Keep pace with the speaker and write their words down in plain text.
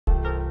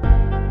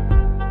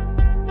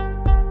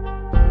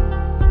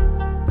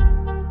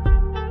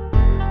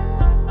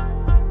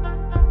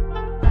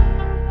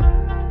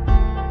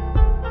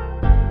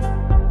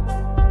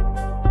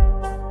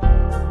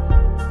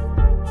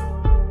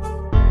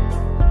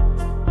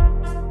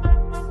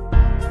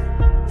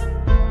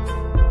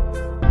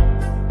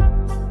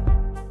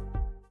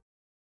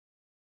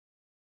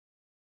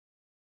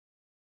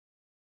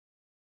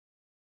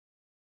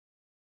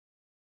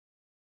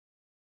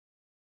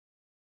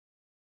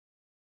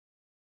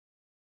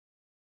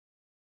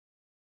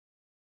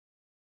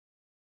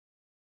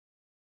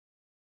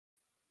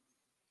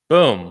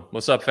Boom.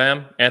 What's up,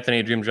 fam?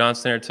 Anthony Dream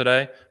Johnson here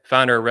today,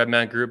 founder of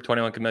Redman Group,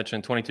 21 Convention,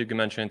 22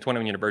 Convention,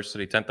 21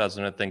 University,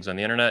 10,000 other things on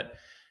the internet.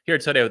 Here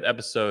today with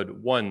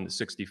episode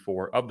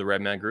 164 of the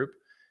Redman Group.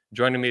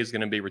 Joining me is going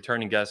to be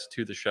returning guest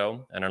to the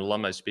show and an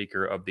alumni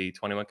speaker of the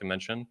 21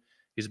 Convention.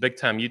 He's a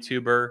big-time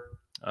YouTuber.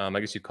 I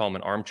guess you'd call him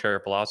an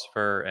armchair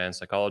philosopher and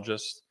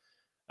psychologist.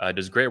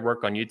 Does great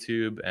work on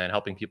YouTube and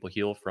helping people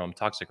heal from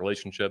toxic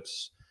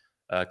relationships,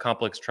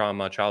 complex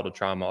trauma, childhood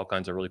trauma, all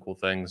kinds of really cool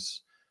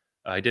things.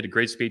 He did a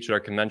great speech at our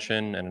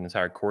convention and an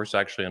entire course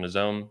actually on his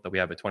own that we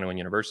have at 21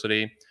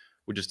 University,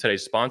 which is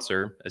today's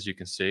sponsor, as you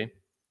can see.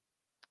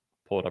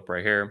 Pull it up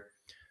right here.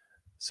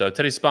 So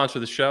today's sponsor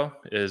of the show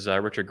is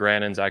Richard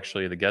Grannon's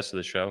actually the guest of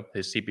the show,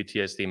 his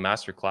CPTSD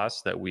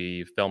masterclass that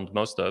we filmed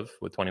most of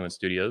with 21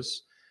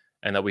 Studios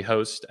and that we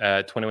host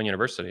at 21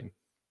 University.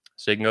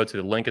 So you can go to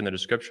the link in the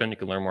description. You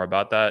can learn more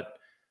about that.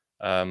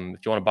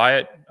 If you want to buy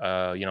it,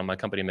 my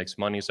company makes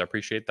money, so I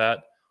appreciate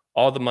that.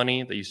 All the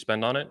money that you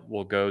spend on it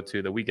will go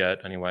to, that we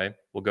get anyway,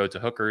 will go to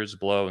hookers,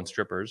 blow, and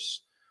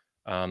strippers.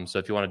 So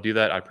if you want to do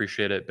that, I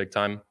appreciate it big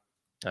time.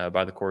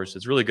 Buy the course.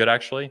 It's really good,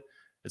 actually.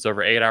 It's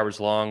over 8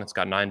 hours long. It's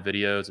got 9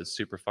 videos. It's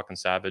super fucking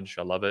savage.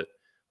 I love it.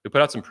 We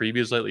put out some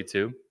previews lately,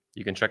 too.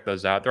 You can check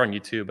those out. They're on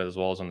YouTube as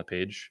well as on the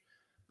page.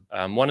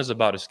 One is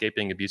about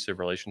escaping abusive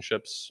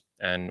relationships,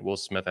 and Will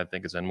Smith, I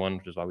think, is in one,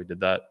 which is why we did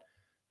that.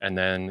 And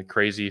then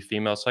crazy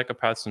female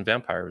psychopaths and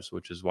vampires,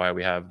 which is why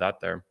we have that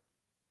there.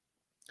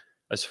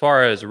 As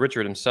far as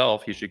Richard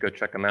himself, you should go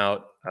check him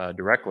out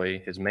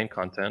directly. His main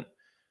content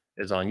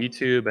is on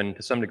YouTube and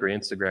to some degree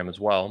Instagram as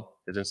well.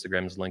 His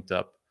Instagram is linked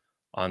up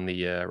on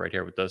the right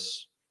here with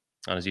this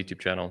on his YouTube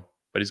channel.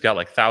 But he's got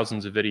like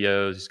thousands of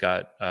videos. He's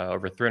got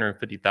over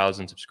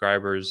 350,000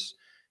 subscribers.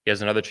 He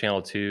has another channel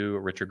too,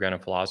 Richard Grannon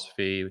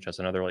Philosophy, which has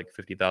another like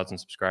 50,000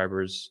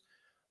 subscribers.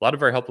 A lot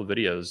of very helpful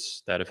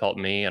videos that have helped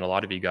me and a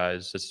lot of you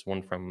guys. This is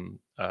one from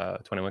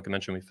 21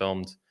 Convention we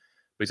filmed.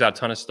 But he's got a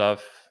ton of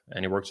stuff,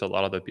 and he works with a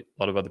lot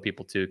of other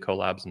people too,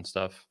 collabs and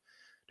stuff,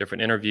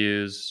 different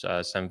interviews.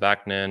 Sam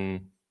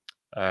Vaknin,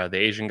 the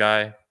Asian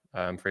guy,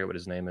 I forget what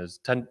his name is,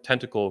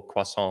 Tentacle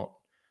Croissant.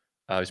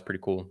 He's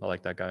pretty cool. I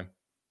like that guy.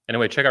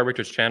 Anyway, check out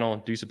Richard's channel.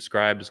 Do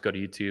subscribe. Just go to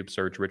YouTube,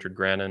 search Richard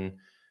Grannon.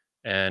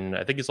 And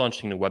I think he's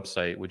launching a new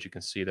website, which you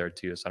can see there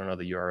too. So I don't know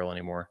the URL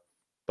anymore.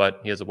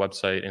 But he has a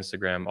website,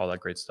 Instagram, all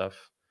that great stuff.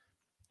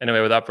 Anyway,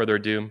 without further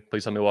ado,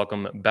 please help me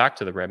welcome back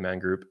to the Redman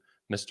Group,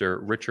 Mr.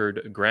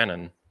 Richard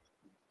Grannon.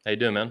 How you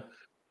doing, man?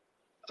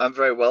 I'm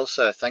very well,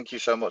 sir. Thank you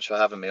so much for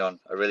having me on.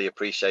 I really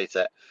appreciate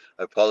it.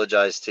 I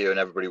apologize to you and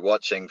everybody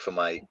watching for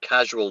my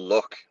casual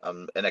look.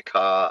 I'm in a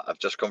car. I've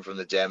just come from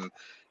the gym.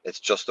 It's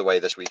just the way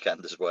this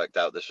weekend has worked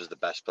out. This was the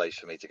best place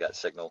for me to get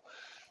signal.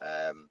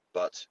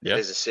 But It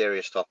is a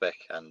serious topic,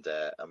 and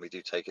we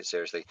do take it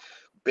seriously.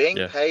 Being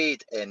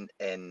paid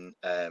in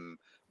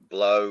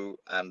blow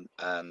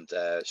and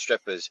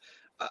strippers,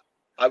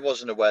 I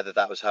wasn't aware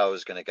that was how I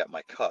was going to get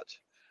my cut.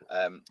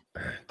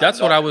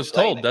 That's what I was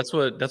told. That's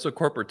what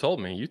corporate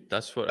told me.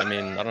 That's what I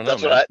mean. I don't know.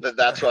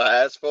 That's what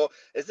I asked for.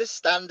 Is this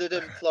standard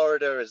in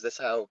Florida? Is this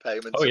how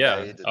payments are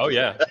made? Oh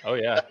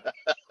yeah.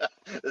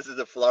 This is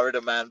the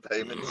Florida man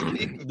payment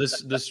scheme.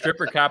 The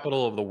stripper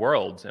capital of the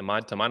world, to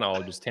my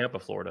knowledge, is Tampa,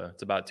 Florida.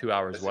 It's about 2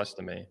 hours west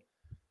of me.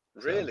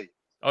 Really? So,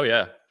 oh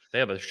yeah, they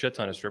have a shit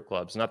ton of strip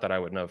clubs. Not that I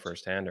would know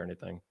firsthand or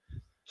anything.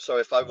 So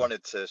if I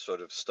wanted to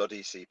sort of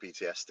study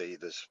CPTSD,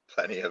 there's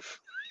plenty of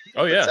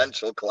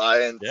potential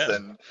clients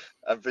and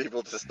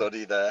people to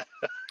study there.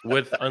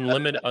 With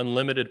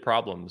unlimited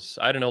problems.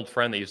 I had an old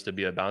friend that used to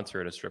be a bouncer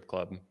at a strip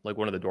club, like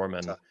one of the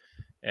doormen.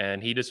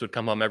 And he just would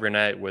come home every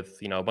night with,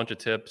 a bunch of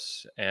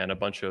tips and a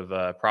bunch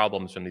of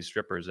problems from these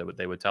strippers that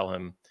they would tell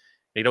him.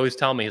 He'd always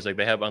tell me, he's like,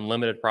 they have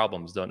unlimited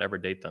problems. Don't ever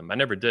date them. I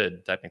never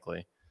did,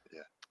 technically.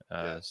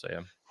 So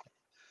yeah.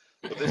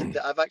 But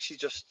I've actually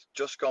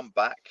just gone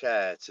back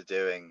to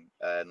doing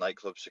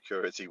nightclub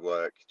security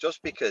work,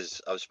 just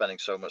because I was spending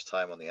so much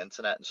time on the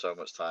internet and so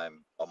much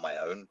time on my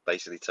own,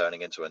 basically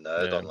turning into a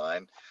nerd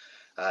online.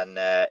 And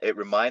it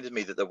reminded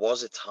me that there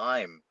was a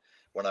time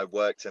when I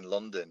worked in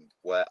London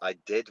where I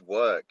did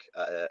work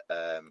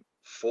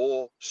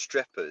for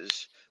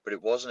strippers, but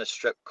it wasn't a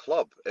strip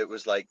club. It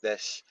was like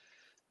this.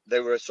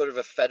 They were sort of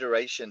a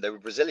federation. They were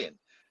Brazilian,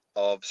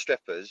 of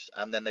strippers,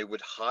 and then they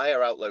would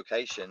hire out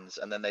locations,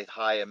 and then they'd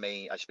hire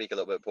me. I speak a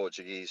little bit of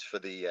Portuguese for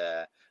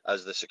the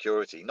as the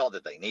security. Not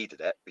that they needed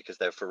it, because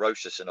they're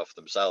ferocious enough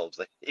themselves.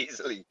 They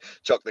easily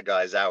chuck the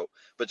guys out,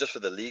 but just for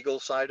the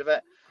legal side of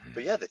it.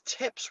 But yeah, the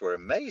tips were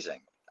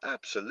amazing.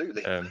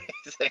 Absolutely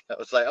amazing. I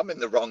was like, I'm in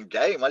the wrong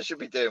game. I should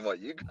be doing what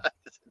you guys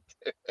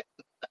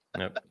are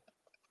doing.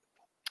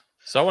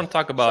 So I want to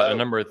talk about a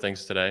number of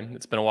things today.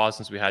 It's been a while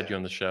since we had you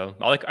on the show.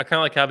 I kind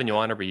of like having you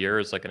on every year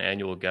as like an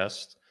annual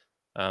guest.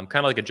 Kind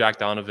of like a Jack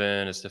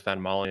Donovan, a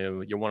Stefan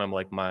Molyneux. You're one of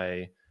like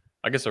I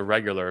guess a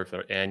regular, if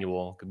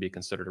annual could be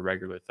considered a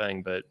regular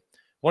thing, but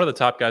one of the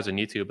top guys on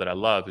YouTube that I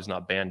love who's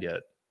not banned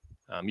yet.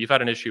 You've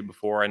had an issue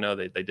before. I know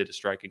they did a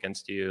strike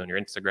against you and your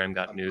Instagram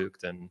got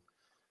nuked. And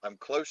I'm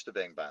close to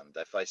being banned.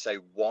 If I say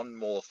one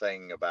more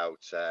thing about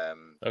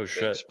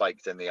being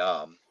spiked in the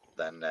arm,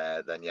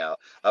 then yeah,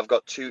 I've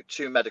got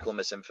two medical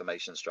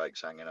misinformation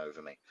strikes hanging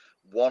over me.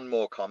 One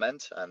more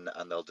comment, and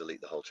they'll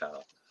delete the whole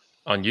channel.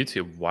 On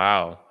YouTube,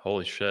 wow,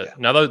 holy shit! Yeah,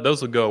 Now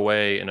those will go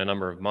away in a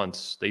number of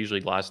months. They usually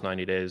last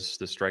 90 days.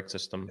 The strike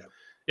system, yeah.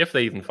 if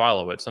they even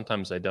follow it.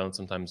 Sometimes they don't.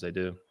 Sometimes they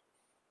do.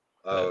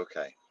 Oh, But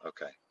okay,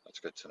 okay, that's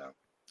good to know.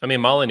 I mean,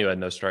 Molyneux had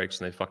no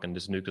strikes, and they fucking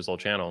just nuked his whole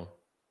channel.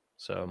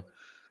 So,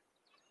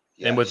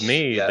 and with Yes,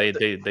 me, yeah,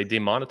 they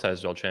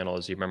demonetized the whole channel,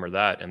 as you remember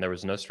that, and there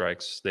was no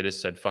strikes. They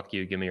just said, "Fuck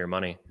you, give me your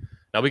money."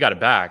 Now we got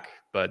it back,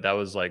 but that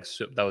was like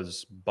that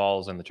was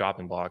balls in the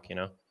chopping block, you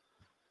know.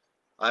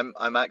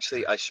 I'm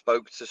actually, I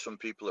spoke to some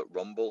people at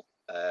Rumble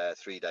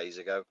 3 days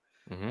ago.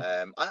 Hmm.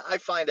 I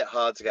find it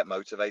hard to get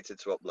motivated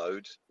to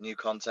upload new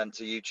content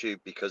to YouTube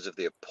because of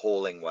the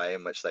appalling way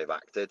in which they've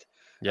acted.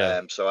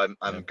 Yeah, So yeah,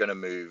 I'm going to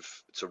move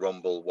to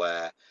Rumble,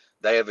 where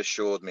they have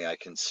assured me I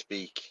can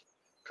speak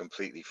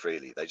completely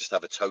freely. They just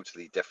have a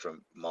totally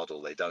different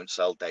model. They don't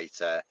sell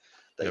data.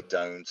 They yep,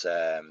 don't.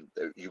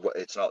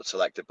 It's not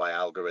selected by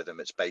algorithm.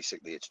 It's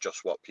basically, it's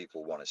just what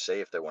people want to see.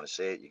 If they want to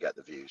see it, you get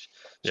the views.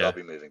 So I'll yeah.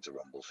 be moving to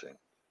Rumble soon.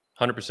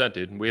 100%,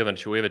 dude. We have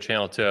a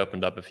channel too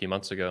opened up a few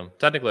months ago.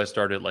 Technically, I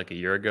started like a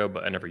year ago,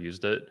 but I never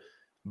used it.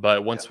 But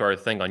Yeah, once our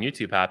thing on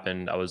YouTube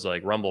happened, I was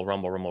like Rumble,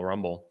 Rumble, Rumble,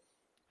 Rumble,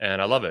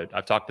 and I yeah. love it.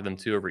 I've talked to them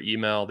too over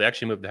email. They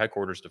actually moved the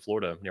headquarters to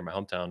Florida, near my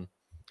hometown.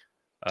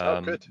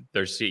 Oh, good.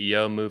 Their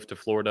CEO moved to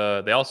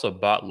Florida. They also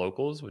bought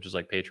Locals, which is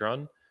like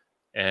Patreon,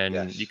 and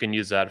you Yes, can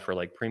use that for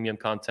like premium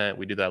content.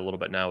 We do that a little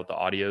bit now with the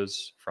audios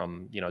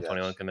from 21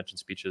 yes. convention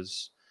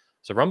speeches.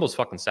 So Rumble's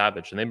fucking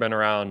savage, and they've been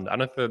around. I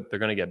don't know if they're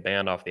going to get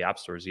banned off the app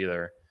stores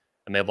either.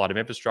 And they have a lot of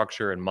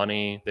infrastructure and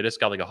money. They just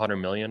got like 100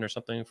 million or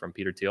something from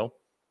Peter Thiel,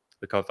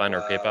 the co-founder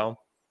of Wow, PayPal.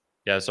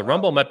 Yeah, so wow.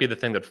 Rumble might be the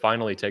thing that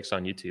finally takes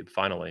on YouTube,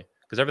 finally,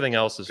 because everything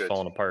else is Good.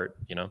 falling apart.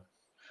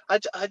 I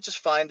just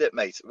find it,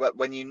 mate.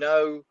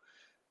 When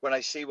when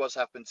I see what's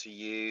happened to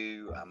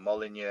you and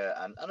Molyneux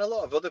and a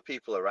lot of other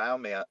people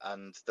around me,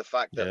 and the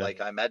fact that Yeah, like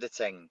I'm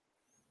editing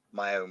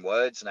my own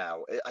words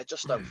now, I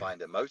just don't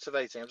find it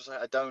motivating. I'm just like,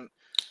 I don't,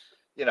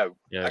 I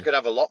yeah. could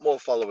have a lot more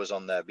followers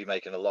on there, be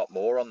making a lot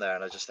more on there,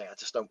 and I just think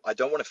I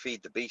don't want to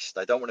feed the beast.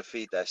 I don't want to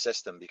feed their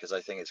system because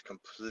I think it's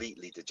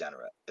completely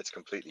degenerate. It's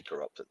completely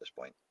corrupt at this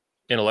point.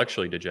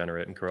 Intellectually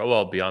degenerate and corrupt.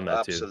 Well, beyond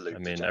that too. I Absolute mean,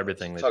 degenerates.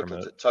 everything they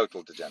promote.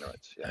 Total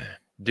degenerates. Yeah. Yeah.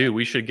 Dude,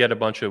 we should get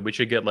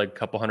like a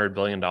couple $100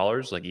 billion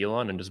like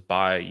Elon and just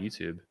buy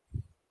YouTube.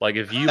 Like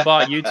if you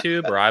bought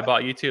YouTube or I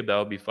bought YouTube, that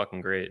would be fucking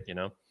great.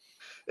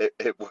 It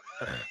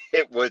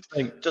it would,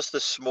 Like, just the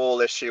small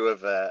issue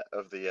of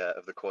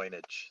the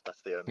coinage.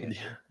 That's the only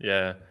issue.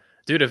 yeah.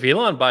 Dude, if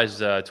Elon buys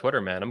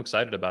Twitter, man, I'm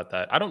excited about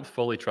that. I don't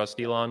fully trust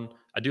Yeah. Elon.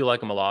 I do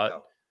like him a lot,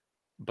 No.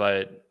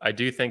 but I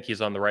do think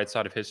he's on the right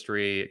side of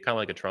history, kind of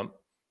like a Trump.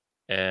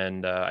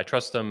 And I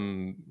trust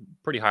him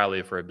pretty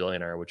highly for a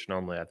billionaire, which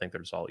normally I think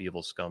they're just all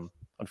evil scum,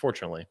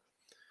 unfortunately.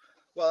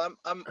 Well,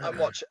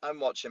 I'm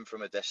watching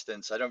from a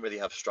distance. I don't really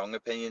have strong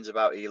opinions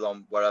about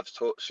Elon. Where I've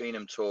seen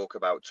him talk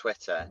about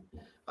Twitter,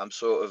 I'm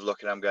sort of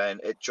looking. I'm going.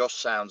 It just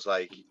sounds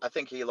like, I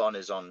think Elon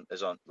is on.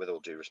 With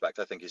all due respect,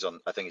 I think he's on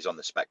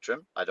the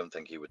spectrum. I don't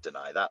think he would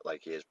deny that.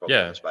 Like, he is probably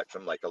on Yeah, the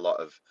spectrum, like a lot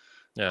of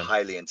yeah.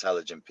 highly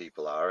intelligent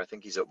people are. I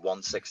think he's at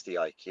 160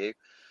 IQ.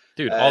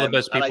 Dude, all the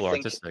best And I people are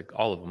think, autistic.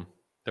 All of them.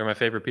 They're my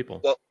favorite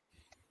people. well,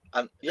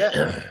 and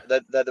yeah,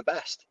 they're the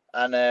best.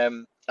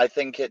 And I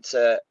think it's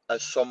a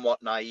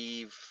somewhat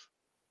naive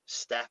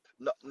step.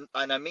 Not,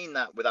 and I mean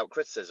that without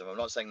criticism. I'm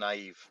not saying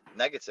naive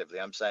negatively.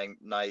 I'm saying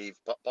naive,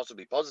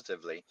 possibly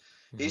positively.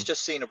 Hmm. He's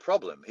just seen a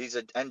problem. He's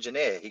an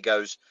engineer. He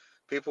goes,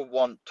 people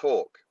want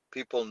talk.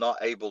 People not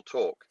able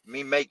talk.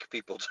 Me make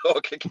people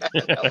talk again.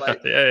 I'm Yeah,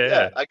 like, yeah,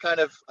 yeah.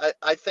 yeah.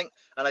 I think,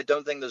 and I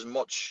don't think there's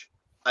much.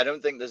 I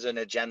don't think there's an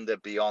agenda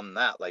beyond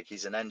that. Like,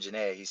 he's an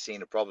engineer. He's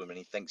seen a problem and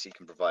he thinks he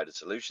can provide a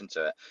solution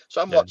to it. So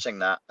I'm Yeah. watching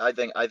that. I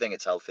think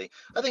it's healthy.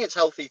 I think it's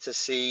healthy to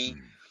see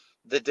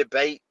the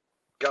debate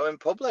going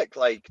public.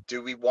 Like,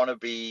 do we want to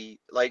be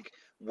like,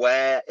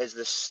 where is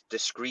this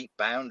discrete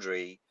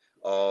boundary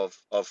of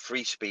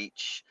free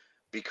speech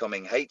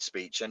becoming hate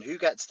speech, and who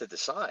gets to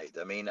decide?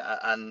 I mean,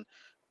 and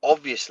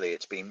obviously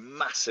it's been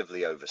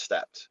massively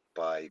overstepped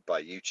by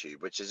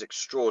YouTube, which is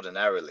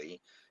extraordinarily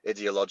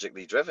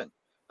ideologically driven.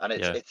 And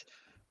Yeah. it's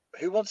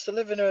who wants to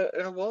live in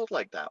a world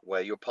like that,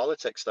 where your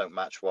politics don't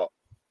match what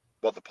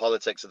the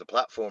politics of the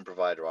platform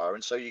provider are,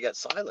 and so you get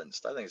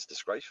silenced? I think it's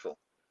disgraceful.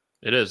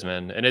 It is,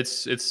 man. And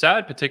it's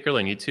sad,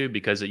 particularly on YouTube,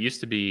 because it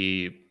used to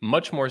be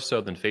much more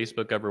so than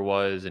Facebook ever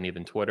was, and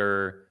even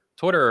Twitter.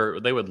 Twitter,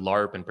 they would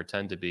LARP and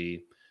pretend to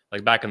be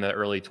like back in the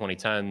early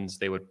 2010s,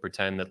 they would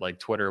pretend that like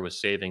Twitter was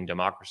saving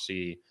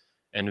democracy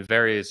and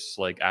various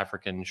like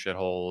African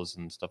shitholes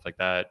and stuff like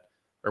that.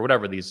 Or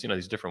whatever these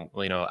different,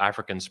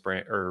 African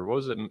Spring, or what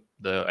was it?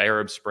 The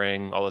Arab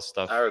Spring, all this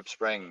stuff. Arab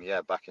Spring,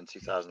 yeah, back in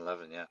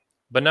 2011, yeah.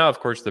 But now, of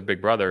course, the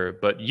Big Brother.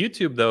 But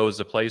YouTube, though, is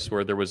a place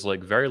where there was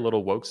like very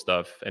little woke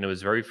stuff, and it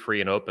was very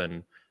free and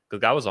open.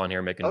 Because I was on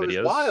here making Oh, it was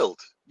videos. wild.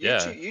 Yeah.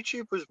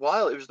 YouTube was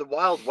wild. It was the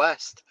Wild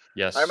West. I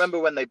Yes. remember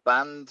when they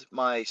banned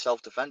my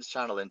self-defense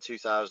channel in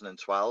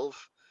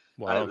 2012.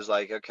 And it Wow. was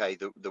like, okay,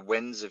 the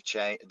winds of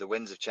change, the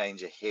winds of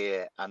change are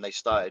here, and they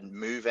started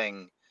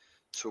moving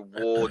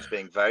towards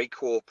being very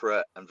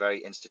corporate and very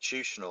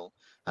institutional.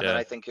 And then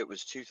Yeah. I think it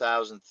was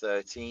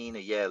 2013, a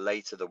year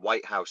later, the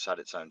White House had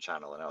its own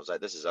channel, and I was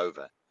like, this is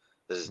over,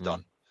 this is Mm.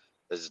 done,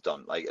 this is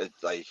done.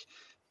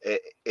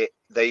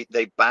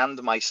 They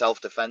banned my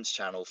self-defense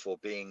channel for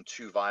being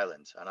too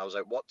violent, and I was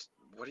like, what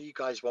do you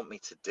guys want me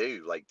to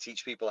do? Like,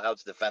 teach people how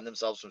to defend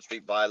themselves from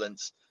street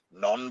violence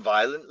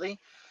non-violently?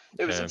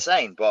 It was Yeah.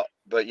 insane. But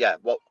yeah,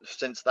 what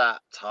since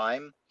that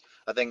time,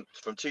 I think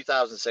from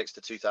 2006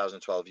 to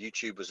 2012,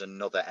 YouTube was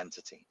another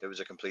entity. It was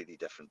a completely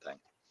different thing.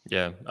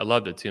 Yeah. I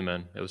loved it too,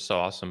 man. It was so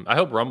awesome. I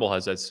hope Rumble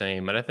has that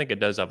same, and I think it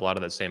does have a lot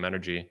of that same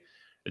energy.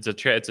 It's a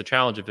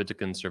challenge if it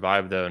can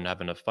survive though and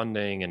have enough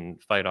funding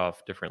and fight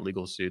off different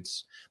legal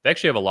suits. They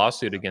actually have a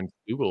lawsuit against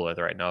Google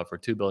right now for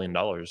 $2 billion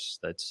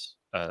that's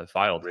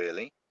filed.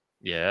 Really?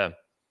 Yeah.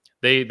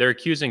 They're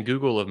accusing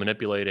Google of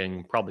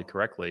manipulating, probably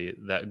correctly,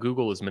 that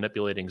Google is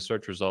manipulating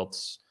search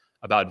results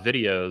about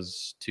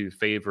videos to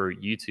favor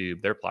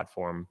YouTube, their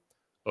platform,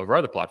 over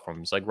other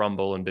platforms like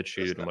Rumble and There's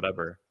BitChute and no,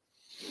 whatever.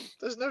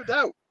 there's no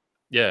doubt.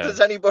 Yeah, Does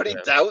anybody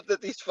yeah, doubt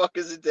that these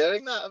fuckers are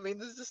doing that? I mean,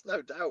 there's just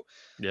no doubt.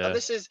 And yeah,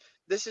 this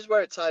is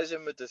where it ties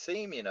in with the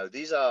theme.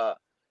 These are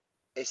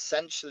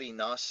essentially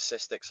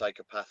narcissistic,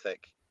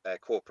 psychopathic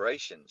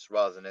corporations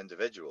rather than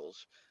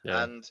individuals.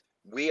 yeah. And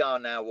we are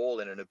now all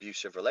in an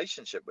abusive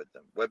relationship with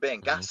them. We're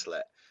being Mhm.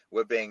 gaslit.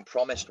 We're being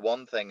promised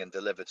one thing and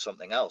delivered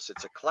something else.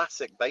 It's a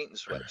classic bait and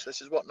switch.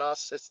 This is what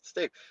narcissists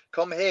do.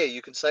 Come here,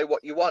 you can say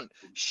what you want,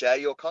 share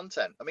your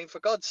content. I mean, for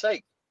God's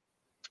sake,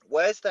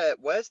 where's their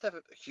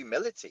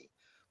humility?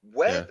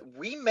 Where Yeah,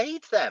 we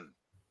made them.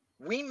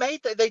 We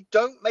made that. They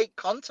don't make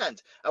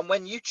content, and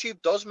when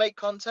YouTube does make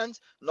content,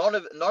 none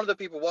of the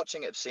people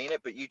watching it have seen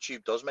it, but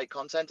YouTube does make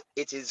content.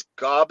 It is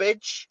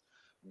garbage,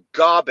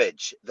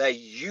 garbage. They're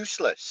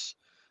useless,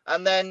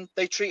 and then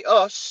they treat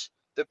us,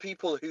 the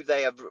people who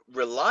they have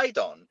relied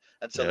on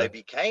until they yeah,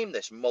 became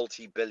this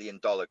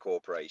multi-billion-dollar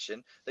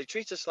corporation. They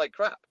treat us like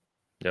crap,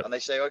 yep. and they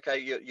say, "Okay,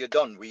 you're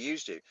done. We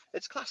used you."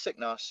 It's classic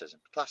narcissism,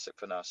 classic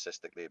for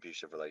narcissistically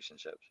abusive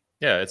relationships.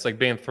 Yeah, it's like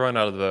being thrown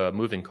out of the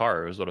moving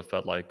car is what it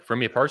felt like for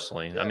me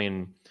personally. I Yeah,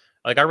 mean,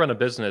 like I run a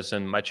business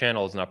and my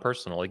channel is not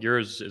personal. Like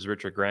yours is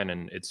Richard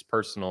Grannon. It's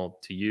personal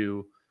to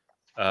you,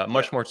 yeah,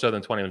 much more so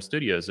than 21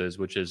 Studios is,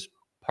 which is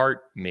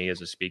part me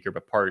as a speaker,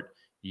 but part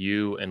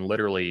you and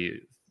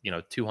literally,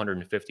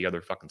 250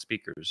 other fucking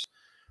speakers.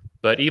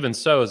 But yeah, even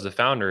so, as the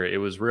founder, it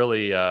was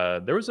really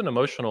there was an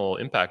emotional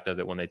impact of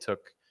it when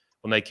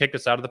they kicked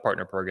us out of the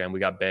partner program.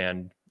 We got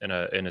banned in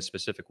a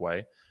specific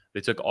way. They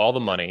took all the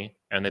yeah. money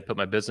and they put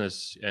my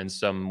business in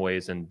some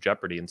ways in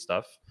jeopardy and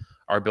stuff.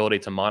 Our ability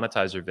to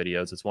monetize our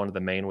videos, it's one of the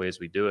main ways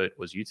we do it,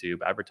 was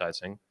YouTube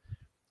advertising,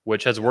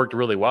 which has Yeah. worked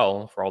really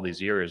well for all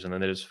these years. And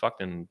then they just fucked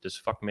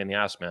me in the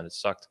ass, man. It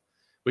sucked.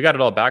 We got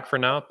it all back for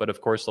now, but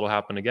of course it'll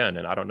happen again,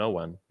 and I don't know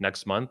when.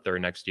 Next month or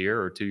next year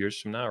or 2 years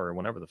from now or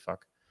whenever the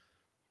fuck.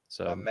 My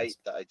So mate it's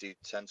that I do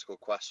tentacle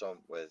quests on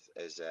with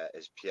is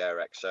Pierre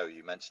XO.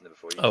 You mentioned him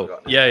before. You've oh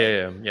forgotten his yeah, name.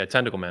 yeah, yeah, yeah.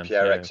 Tentacle Man.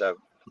 Pierre Yeah, XO,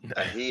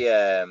 and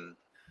yeah.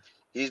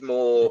 he's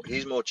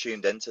more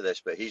tuned into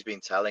this, but he's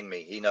been telling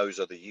me he knows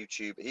other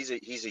YouTube.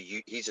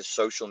 He's a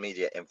social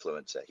media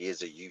influencer. He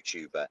is a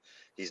YouTuber.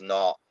 He's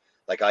not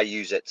like I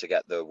use it to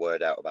get the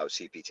word out about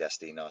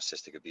CPTSD,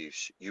 narcissistic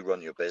abuse. You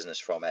run your business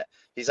from it.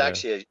 He's Yeah.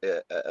 actually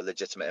a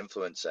legitimate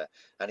influencer,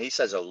 and he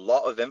says a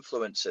lot of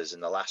influencers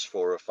in the last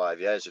 4 or 5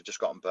 years have just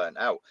gotten burnt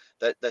out.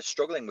 They're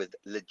struggling with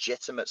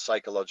legitimate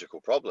psychological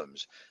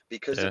problems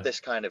because of Yeah. this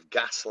kind of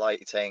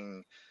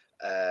gaslighting,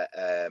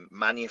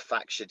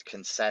 manufactured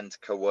consent,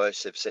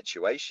 coercive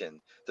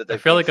situation that I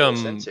they've feel been like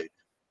forced into.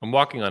 I'm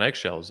walking on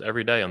eggshells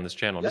every day on this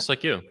channel, Yeah, just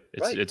like you.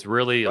 It's right, it's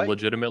really right.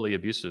 legitimately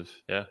abusive.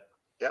 Yeah.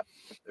 Yeah,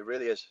 it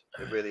really is.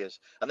 It really is.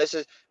 And this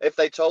is, if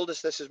they told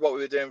us this is what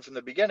we were doing from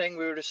the beginning,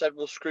 we would have said,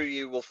 "Well, screw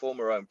you. We'll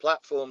form our own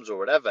platforms or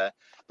whatever."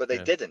 But they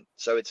Yeah. didn't.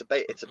 So it's a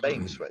bait. It's a bait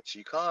and switch.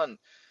 You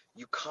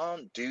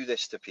can't do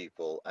this to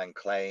people and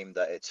claim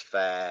that it's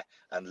fair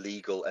and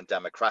legal and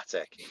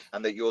democratic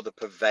and that you're the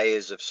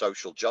purveyors of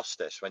social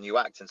justice when you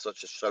act in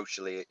such a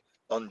socially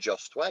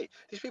unjust way.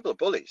 These people are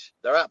bullies.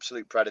 They're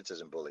absolute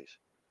predators and bullies.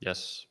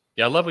 Yes.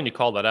 Yeah, I love when you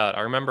call that out.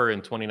 I remember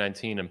in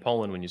 2019 in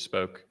Poland when you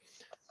spoke.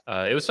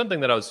 It was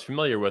something that I was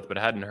familiar with, but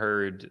hadn't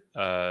heard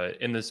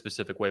in this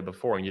specific way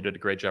before, and you did a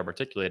great job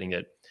articulating it.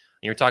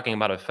 And you're talking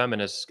about a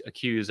feminist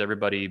accuse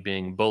everybody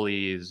being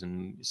bullies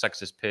and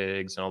sexist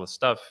pigs and all this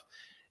stuff,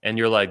 and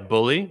you're like,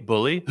 bully,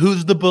 bully,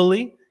 who's the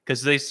bully?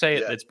 Because they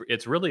say Yeah,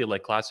 it's really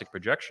like classic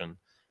projection.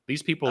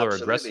 These people are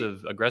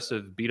absolutely.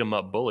 aggressive, beat 'em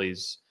up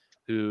bullies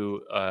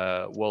who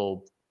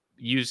will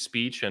use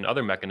speech and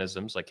other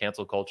mechanisms like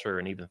cancel culture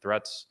and even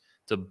threats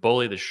to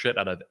bully the shit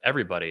out of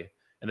everybody,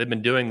 and they've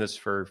been doing this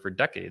for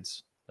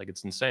decades. Like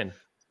it's insane.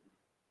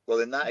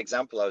 Well, in that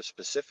example, I was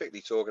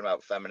specifically talking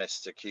about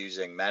feminists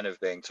accusing men of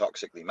being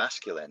toxically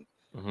masculine.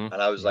 Hmm.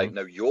 And I was Hmm. like,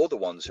 no, you're the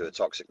ones who are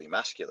toxically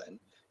masculine.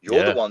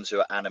 You're the ones who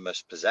are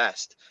animus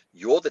possessed.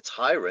 You're the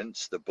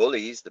tyrants, the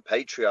bullies, the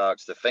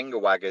patriarchs, the finger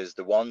waggers,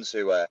 the ones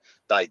who are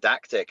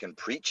didactic and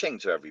preaching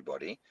to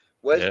everybody.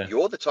 Whereas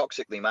you're the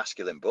toxically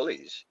masculine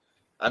bullies.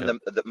 And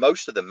the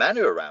most of the men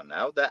who are around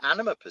now, they're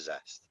anima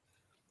possessed.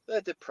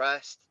 They're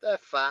depressed, they're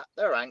fat,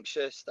 they're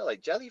anxious, they're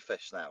like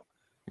jellyfish now.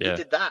 Who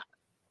did that?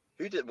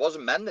 It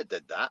wasn't men that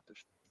did that.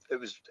 It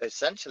was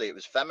essentially it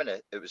was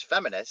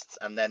feminists,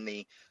 and then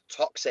the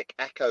toxic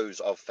echoes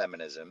of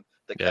feminism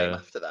that came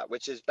after that,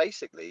 which is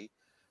basically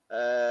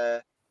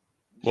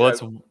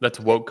that's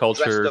woke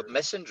culture, dressed up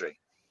misandry.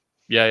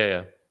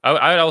 Yeah.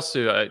 I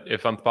also,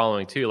 if I'm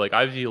following too, like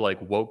I view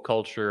like woke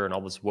culture and all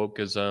this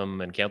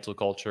wokeism and cancel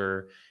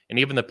culture and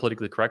even the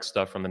politically correct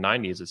stuff from the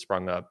 90s that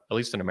sprung up, at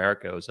least in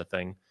America, was a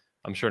thing.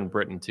 I'm sure in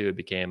Britain too, it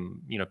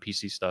became,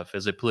 PC stuff.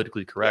 Is it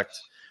politically correct?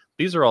 Yes.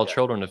 These are all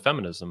children of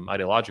feminism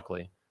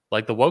ideologically.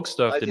 Like the woke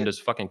stuff didn't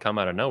just fucking come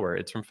out of nowhere.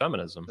 It's from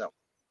feminism.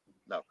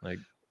 No. Like,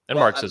 and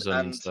Marxism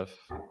and stuff.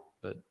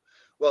 But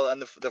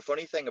and the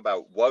funny thing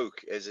about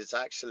woke is it's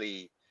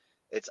actually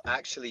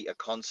a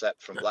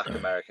concept from Black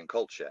American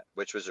culture,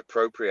 which was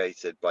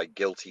appropriated by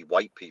guilty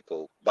white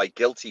people, by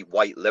guilty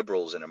white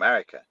liberals in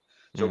America.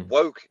 So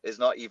woke is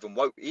not even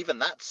woke. Even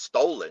that's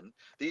stolen.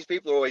 These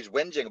people are always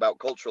whinging about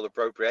cultural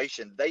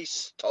appropriation. They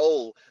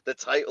stole the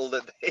title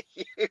that they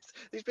used.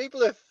 These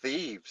people are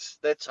thieves.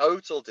 They're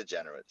total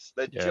degenerates.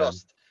 They're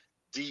just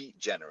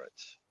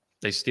degenerates.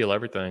 They steal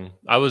everything.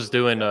 I was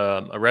doing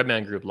a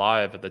Redman group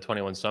live at the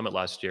 21 Summit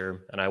last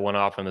year, and I went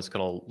off on this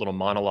kind of little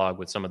monologue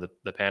with some of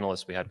the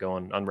panelists we had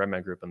going on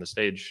Redman group on the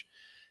stage.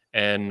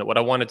 And what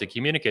I wanted to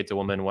communicate to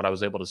women, what I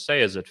was able to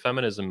say is that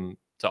feminism,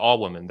 to all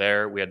women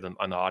there, we had them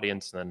on the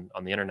audience and then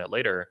on the internet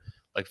later,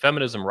 like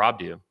feminism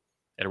robbed you.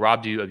 It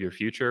robbed you of your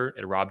future.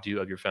 It robbed you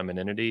of your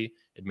femininity.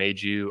 It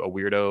made you a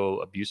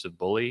weirdo, abusive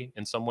bully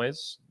in some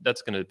ways.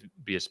 That's going to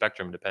be a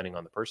spectrum depending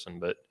on the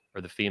person,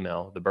 or the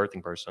female, the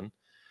birthing person.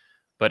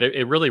 But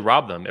it really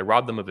robbed them. It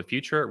robbed them of a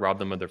future. It robbed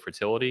them of their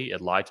fertility.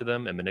 It lied to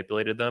them and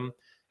manipulated them.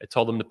 It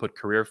told them to put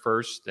career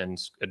first and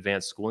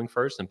advanced schooling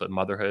first and put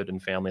motherhood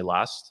and family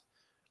last.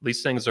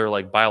 These things are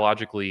like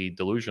biologically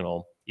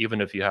delusional,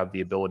 even if you have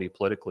the ability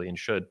politically and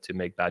should to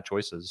make bad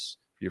choices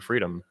for your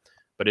freedom.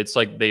 But it's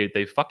like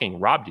they fucking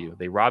robbed you.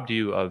 They robbed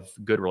you of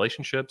good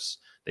relationships.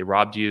 They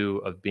robbed you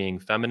of being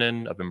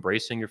feminine, of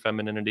embracing your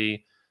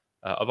femininity,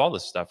 of all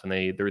this stuff. And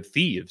they're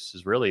thieves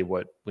is really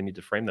what we need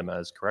to frame them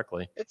as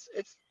correctly.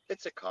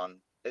 It's a con.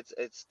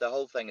 It's the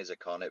whole thing is a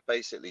con. It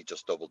basically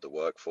just doubled the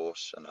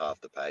workforce and half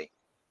the pay.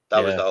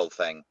 That was the whole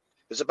thing.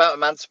 It's about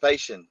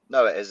emancipation.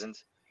 No, it isn't.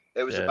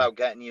 It was about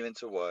getting you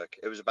into work.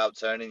 It was about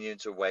turning you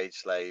into a wage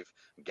slave,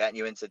 getting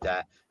you into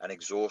debt and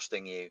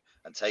exhausting you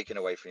and taking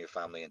away from your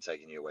family and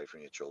taking you away from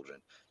your children.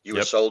 You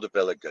were sold a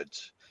bill of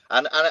goods.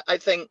 And I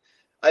think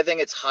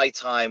it's high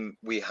time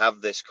we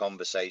have this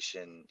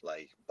conversation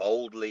like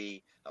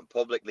boldly and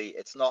publicly.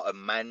 It's not a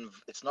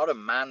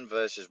man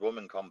versus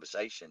woman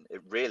conversation.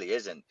 It really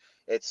isn't.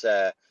 It's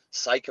a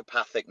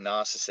psychopathic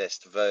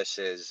narcissist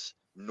versus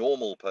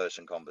normal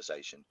person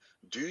conversation.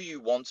 Do you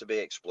want to be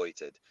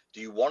exploited?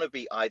 Do you want to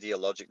be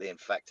ideologically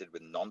infected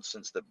with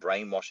nonsense that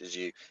brainwashes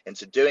you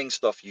into doing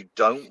stuff you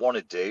don't want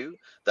to do,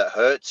 that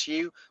hurts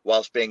you,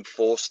 whilst being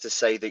forced to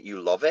say that you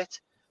love it?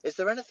 Is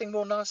there anything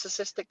more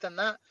narcissistic than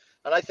that?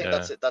 And I think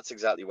that's it. That's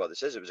exactly what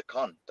this is. It was a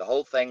con. The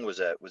whole thing was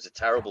a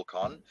terrible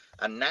con.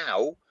 And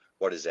now,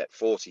 what is it,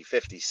 40,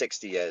 50,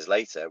 60 years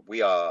later,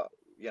 we are,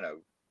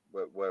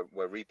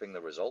 we're reaping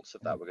the results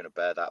of that. We're going to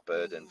bear that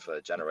burden for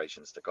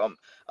generations to come,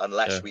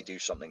 unless we do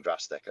something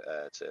drastic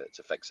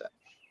to fix it.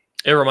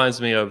 It reminds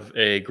me of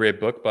a great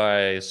book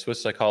by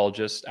Swiss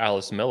psychologist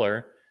Alice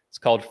Miller. It's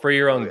called For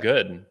Your Own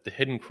Good: The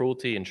Hidden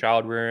Cruelty in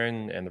Child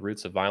Rearing and the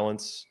Roots of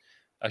Violence.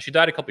 She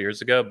died a couple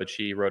years ago, but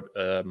she wrote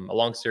a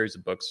long series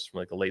of books from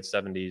like the late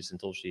 70s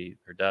until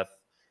her death,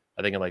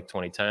 I think in like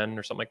 2010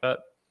 or something like that.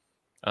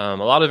 A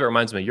lot of it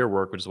reminds me of your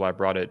work, which is why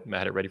I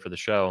had it ready for the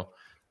show.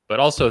 But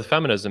also with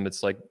feminism,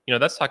 it's like,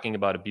 that's talking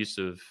about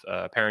abusive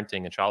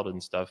parenting and childhood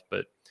and stuff.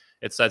 But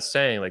it's that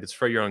saying, like, it's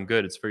for your own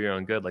good. It's for your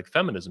own good. Like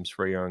feminism's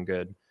for your own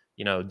good.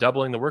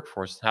 Doubling the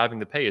workforce, having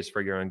the pay is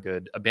for your own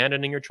good.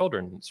 Abandoning your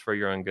children is for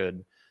your own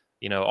good.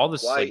 All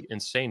this like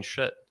insane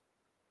shit.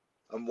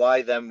 And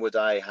why then would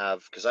I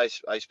have, because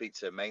I speak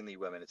to mainly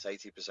women, it's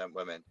 80%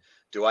 women.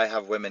 Do I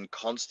have women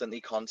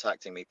constantly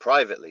contacting me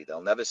privately?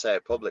 They'll never say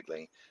it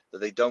publicly that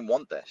they don't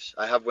want this.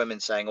 I have women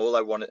saying,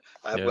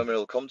 I have women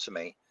who'll come to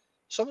me.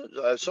 Some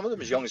of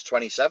them as young as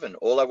 27.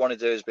 All I want to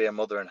do is be a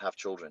mother and have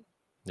children.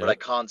 But I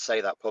can't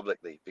say that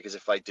publicly, because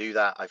if I do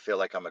that, I feel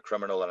like I'm a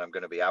criminal and I'm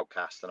going to be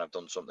outcast and I've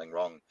done something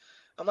wrong.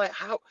 I'm like,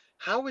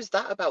 how is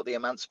that about the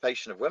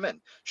emancipation of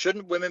women?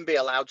 Shouldn't women be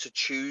allowed to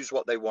choose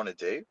what they want to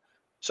do?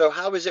 So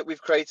how is it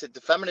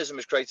feminism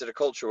has created a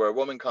culture where a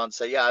woman can't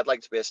say, yeah, I'd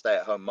like to be a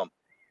stay-at-home mum.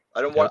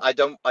 I don't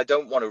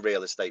want a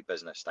real estate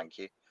business. Thank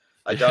you.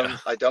 I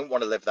don't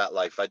want to live that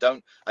life.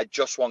 I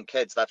just want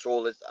kids. That's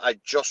all. I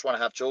just want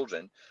to have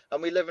children.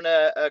 And we live in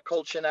a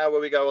culture now where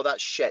we go, oh,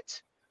 that's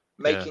shit.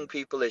 Making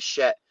people is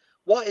shit.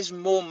 What is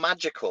more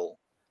magical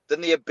than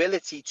the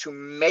ability to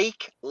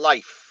make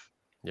life.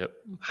 Yep.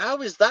 How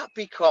has that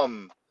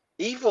become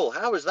evil?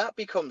 How has that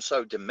become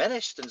so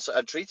diminished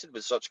and treated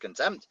with such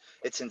contempt?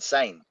 It's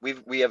insane.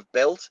 We have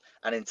built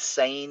an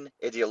insane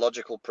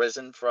ideological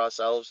prison for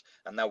ourselves,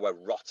 and now we're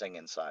rotting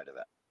inside of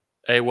it.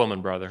 A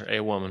woman, brother.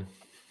 A woman.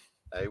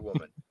 A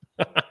woman.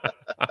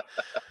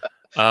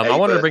 I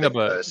wanted to bring up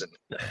person.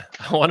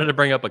 I wanted to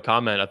bring up a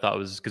comment I thought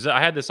was, because I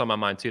had this on my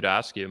mind too to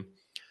ask you.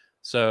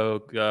 So,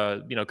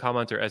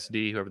 commenter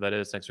SD, whoever that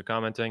is, thanks for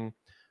commenting.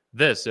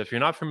 If you're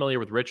not familiar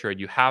with Richard,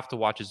 you have to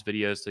watch his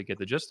videos to get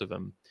the gist of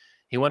him.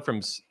 He went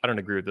from, I don't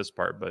agree with this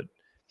part, but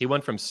he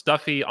went from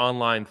stuffy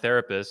online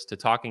therapist to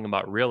talking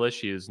about real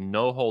issues,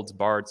 no holds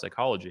barred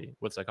psychology.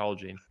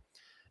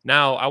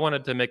 Now, I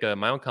wanted to make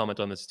my own comment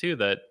on this too,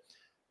 that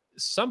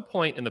some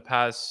point in the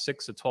past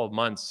 6 to 12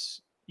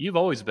 months, you've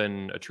always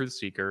been a truth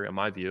seeker, in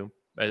my view,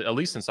 at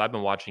least since I've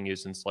been watching you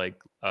since like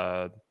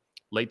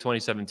late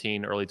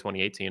 2017, early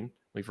 2018.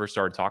 We first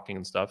started talking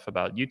and stuff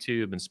about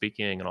YouTube and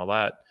speaking and all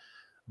that.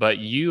 But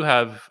you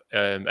have,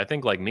 I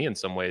think, like me in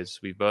some ways,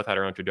 we've both had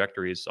our own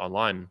trajectories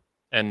online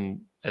and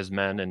as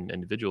men and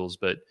individuals,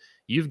 but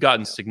you've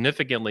gotten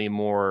significantly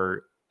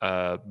more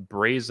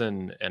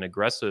brazen and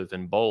aggressive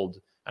and bold,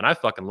 and I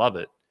fucking love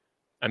it.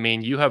 I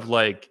mean, you have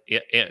like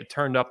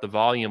turned up the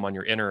volume on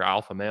your inner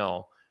alpha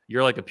male.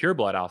 You're like a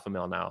pureblood alpha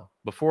male now.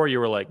 Before you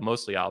were like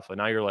mostly alpha.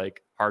 Now you're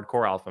like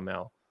hardcore alpha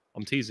male.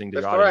 I'm teasing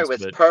the Before audience. I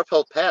was but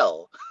purple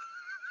pill.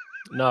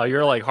 no,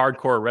 you're like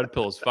hardcore red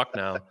pill as fuck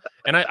now.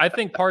 And I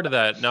think part of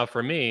that now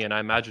for me, and I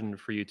imagine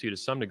for you too to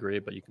some degree,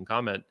 but you can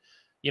comment,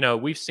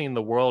 we've seen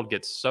the world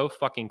get so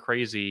fucking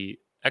crazy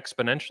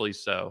exponentially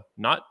so.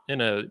 Not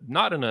in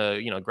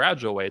a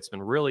gradual way. It's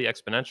been really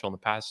exponential in the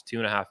past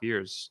 2.5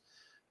 years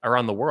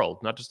around the world,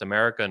 not just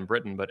America and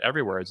Britain, but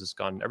everywhere. It's just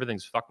gone,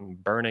 everything's fucking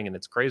burning and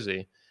it's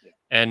crazy. Yeah.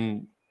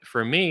 And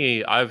for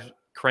me, I've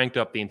cranked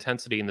up the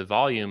intensity and the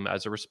volume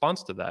as a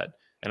response to that.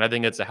 And I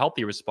think it's a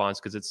healthy response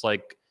because it's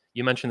like,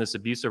 you mentioned this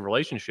abusive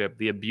relationship,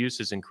 the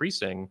abuse is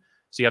increasing.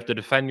 So you have to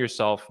defend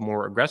yourself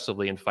more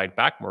aggressively and fight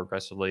back more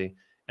aggressively.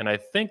 And I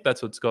think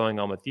that's what's going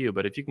on with you.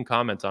 But if you can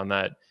comment on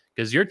that,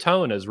 because your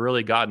tone has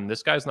really gotten,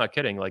 this guy's not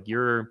kidding. Like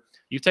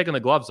you've taken the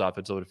gloves off.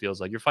 It's what it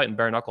feels like. You're fighting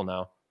bare knuckle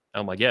now.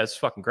 I'm like, yeah, it's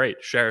fucking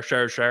great. Share.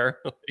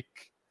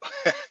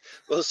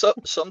 Well,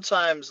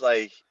 sometimes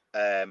like,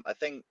 I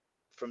think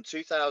from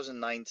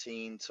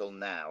 2019 till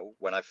now,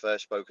 when I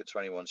first spoke at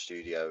 21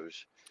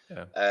 Studios,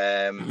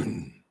 yeah.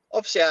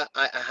 Obviously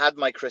I had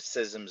my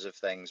criticisms of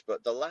things,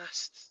 but the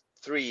last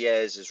 3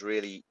 years has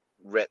really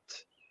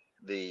ripped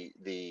the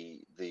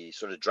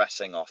sort of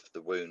dressing off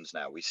the wounds.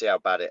 Now we see how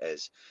bad it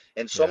is.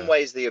 In some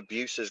ways the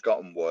abuse has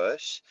gotten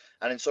worse,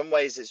 and in some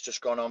ways it's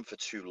just gone on for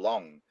too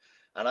long.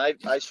 And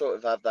I sort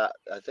of have that.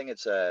 I think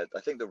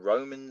the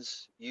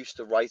Romans used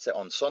to write it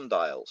on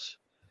sundials,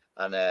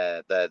 and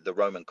the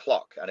Roman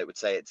clock, and it would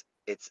say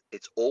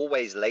it's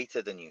always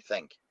later than you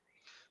think.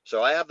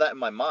 So I have that in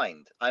my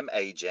mind. I'm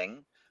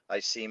aging. I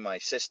see my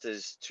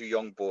sister's 2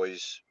 young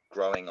boys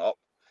growing up,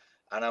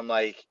 and I'm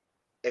like,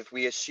 if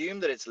we assume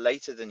that it's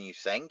later than you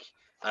think,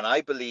 and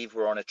I believe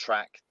we're on a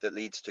track that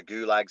leads to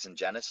gulags and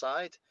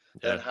genocide,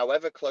 then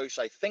however close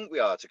I think we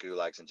are to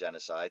gulags and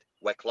genocide,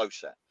 we're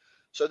closer.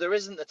 So there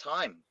isn't the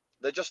time.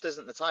 There just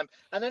isn't the time.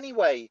 And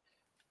anyway,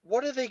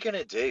 what are they going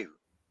to do?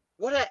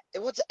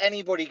 What's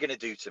anybody going to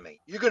do to me?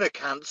 You're going to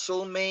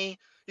cancel me?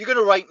 You're going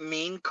to write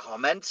mean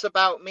comments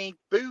about me?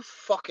 Boo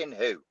fucking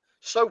who?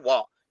 So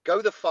what? Go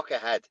the fuck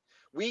ahead.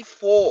 We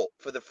fought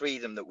for the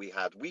freedom that we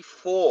had. We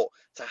fought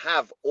to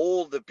have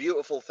all the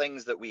beautiful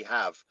things that we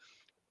have.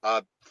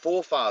 Our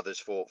forefathers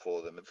fought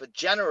for them, and for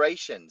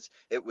generations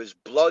it was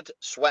blood,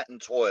 sweat and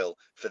toil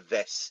for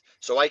this.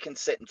 So I can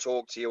sit and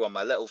talk to you on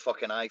my little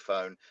fucking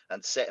iPhone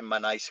and sit in my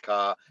nice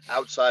car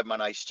outside my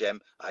nice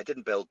gym. I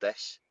didn't build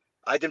this.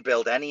 I didn't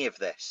build any of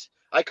this.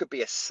 I could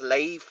be a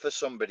slave for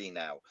somebody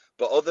now,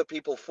 but other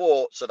people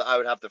fought so that I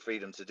would have the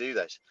freedom to do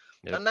this.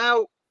 And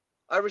now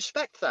I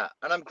respect that,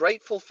 and I'm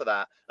grateful for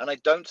that, and I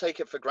don't take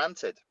it for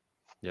granted.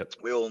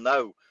 We all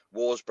know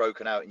war's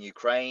broken out in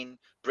Ukraine.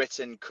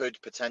 Britain could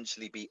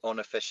potentially be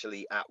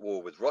unofficially at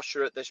war with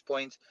Russia at this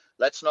point.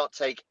 Let's not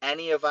take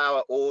any of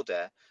our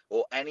order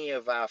or any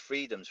of our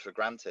freedoms for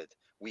granted.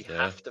 We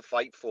have to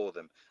fight for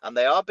them, and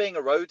they are being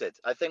eroded.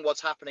 I think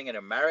what's happening in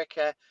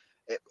America,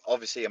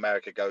 obviously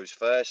America goes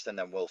first and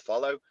then we'll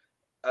follow,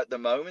 at the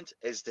moment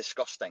is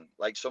disgusting.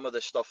 Like some of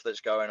the stuff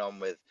that's going on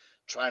with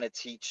trying to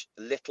teach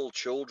little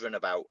children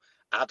about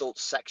adult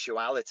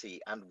sexuality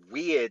and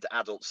weird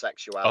adult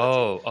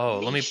sexuality,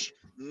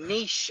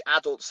 niche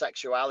adult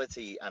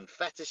sexuality and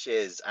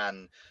fetishes.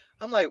 And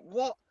I'm like,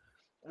 what?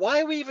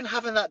 Why are we even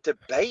having that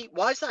debate?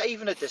 Why is that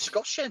even a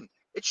discussion?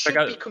 It should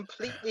be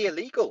completely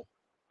illegal.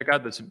 Check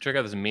out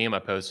this meme I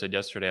posted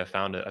yesterday. I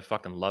found it. I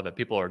fucking love it.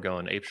 People are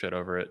going apeshit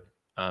over it.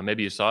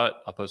 Maybe you saw it.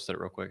 I'll post it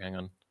real quick. Hang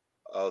on.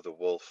 Oh, the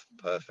wolf.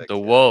 Perfect. The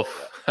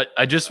wolf. Yeah.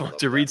 I just want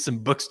to read some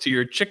books to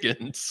your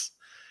chickens.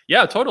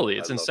 Yeah, totally.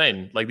 It's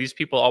insane. Like these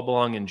people all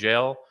belong in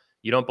jail.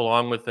 You don't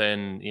belong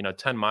within,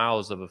 10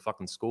 miles of a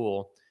fucking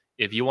school.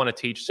 if you want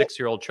to teach What?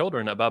 6-year-old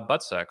children about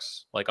butt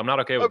sex. Like, I'm not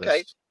okay with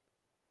Okay. this.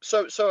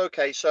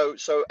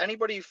 So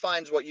anybody who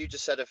finds what you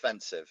just said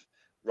offensive,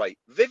 right?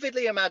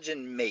 Vividly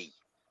imagine me,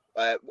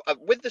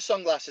 with the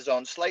sunglasses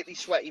on, slightly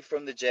sweaty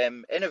from the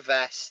gym, in a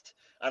vest,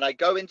 and I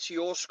go into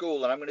your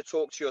school and I'm going to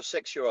talk to your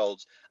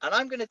 6-year-olds, and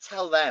I'm going to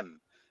tell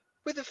them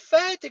with a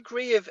fair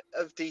degree of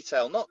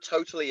detail, not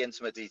totally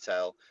intimate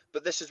detail,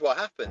 but this is what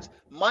happens.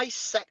 My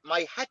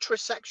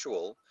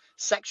heterosexual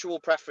sexual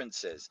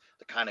preferences,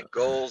 the kind of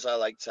girls I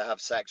like to have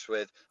sex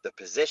with, the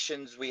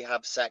positions we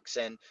have sex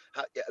in,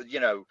 how,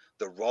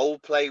 the role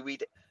play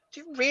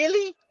do.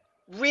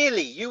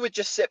 Really, you would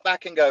just sit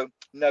back and go,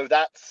 no,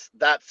 that's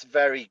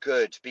very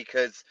good,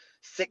 because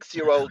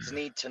 6-year-olds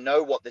need to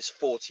know what this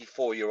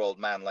 44-year-old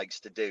man likes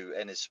to do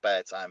in his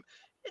spare time.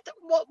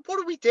 What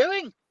are we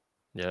doing?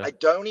 Yeah. I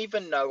don't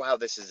even know how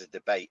this is a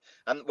debate.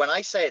 And when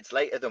I say it's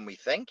later than we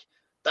think,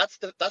 that's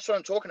what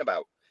I'm talking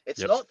about. It's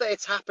Yep. not that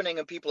it's happening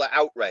and people are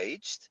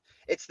outraged.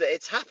 It's that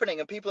it's happening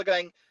and people are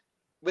going,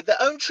 with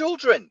their own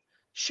children,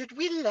 should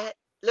we let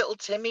little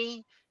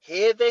Timmy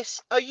hear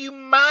this? Are you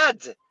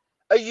mad?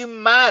 Are you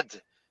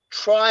mad?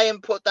 Try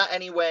and put that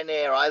anywhere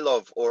near I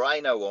love or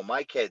I know or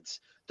my kids.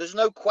 There's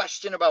no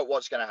question about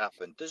what's going to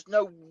happen. There's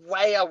no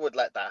way I would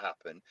let that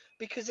happen,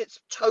 because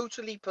it's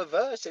totally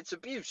perverse. It's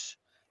abuse.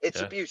 It's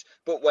Yeah. abuse.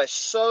 But we're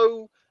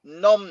so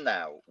numb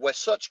now. We're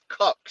such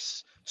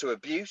cucks to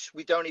abuse.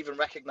 We don't even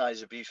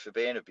recognize abuse for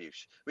being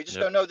abuse. We just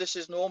go, Yep. no, this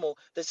is normal.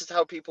 This is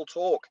how people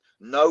talk.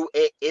 No,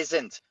 it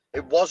isn't.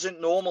 It wasn't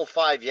normal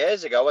 5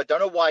 years ago. I don't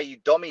know why you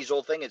dummies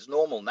all think it's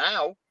normal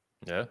now.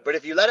 Yeah. But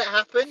if you let it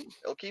happen,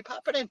 it'll keep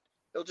happening.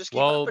 It'll just keep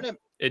Well, happening.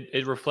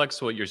 it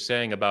reflects what you're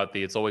saying about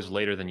it's always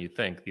later than you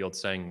think, the old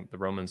saying, the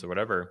Romans or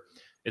whatever.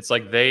 It's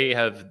like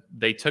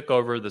they took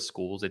over the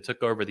schools, they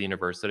took over the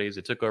universities,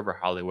 they took over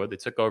Hollywood, they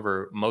took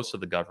over most of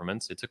the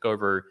governments, they took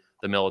over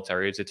the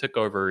militaries, they took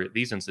over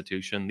these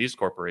institutions, these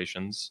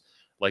corporations,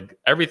 like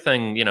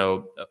everything,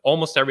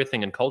 almost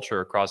everything in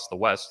culture across the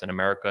West, in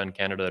America and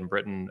Canada and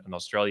Britain and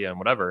Australia and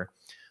whatever.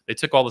 They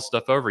took all this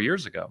stuff over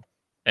years ago.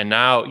 And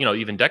now,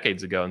 even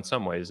decades ago, in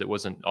some ways, it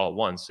wasn't all at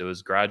once. It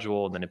was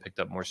gradual, and then it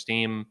picked up more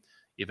steam,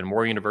 even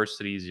more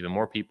universities, even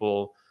more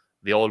people.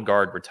 The old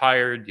guard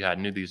retired. You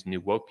had these new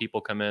woke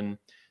people come in.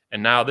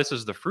 And now this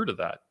is the fruit of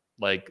that.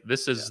 Like,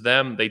 this Yeah. is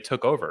them, they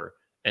took over.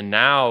 And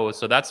now,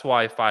 so that's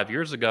why 5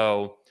 years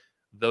ago,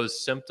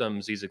 those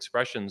symptoms, these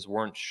expressions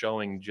weren't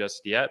showing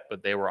just yet,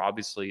 but they were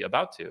obviously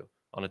about to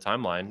on a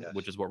timeline, Yes.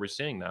 which is what we're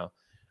seeing now.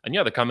 And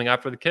yeah, they're coming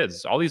after the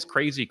kids. All these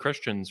crazy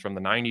Christians from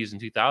the 90s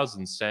and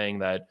 2000s saying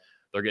that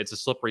it's a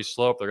slippery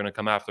slope. They're going to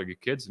come after your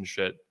kids and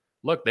shit.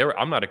 Look,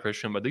 I'm not a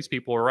Christian, but these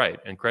people are right,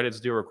 and credits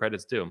due where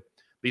credits due.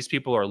 These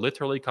people are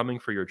literally coming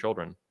for your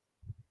children,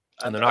 and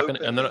And they're not going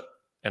to, openly.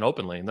 and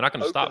openly, and they're not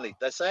going to stop. Openly.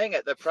 They're saying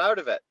it. They're proud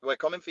of it. We're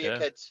coming for your Yeah.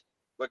 kids.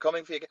 We're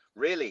coming for your kids.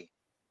 Really?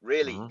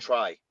 Really? Mhm.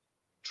 Try.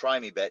 Try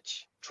me,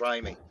 bitch. Try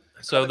me.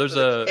 So Coming for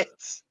the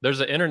kids. there's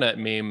an internet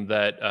meme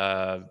that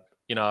I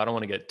don't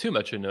want to get too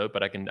much into it,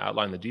 but I can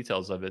outline the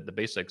details of it, the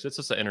basics. It's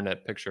just an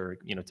internet picture,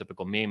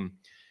 typical meme.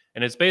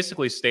 And it's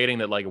basically stating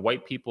that like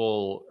white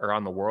people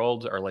around the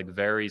world are like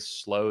very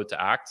slow to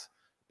act,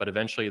 but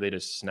eventually they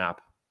just snap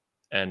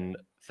and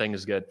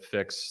things get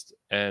fixed.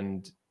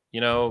 And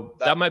That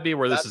that might be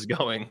where this is that's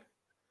going.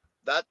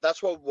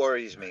 that's what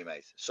worries me,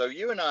 mate. So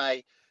you and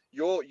I,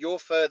 you're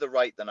further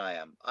right than I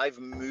am. I've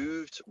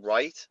moved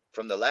right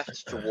from the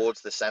left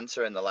towards the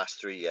center in the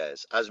last 3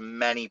 years, as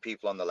many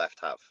people on the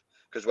left have.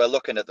 Because we're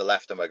looking at the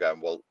left and we're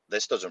going, well,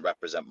 this doesn't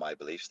represent my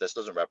beliefs. This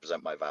doesn't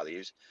represent my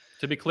values.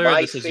 To be clear,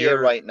 My this is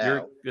fear right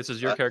now,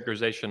 your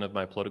characterization of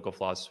my political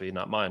philosophy,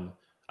 not mine.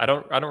 I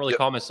don't really you,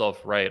 call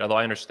myself right, although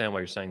I understand why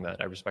you're saying that.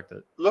 I respect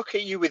it. look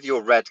at you with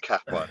your red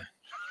cap on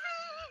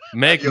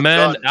and Make your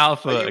men gun. Are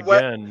alpha you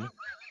again.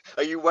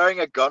 are you wearing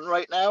a gun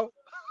right now?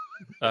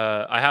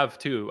 I have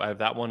two. I have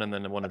that one and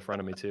then the one in front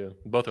of me too.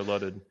 Both are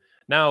loaded.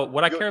 Now,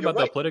 what I care You're about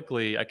though right.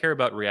 politically, I care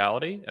about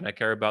reality and I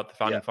care about the Yeah.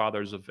 founding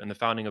fathers and the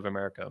founding of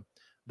America.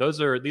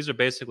 These are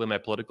basically my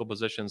political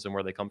positions and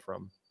where they come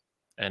from.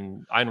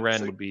 And Ayn Rand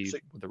So would be so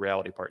the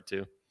reality part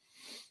too.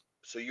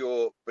 so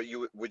you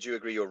would you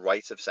agree you're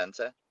right of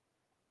center?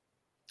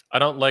 I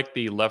don't like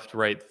the left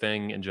right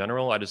thing in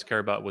general. I just care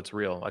about what's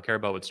real. I care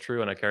about what's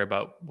true and I care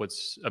about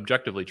what's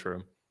objectively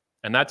true.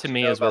 And that to Do you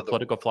me know is where about the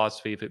political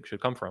philosophy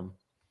should come from.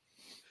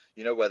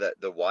 where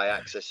the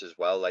y-axis as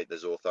well, like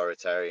there's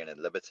authoritarian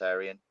and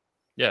libertarian.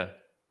 Yeah.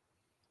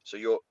 So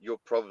you're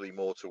probably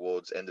more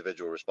towards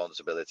individual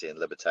responsibility and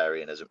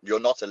libertarianism. You're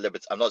not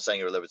a I'm not saying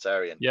you're a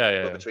libertarian, Yeah,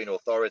 yeah, but yeah. between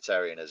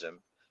authoritarianism,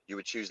 you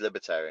would choose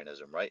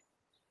libertarianism, right?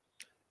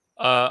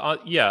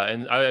 Yeah,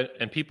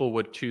 and people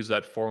would choose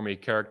that for me,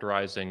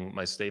 characterizing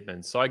my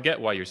statements. So I get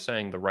why you're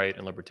saying the right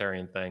and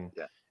libertarian thing.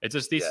 Yeah, It's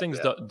just these things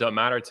yeah. don't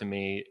matter to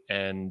me,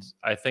 and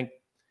I think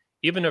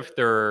even if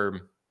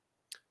they're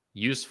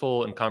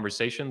useful in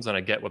conversations, and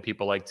I get what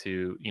people like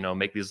to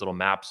make these little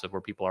maps of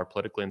where people are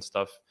politically and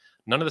stuff.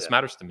 None of this Yeah.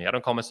 matters to me. I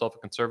don't call myself a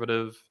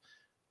conservative.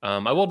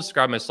 I will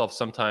describe myself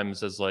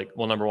sometimes as like,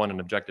 well, number one,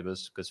 an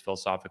objectivist because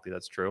philosophically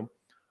that's true.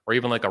 or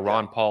even like a Yeah.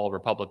 Ron Paul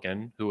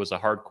Republican who was a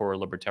hardcore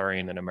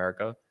libertarian in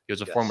America. He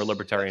was a former Yes.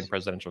 libertarian Yes.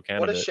 presidential What a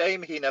candidate.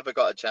 shame he never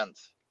got a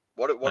chance.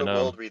 What I a know.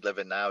 world we'd live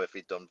in now if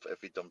he'd done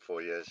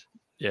 4 years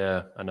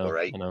Yeah, I know. or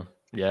I 8. know.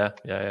 Yeah,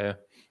 yeah, yeah.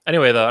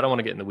 Anyway, though, I don't want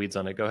to get in the weeds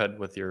on it. Go ahead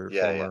with your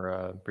Yeah. Yeah.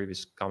 former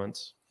previous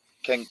comments.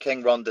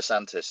 King Ron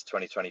DeSantis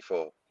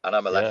 2024, and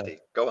I'm a Yeah, lefty.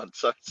 Go on.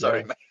 Sorry,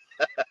 yeah,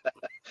 mate.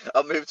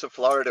 I'll move to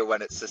Florida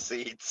when it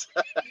secedes.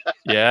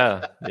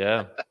 yeah,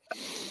 yeah.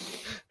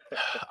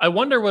 I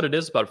wonder what it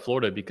is about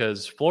Florida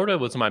because Florida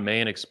was my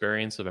main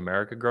experience of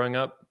America growing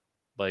up.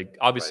 Like,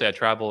 obviously, Right. I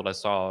traveled. I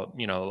saw,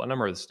 a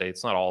number of the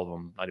states, not all of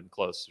them, not even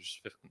close.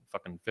 There's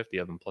fucking 50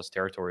 of them plus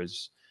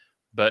territories.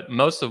 But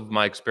most of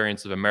my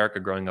experience of America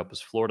growing up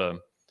was Florida.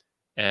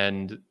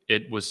 And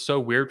it was so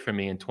weird for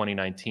me in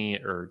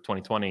 2019 or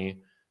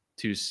 2020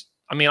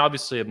 I mean,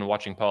 obviously, I've been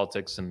watching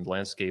politics and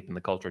landscape and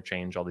the culture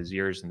change all these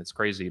years, and it's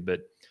crazy.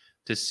 But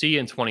to see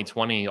in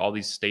 2020 all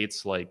these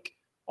states like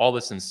all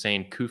this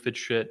insane COVID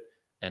shit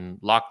and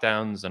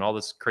lockdowns and all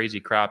this crazy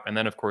crap, and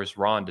then of course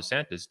Ron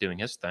DeSantis doing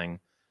his thing,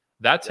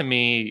 that to Yep.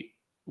 me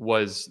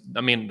was,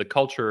 I mean, the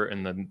culture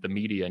and the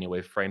media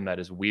anyway frame that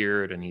as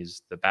weird and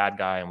he's the bad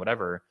guy and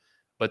whatever.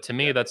 But to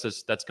me, Yeah.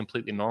 that's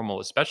completely normal,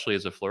 especially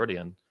as a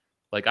Floridian.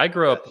 Like I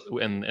grew up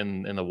Yes.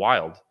 in the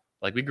wild.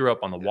 Like we grew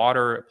up on the Yeah.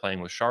 water,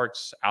 playing with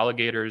sharks,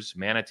 alligators,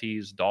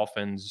 manatees,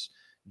 dolphins,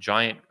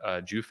 giant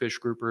Jewfish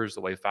groupers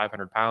that weigh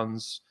 500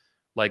 pounds.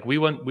 Like we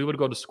would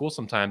go to school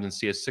sometimes and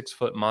see a 6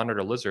 foot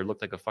monitor lizard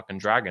look like a fucking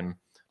dragon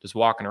just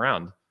walking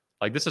around.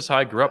 Like this is how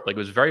I grew up. Like it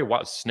was very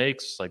wild.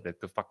 Snakes, like they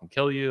could fucking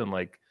kill you, and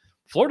like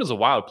Florida's a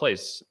wild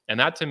place. And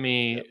that to Yep.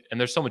 me, and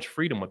there's so much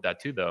freedom with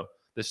that too, though.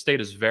 The state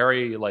is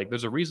very like.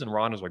 There's a reason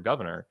Ron is our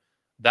governor.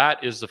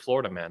 That is the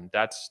Florida man.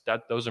 That.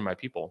 Those are my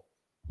people.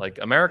 Like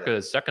America Yeah.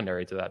 is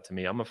secondary to that to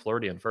me. I'm a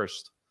Floridian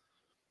first.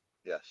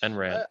 And Yes.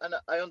 Rand.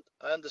 I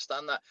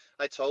understand that.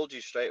 I told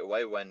you straight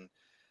away when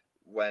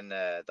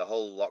the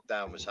whole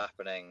lockdown was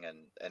happening,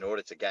 and in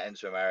order to get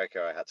into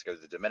America, I had to go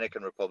to the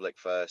Dominican Republic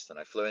first, and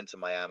I flew into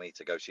Miami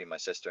to go see my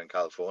sister in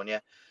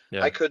California.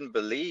 Yeah. I couldn't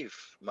believe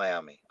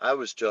Miami. I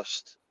was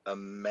just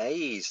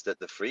amazed at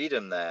the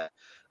freedom there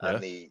Yeah.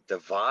 and the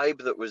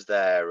vibe that was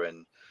there,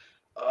 and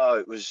oh,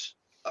 it was.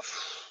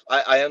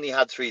 I only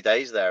had 3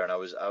 days there, and I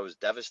was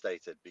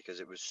devastated because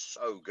it was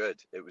so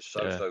good. It was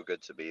Yeah. so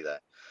good to be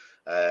there.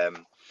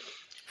 Um,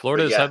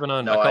 Florida but is yeah, heaven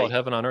on. I no, call it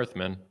heaven on earth,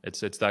 man.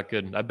 It's that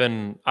good.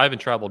 I haven't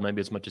traveled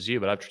maybe as much as you,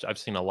 but I've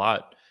seen a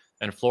lot.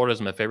 And Florida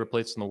is my favorite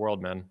place in the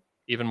world, man.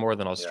 Even more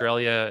than yeah,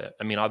 Australia.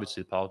 I mean,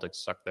 obviously the politics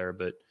suck there,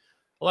 but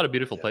a lot of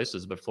beautiful yeah,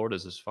 places. But Florida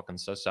is just fucking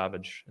so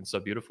savage and so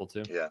beautiful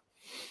too. yeah,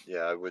 yeah.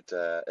 I would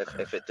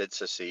if it did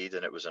secede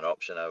and it was an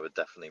option, I would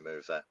definitely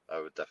move there.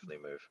 I would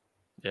definitely move.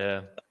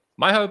 Yeah.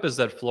 My hope is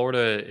that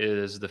Florida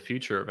is the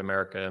future of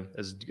America,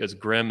 as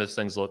grim as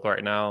things look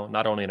right now,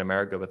 not only in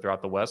America but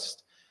throughout the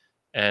West.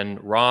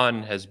 And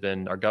Ron has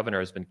been, our governor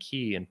has been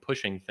key in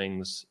pushing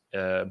things,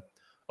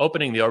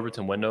 opening the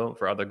Overton window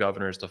for other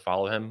governors to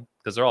follow him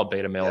because they're all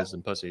beta Yeah, males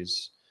and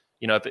pussies.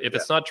 If yeah,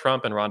 it's not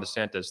Trump and Ron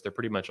DeSantis, they're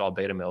pretty much all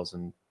beta males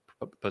and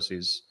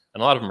pussies,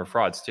 and a lot of them are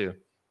frauds too.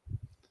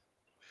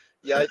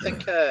 yeah. I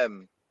think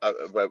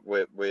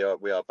we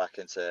are back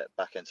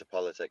into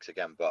politics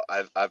again. But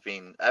I've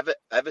been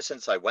ever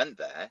since I went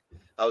there,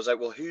 I was like,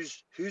 well,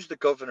 who's the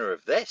governor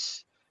of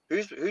this?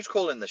 Who's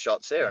calling the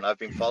shots here? And I've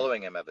been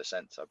following him ever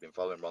since. I've been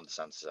following Ron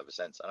DeSantis ever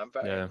since, and I'm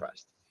very Yeah.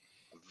 impressed.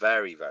 I'm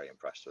very, very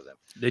impressed with him.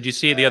 Did you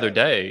see the other Um,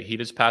 day? He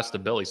just passed a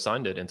bill. He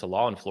signed it into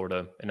law in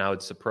Florida, and now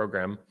it's a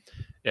program,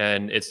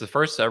 and it's the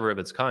first ever of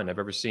its kind I've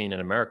ever seen in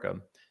America.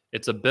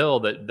 It's a bill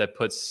that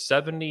puts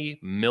 $70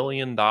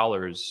 million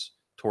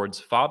towards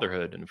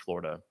fatherhood in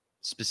Florida, I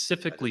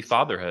specifically didn't see that.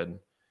 fatherhood.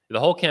 The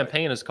whole Right.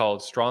 campaign is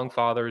called "Strong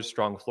Fathers,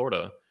 Strong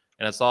Florida,"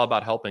 and it's all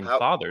about helping How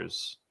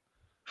fathers.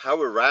 how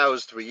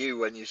aroused were you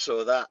when you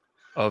saw that?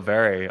 Oh,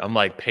 very. I'm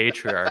like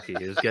patriarchy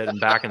is getting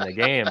back in the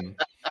game.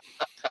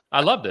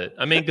 I loved it.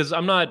 I mean, because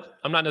I'm not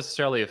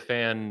necessarily a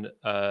fan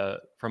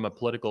from a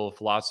political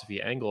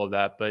philosophy angle of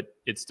that, but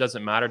it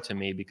doesn't matter to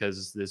me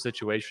because the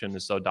situation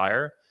is so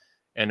dire.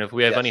 And if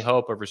we have any Yes.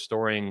 hope of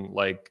restoring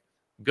like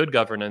good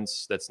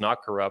governance that's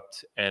not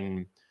corrupt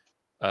and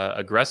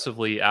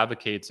aggressively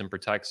advocates and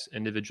protects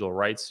individual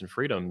rights and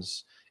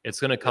freedoms, it's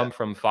going to Yeah. come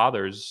from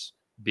fathers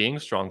being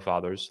strong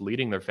fathers,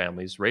 leading their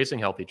families, raising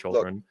healthy Look,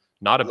 children,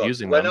 not look.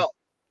 abusing them.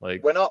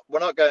 Like, We're not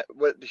going.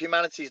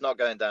 Humanity's not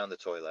going down the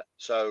toilet.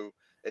 So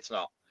it's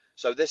not.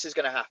 So this is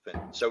going to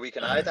happen. So we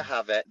can either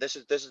have it. This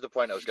is the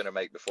point I was going to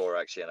make before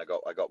actually, and I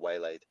got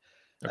waylaid.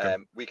 okay,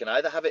 We can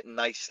either have it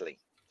nicely,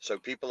 so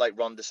people like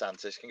Ron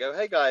DeSantis can go,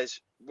 "Hey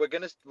guys, we're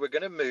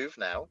gonna move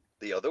now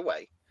the other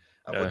way,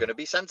 and we're yeah, gonna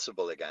be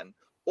sensible again."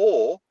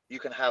 Or you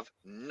can have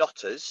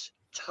notters,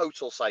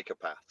 total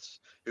psychopaths,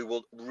 who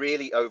will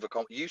really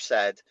overcome. You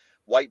said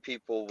white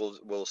people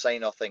will say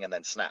nothing and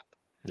then snap.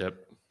 yep,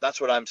 That's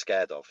what I'm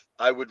scared of.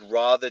 I would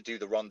rather do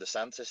the Ron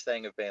DeSantis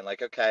thing of being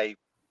like, okay,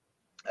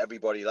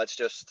 everybody,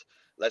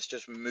 let's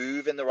just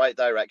move in the right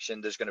direction.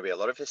 There's going to be a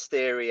lot of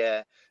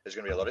hysteria. There's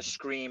going to be a lot of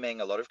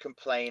screaming, a lot of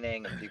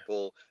complaining, and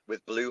people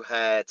with blue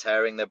hair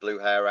tearing their blue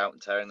hair out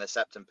and tearing their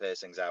septum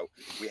piercings out.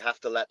 We have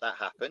to let that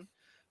happen.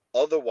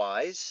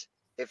 Otherwise,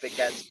 if it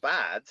gets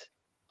bad,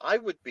 I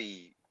would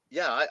be,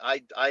 yeah,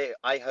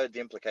 I heard the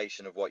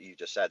implication of what you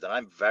just said, and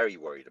I'm very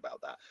worried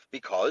about that,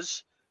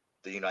 because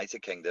the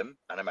United Kingdom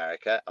and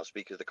America, I'll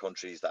speak of the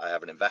countries that I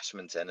have an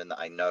investment in and that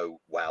I know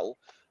well,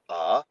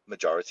 are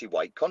majority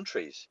white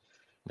countries.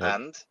 Yep.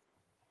 And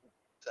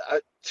I,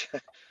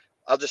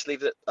 I'll just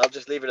leave it. I'll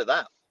just leave it at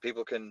that.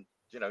 People can,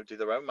 do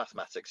their own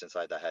mathematics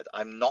inside their head.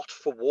 I'm not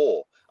for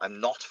war. I'm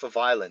not for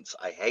violence.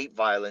 I hate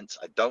violence.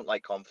 I don't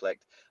like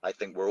conflict. I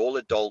think we're all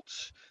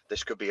adults.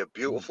 This could be a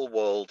beautiful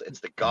world. It's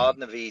the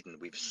Garden of Eden.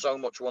 We've so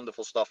much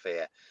wonderful stuff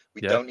here.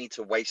 We Yeah. don't need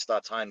to waste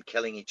our time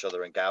killing each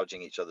other and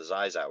gouging each other's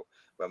eyes out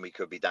when we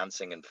could be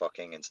dancing and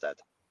fucking instead.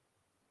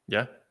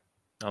 Yeah.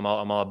 I'm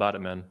all about it,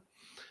 man.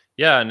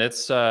 Yeah, and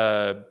it's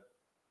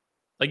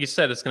like you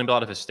said, it's going to be a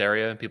lot of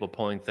hysteria, people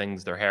pulling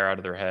their hair out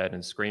of their head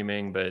and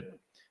screaming, but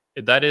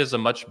that is a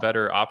much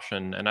better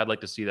option, and I'd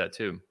like to see that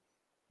too.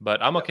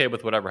 But I'm okay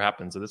with whatever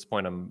happens. At this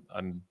point,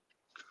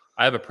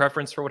 I have a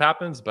preference for what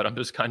happens, but I'm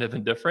just kind of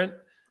indifferent,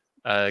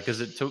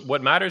 because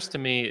what matters to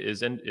me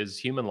is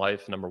human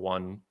life, number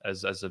one,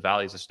 as a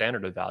value, as a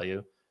standard of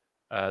value.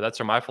 That's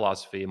where my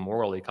philosophy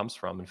morally comes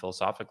from, and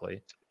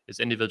philosophically is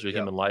individual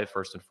human life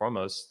first and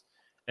foremost.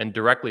 And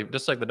directly,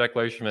 just like the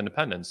Declaration of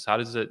Independence, how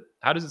does it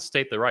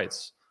state the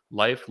rights?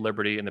 Life,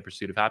 liberty, and the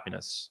pursuit of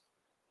happiness.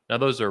 Now,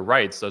 those are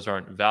rights; those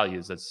aren't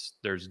values.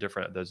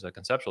 There's a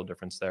conceptual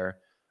difference there.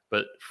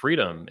 But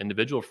freedom,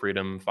 individual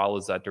freedom,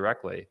 follows that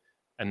directly,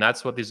 and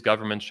that's what these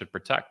governments should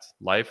protect: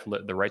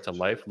 the right to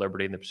life,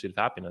 liberty, and the pursuit of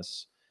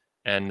happiness.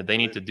 And they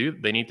need to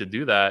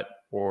do that,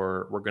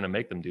 or we're going to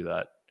make them do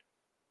that.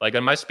 Like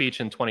in my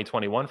speech in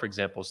 2021, for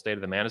example, State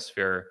of the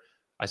Manosphere,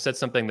 I said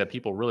something that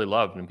people really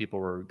loved and people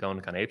were going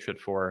kind of apeshit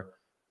for.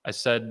 I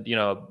said,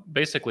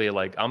 basically,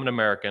 like, I'm an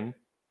American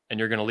and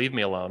you're going to leave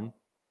me alone,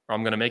 or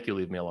I'm going to make you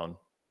leave me alone.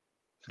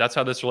 That's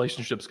how this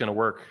relationship's going to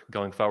work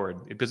going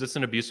forward, because it's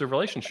an abusive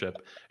relationship.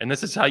 And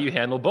this is how you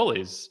handle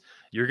bullies.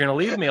 You're going to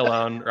leave me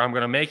alone, or I'm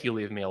going to make you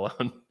leave me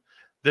alone.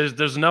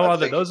 There's no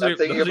other. Those are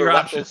your your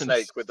rattlesnake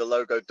options. with the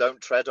logo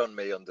 "Don't tread on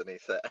me"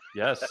 underneath it.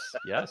 Yes.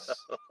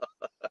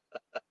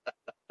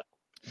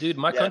 Dude,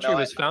 my country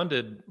was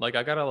founded, like,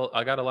 I got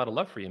a lot of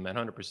love for you, man,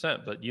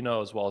 100%. But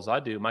as well as I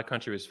do, my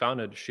country was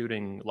founded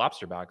shooting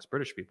lobsterbacks,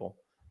 British people,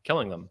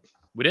 killing them.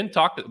 We didn't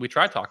talk. We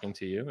tried talking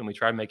to you, and we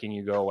tried making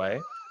you go away,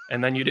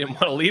 and then you didn't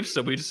want to leave,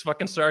 so we just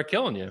fucking started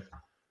killing you.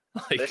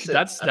 Like, listen,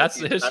 that's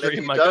the history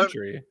of my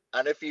country.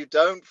 And if you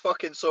don't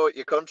fucking sort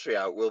your country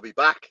out, we'll be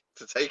back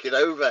to take it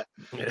over.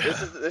 Yeah.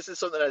 This is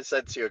something I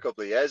said to you a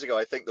couple of years ago.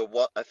 I think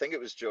it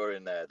was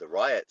during the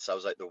riots. I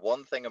was like, the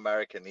one thing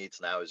America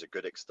needs now is a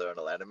good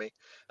external enemy,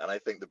 and I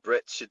think the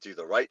Brits should do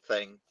the right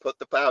thing, put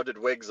the powdered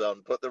wigs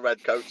on, put the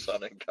red coats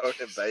on, and go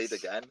and invade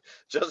again,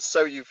 just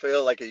so you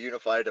feel like a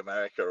unified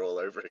America all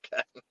over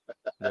again.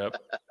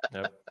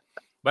 Yep.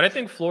 But I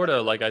think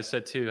Florida, like I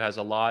said too, has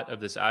a lot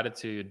of this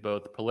attitude,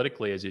 both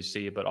politically, as you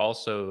see, but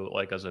also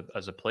like as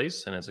a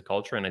place and as a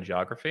culture and a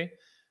geography.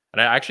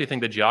 And I actually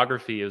think the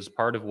geography is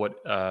part of what,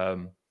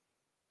 I've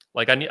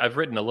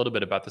written a little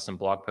bit about this in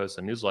blog posts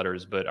and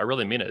newsletters, but I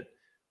really mean it.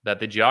 That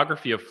the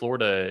geography of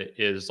Florida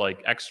is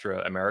like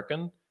extra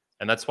American,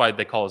 and that's why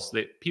they call us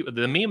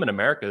the meme in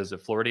America is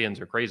that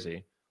Floridians are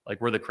crazy. Like,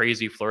 we're the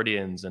crazy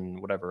Floridians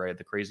and whatever, right?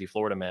 The crazy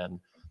Florida man.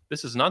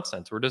 This is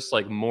nonsense. We're just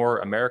like more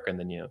American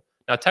than you.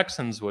 Now,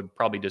 Texans would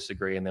probably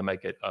disagree, and they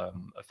might get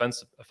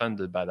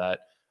offended by that.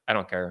 I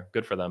don't care.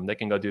 Good for them. They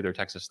can go do their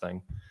Texas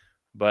thing.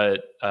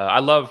 But I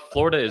love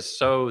Florida is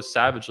so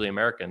savagely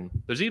American.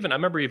 I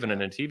remember even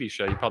in a TV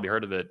show, you probably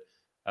heard of it.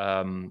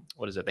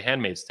 What is it? The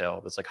Handmaid's Tale.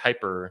 That's like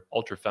hyper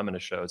ultra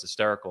feminist show. It's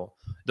hysterical.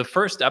 The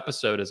first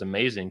episode is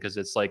amazing because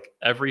it's like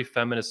every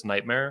feminist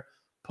nightmare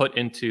put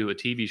into a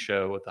TV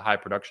show with a high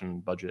production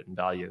budget and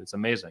value. It's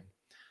amazing.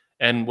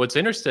 And what's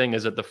interesting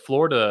is that the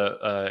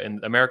Florida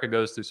and America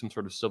goes through some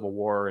sort of civil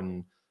war,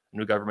 and a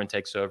new government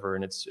takes over,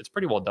 and it's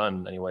pretty well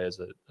done anyway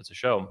as a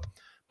show.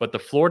 But the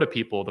Florida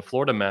people, the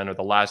Florida men, are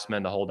the last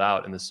men to hold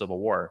out in the Civil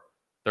War.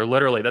 They're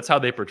literally, that's how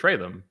they portray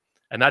them,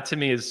 and that to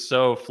me is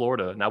so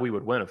Florida. Now, we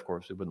would win, of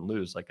course, we wouldn't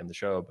lose like in the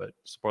show, but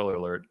spoiler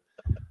alert.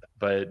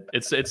 But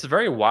it's a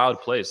very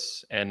wild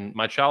place, and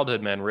my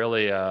childhood, man,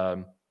 really,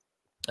 I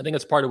think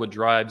it's part of what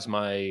drives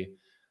my.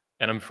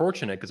 And I'm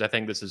fortunate because I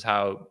think this is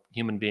how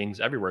human beings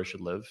everywhere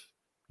should live,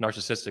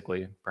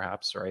 narcissistically,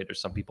 perhaps, right? Or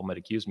some people might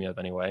accuse me of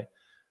anyway.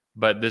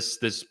 But this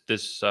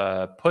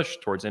push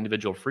towards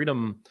individual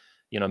freedom,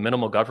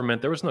 minimal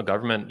government. There was no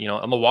government.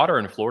 On the water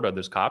in Florida,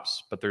 there's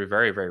cops, but they're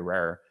very, very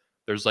rare.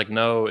 There's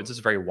it's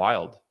just very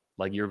wild.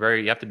 Like, you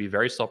have to be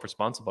very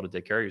self-responsible to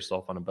take care of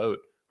yourself on a boat,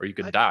 or you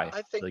could die,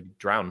 like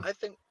drown. I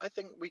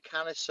think we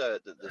can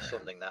assert that there's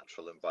something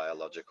natural and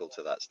biological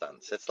to that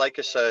stance. It's like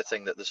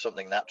asserting that there's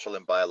something natural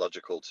and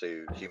biological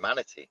to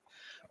humanity.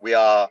 We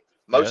are,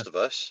 most of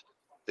us,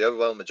 the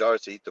overwhelming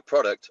majority, the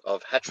product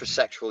of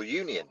heterosexual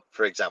union,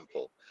 for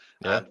example.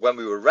 Yeah. And when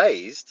we were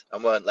raised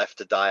and weren't left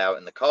to die out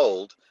in the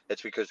cold,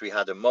 it's because we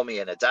had a mummy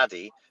and a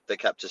daddy that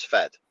kept us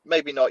fed.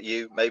 Maybe not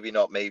you, maybe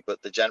not me, but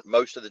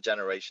most of the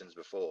generations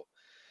before.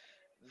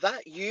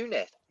 That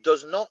unit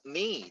does not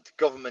need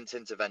government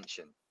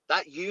intervention.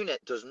 That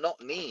unit does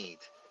not need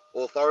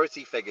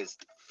authority figures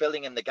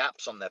filling in the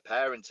gaps on their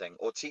parenting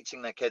or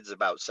teaching their kids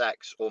about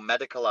sex or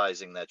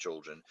medicalizing their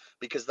children,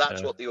 because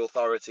that's what the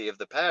authority of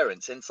the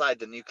parents inside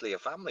the nuclear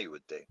family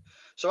would do.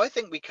 So I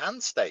think we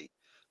can state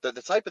that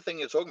the type of thing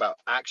you're talking about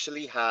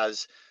actually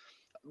has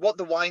what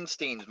the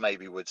Weinsteins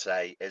maybe would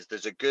say is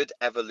there's a good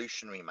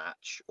evolutionary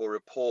match or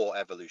a poor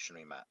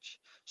evolutionary match.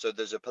 So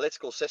there's a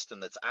political system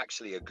that's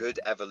actually a good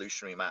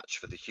evolutionary match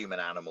for the human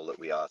animal that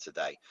we are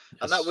today.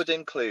 Yes. And that would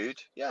include,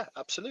 yeah,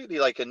 absolutely,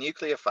 like a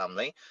nuclear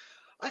family.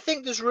 I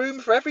think there's room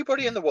for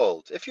everybody in the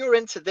world. If you're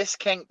into this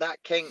kink,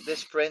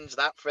 this fringe,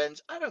 that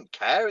fringe, I don't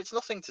care. It's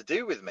nothing to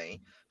do with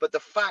me. But the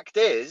fact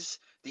is,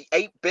 the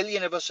 8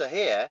 billion of us are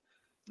here.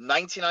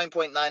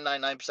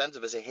 99.999%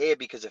 of us are here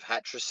because of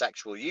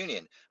heterosexual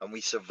union, and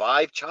we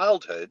survived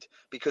childhood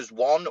because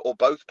one or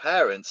both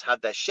parents had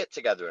their shit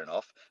together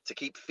enough to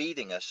keep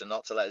feeding us and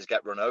not to let us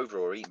get run over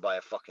or eaten by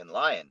a fucking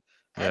lion.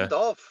 End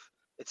of.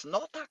 It's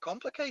not that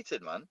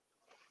complicated, man.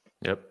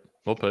 Yep.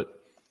 Well put.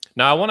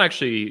 Now I want to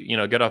actually,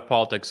 get off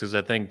politics because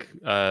I think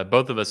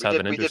both of us have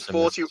an interest in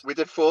this. We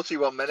did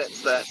 41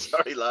 minutes there.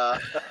 Sorry, La.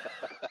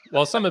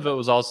 Well, some of it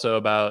was also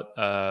about.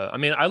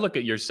 I look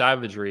at your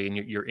savagery and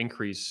your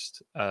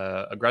increased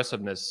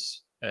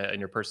aggressiveness and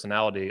your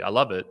personality. I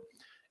love it,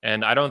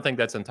 and I don't think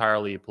that's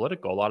entirely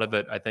political. A lot of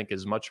it, I think,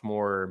 is much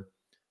more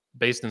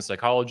based in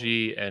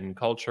psychology and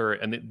culture,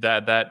 and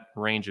that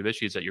range of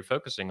issues that you're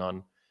focusing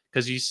on.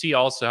 Because you see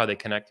also how they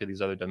connect to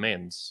these other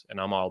domains,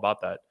 and I'm all about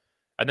that.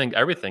 I think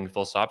everything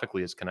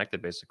philosophically is connected,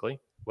 basically,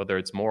 whether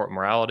it's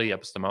morality,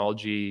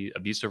 epistemology,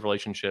 abusive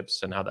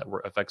relationships, and how that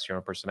affects your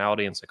own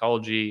personality and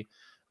psychology,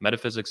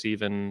 metaphysics,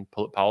 even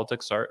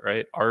politics, art,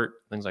 right? Art,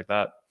 things like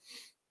that.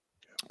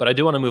 But I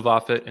do want to move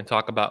off it and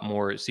talk about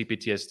more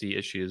CPTSD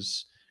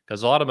issues,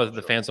 because a lot of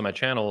the fans on my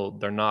channel,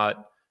 they're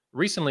not.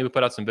 Recently, we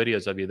put out some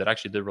videos of you that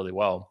actually did really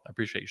well. I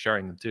appreciate you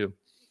sharing them too.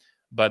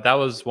 But that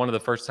was one of the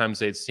first times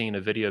they'd seen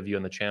a video of you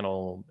on the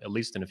channel, at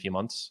least in a few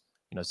months,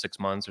 6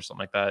 months or something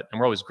like that. And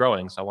we're always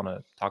growing, so I want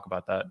to talk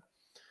about that.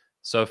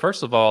 So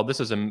first of all, this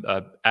is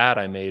a ad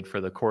I made for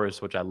the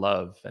chorus, which I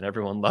love, and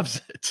everyone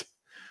loves it.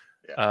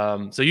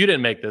 Yeah. So you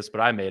didn't make this, but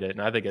I made it,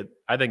 and I think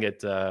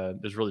it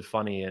is really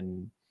funny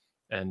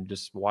and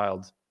just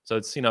wild. So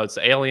it's it's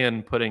the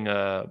alien putting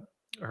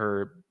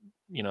her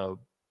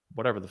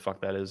whatever the fuck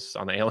that is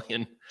on the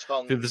alien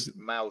tongue,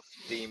 mouth,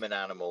 demon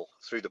animal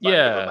through the back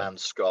of a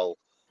man's skull.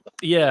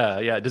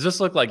 Yeah. Does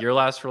this look like your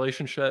last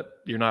relationship?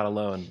 You're not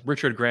alone.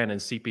 Richard Grant and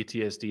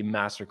CPTSD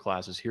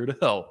Masterclass is here to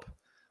help.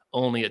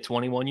 Only at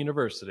 21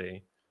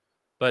 University.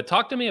 But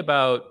talk to me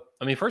about,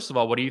 first of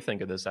all, what do you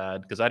think of this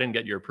ad? Because I didn't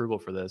get your approval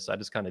for this. I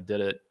just kind of did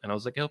it. And I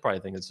was like, he'll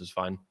probably think this is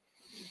fine.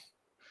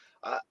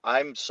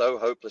 I'm so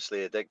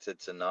hopelessly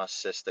addicted to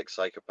narcissistic,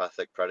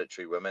 psychopathic,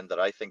 predatory women that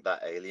I think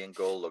that alien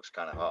girl looks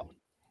kind of hot.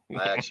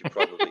 I actually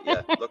probably,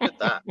 yeah. Look at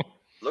that.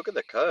 Look at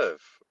the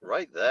curve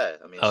right there.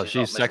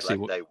 She's sexy.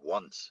 Day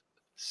once.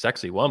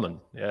 Sexy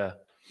woman. Yeah.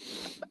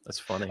 That's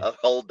funny. I'll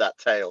hold that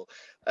tail.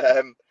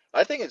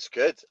 I think it's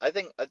good. I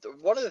think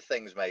one of the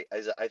things, mate,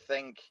 is I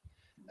think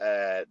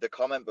the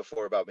comment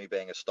before about me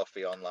being a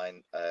stuffy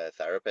online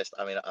therapist.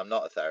 I'm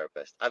not a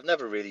therapist. I've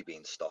never really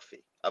been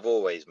stuffy. I've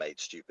always made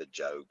stupid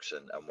jokes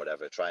and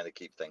whatever, trying to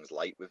keep things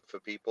light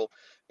for people.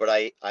 But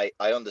I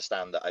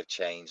understand that I've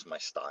changed my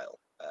style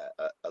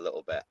a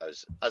little bit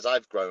as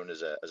I've grown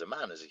as a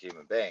man, as a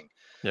human being.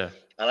 Yeah.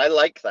 And I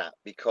like that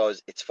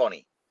because it's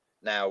funny.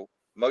 Now,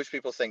 most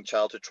people think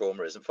childhood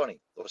trauma isn't funny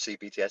or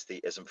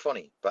CPTSD isn't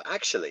funny, but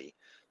actually,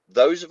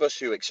 those of us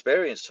who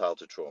experience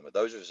childhood trauma,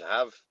 those of us who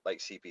have like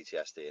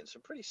CPTSD and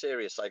some pretty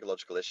serious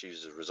psychological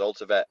issues as a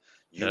result of it,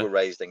 you were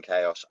raised in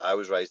chaos, I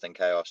was raised in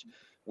chaos.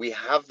 We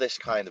have this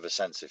kind of a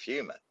sense of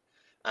humor.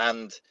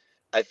 And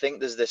I think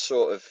there's this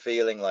sort of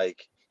feeling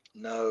like,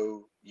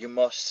 no, you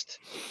must,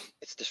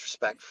 it's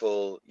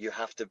disrespectful. You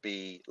have to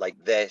be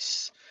like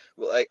this.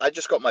 Well, I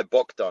just got my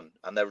book done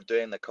and they were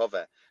doing the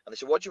cover and they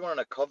said, what do you want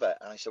on a cover?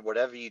 And I said,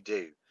 whatever you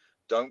do.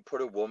 Don't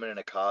put a woman in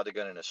a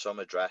cardigan in a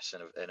summer dress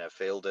in a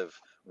field of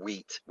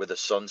wheat with a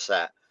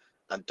sunset,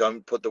 and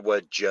don't put the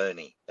word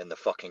journey in the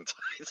fucking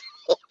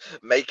title.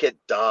 Make it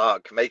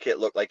dark, make it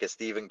look like a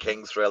Stephen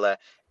King thriller,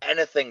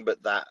 anything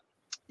but that.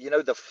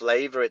 The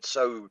flavor, it's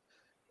so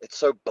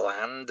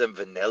bland and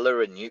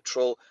vanilla and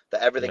neutral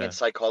that everything in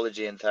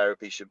psychology and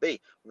therapy should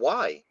be.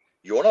 Why?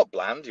 You're not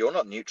bland, you're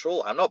not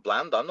neutral. I'm not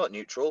bland, I'm not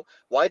neutral.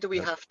 Why do we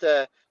have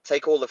to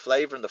take all the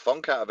flavor and the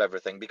funk out of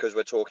everything because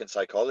we're talking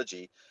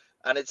psychology?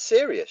 And it's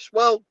serious.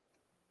 Well,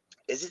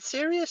 is it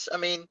serious?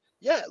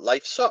 Yeah,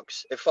 life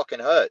sucks. It fucking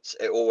hurts.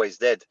 It always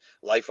did.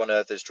 Life on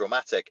Earth is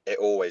traumatic. It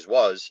always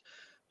was.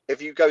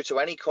 If you go to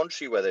any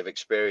country where they've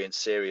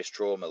experienced serious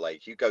trauma,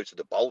 like you go to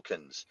the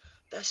Balkans,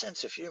 their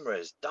sense of humor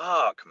is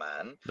dark,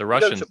 man. The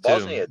Russians you go to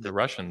Bosnia, too. The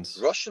Russians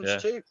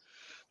too.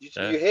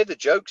 You hear the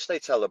jokes they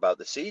tell about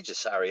the siege of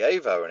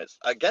Sarajevo, and it's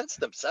against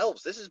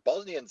themselves. This is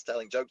Bosnians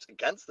telling jokes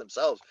against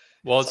themselves.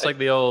 Well, it's like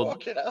the old,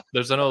 fucking hell.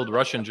 there's an old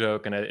Russian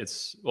joke, and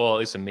it's, well, at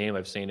least a meme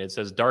I've seen. It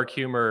says dark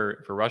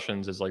humor for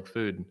Russians is like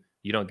food.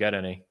 You don't get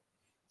any.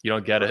 You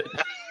don't get it.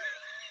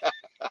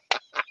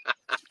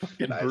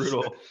 Fucking Nice.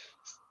 brutal.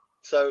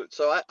 So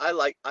I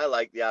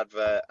like the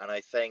advert, and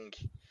I think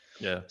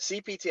Yeah.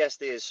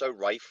 CPTSD is so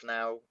rife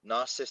now.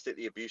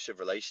 Narcissistically abusive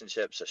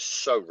relationships are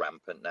so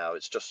rampant now.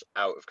 It's just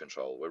out of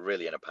control. We're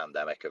really in a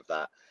pandemic of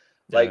that.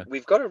 Like, Yeah.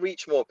 we've got to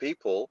reach more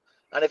people.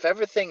 And if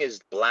everything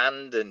is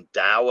bland and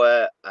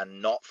dour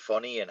and not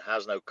funny and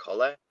has no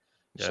color,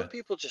 some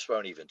people just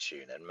won't even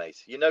tune in,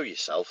 mate. You know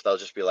yourself. They'll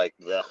just be like,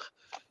 ugh.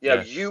 You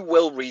know, you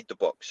will read the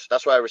books.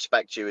 That's why I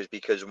respect you, is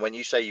because when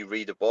you say you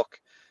read a book,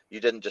 you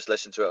didn't just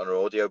listen to it on an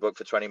audiobook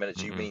for 20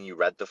 minutes. You mean you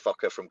read the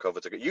fucker from cover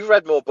to cover. You've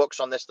read more books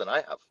on this than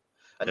I have.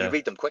 And you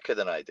read them quicker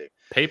than I do.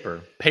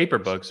 Paper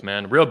books,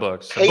 man. Real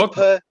books.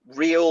 Paper,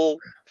 real,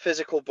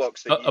 physical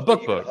books that a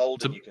book you book. can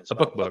hold and you can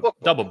smell. A book book.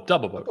 Double book. A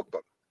book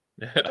book.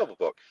 A double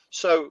book.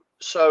 So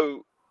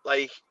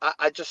like,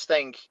 I just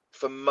think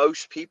for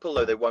most people,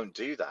 though, they won't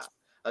do that.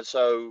 And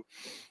so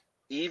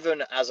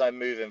even as I'm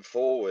moving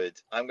forward,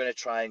 I'm going to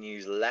try and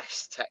use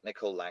less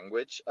technical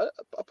language.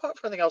 Apart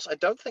from anything else, I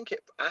don't think it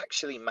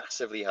actually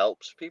massively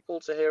helps people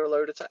to hear a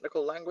load of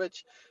technical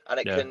language, and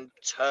it can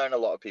turn a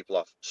lot of people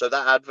off. So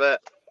that advert,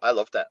 I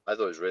loved that. I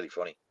thought it was really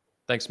funny.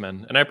 Thanks,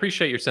 man. And I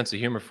appreciate your sense of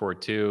humor for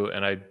it too.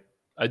 And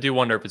I do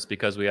wonder if it's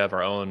because we have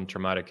our own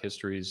traumatic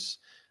histories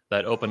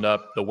that opened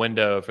up the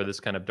window for this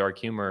kind of dark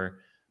humor.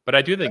 But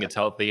I do think it's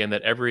healthy, and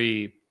that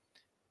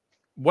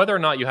whether or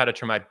not you had a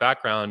traumatic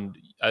background,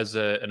 as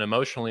an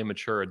emotionally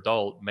mature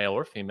adult, male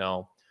or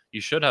female, you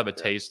should have a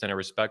taste and a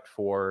respect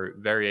for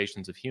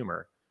variations of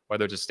humor,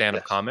 whether it's a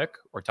stand-up comic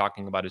or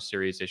talking about a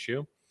serious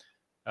issue.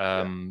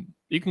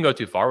 You can go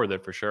too far with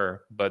it for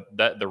sure, but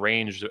the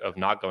range of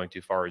not going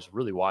too far is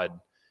really wide.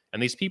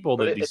 And these people,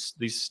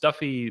 these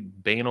stuffy,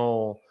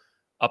 banal,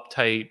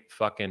 uptight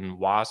fucking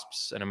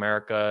wasps in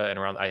America and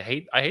around, I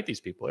hate these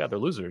people. Yeah, they're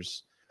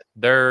losers.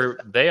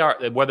 They are,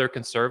 whether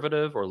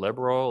conservative or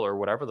liberal or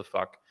whatever the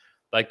fuck.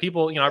 Like,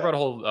 people, I wrote a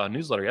whole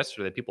newsletter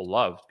yesterday that people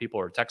loved. People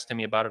are texting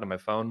me about it on my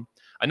phone.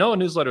 I know a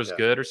newsletter is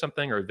good or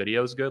something, or a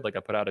video is good. Like,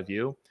 I put out a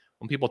view.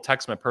 When people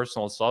text my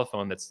personal cell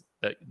phone, that's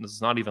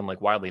not even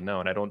like widely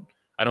known. I don't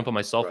put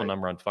my cell phone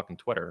number on fucking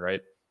Twitter,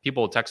 right?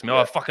 People text me, "Oh,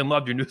 I fucking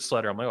loved your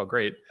newsletter." I'm like, "Oh,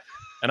 great."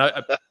 And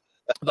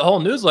the whole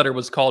newsletter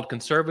was called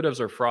 "Conservatives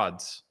Are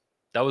Frauds."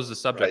 That was the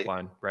subject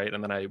line, right?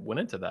 And then I went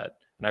into that,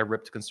 and I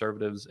ripped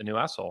conservatives a new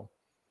asshole.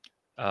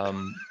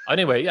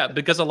 Anyway,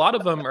 because a lot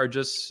of them are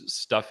just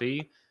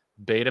stuffy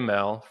beta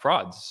male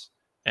frauds,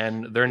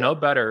 and they're no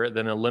better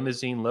than the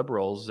limousine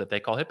liberals that they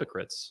call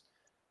hypocrites.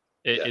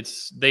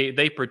 It's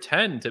they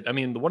pretend to. I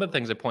mean, one of the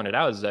things I pointed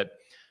out is that,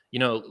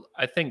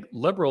 I think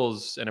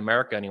liberals in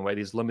America anyway,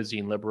 these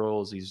limousine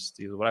liberals, these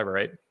whatever,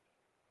 right?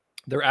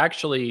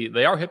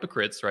 They are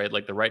hypocrites, right?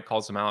 Like, the right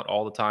calls them out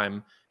all the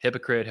time.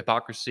 Hypocrite,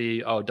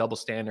 hypocrisy, oh, double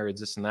standards,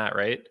 this and that,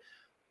 right?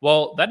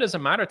 Well, that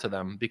doesn't matter to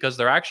them, because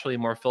they're actually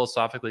more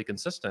philosophically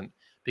consistent,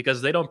 because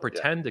they don't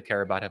pretend to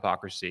care about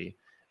hypocrisy.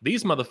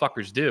 These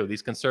motherfuckers do.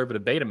 These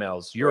conservative beta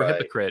males, you're a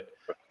hypocrite.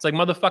 It's like,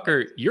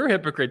 motherfucker, you're a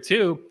hypocrite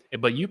too,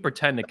 but you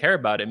pretend to care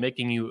about it,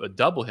 making you a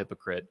double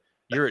hypocrite.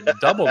 You're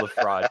double the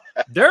fraud.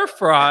 They're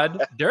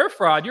fraud. They're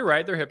fraud. You're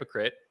right. They're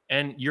hypocrite.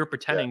 And you're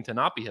pretending to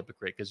not be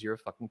hypocrite because you're a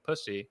fucking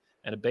pussy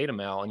and a beta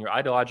male, and you're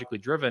ideologically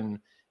driven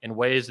in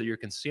ways that you're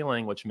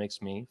concealing, which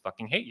makes me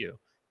fucking hate you,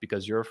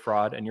 because you're a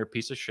fraud and you're a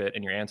piece of shit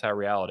and you're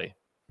anti-reality.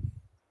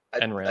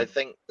 I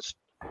think,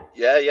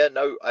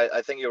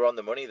 I think you're on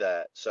the money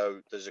there.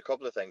 So there's a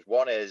couple of things.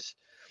 One is,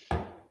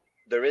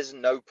 there is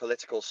no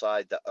political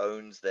side that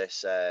owns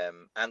this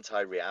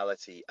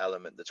anti-reality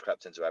element that's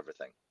crept into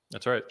everything.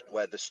 That's right.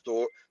 Where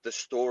the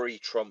story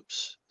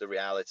trumps the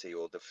reality,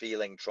 or the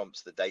feeling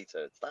trumps the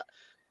data. It's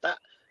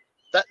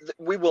that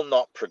we will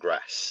not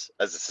progress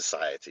as a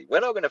society. We're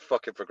not going to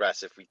fucking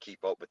progress if we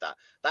keep up with that.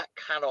 That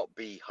cannot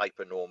be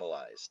hyper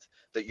normalized.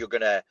 That you're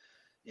gonna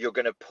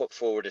put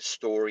forward a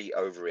story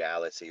over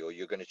reality, or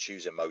you're gonna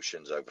choose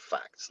emotions over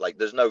facts. Like,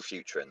 there's no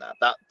future in that.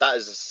 That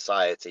is a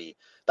society.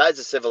 That is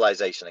a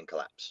civilization in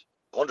collapse.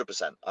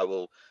 100%. I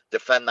will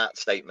defend that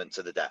statement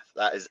to the death.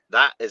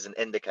 That is an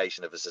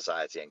indication of a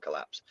society in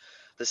collapse.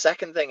 The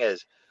second thing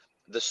is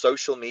the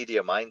social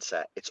media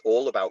mindset. It's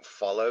all about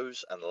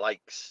follows and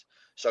likes.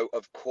 So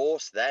of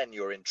course, then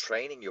you're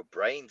entraining your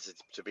brains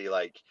to be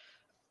like,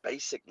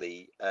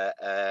 basically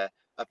a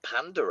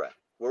panderer.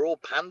 We're all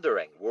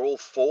pandering. We're all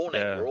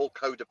fawning. We're all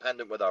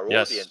codependent with our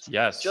audience.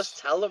 Yes. Just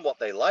tell them what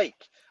they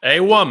like. A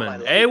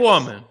woman, and a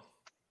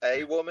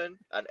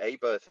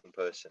birthing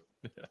person.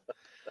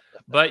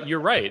 But you're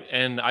right,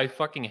 and I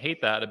fucking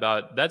hate that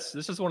about this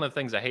is one of the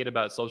things I hate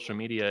about social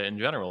media in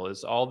general,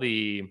 is all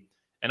the,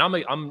 and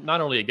I'm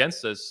not only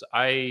against this,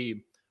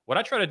 what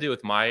I try to do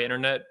with my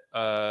internet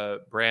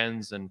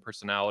brands and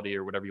personality,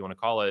 or whatever you want to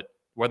call it,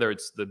 whether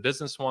it's the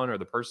business one or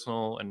the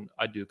personal, and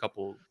I do a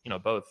couple,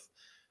 both.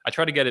 I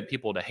try to get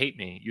people to hate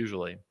me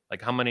usually.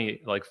 Like how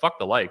many, like fuck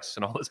the likes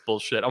and all this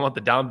bullshit. I want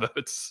the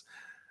downvotes.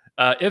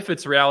 If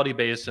it's reality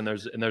based and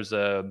there's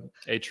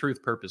a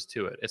truth purpose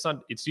to it.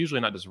 It's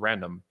usually not just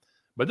random.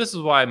 But this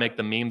is why I make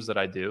the memes that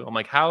I do. I'm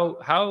like,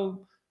 how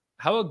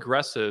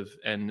aggressive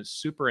and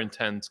super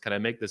intense can I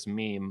make this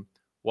meme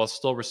while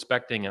still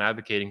respecting and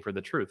advocating for the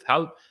truth?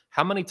 How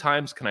many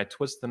times can I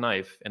twist the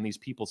knife in these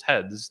people's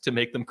heads to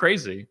make them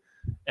crazy?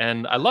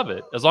 And I love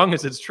it as long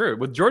as it's true.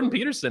 With Jordan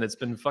Peterson, it's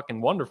been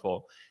fucking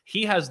wonderful.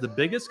 He has the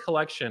biggest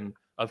collection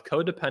of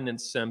codependent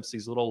simps,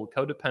 these little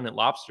codependent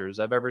lobsters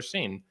I've ever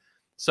seen.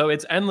 So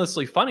it's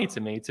endlessly funny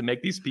to me to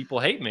make these people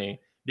hate me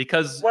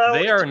because Well,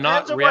 they it are depends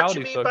not on what you reality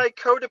mean folk. by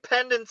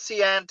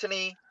codependency,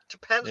 Anthony.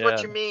 Depends what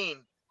Yeah. you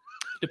mean.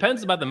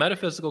 Depends about the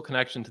metaphysical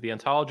connection to the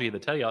ontology, the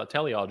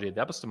teleology,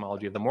 the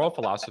epistemology, of the moral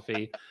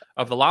philosophy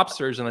of the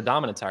lobsters and the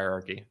dominance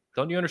hierarchy.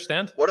 Don't you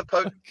understand? What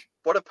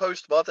a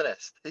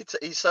postmodernist.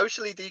 He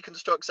socially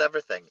deconstructs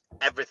everything.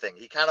 Everything.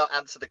 He cannot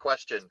answer the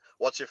question,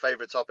 "What's your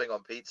favorite topping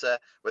on pizza?"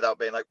 without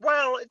being like,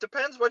 "Well, it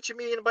depends what you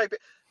mean by."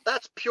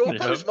 That's pure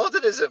Yep.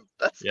 postmodernism.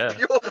 That's Yeah.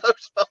 pure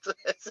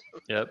postmodernism.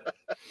 Yep.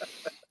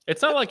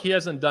 It's not like he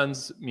hasn't done,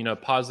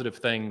 positive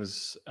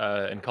things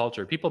in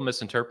culture. People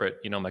misinterpret,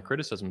 my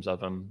criticisms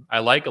of him. I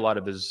like a lot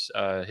of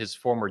his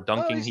former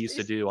dunking he used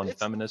to do on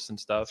feminists and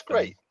stuff. It's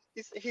great. And,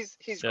 He's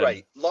yeah.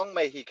 great. Long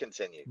may he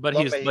continue. But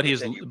Long he's may he but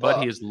he's continue.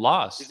 but he is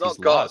lost. He's He's not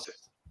God.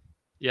 lost.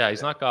 Yeah,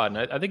 he's not God.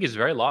 And I think he's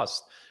very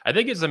lost. I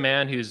think he's a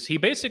man he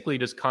basically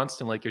just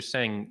constantly, like you're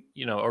saying,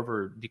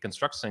 over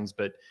deconstructs things,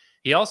 but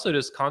he also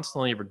just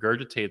constantly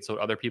regurgitates what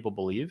other people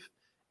believe.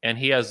 And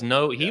he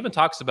even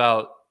talks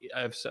about,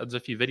 there's a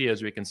few videos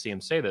where you can see him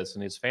say this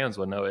and his fans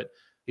would know it.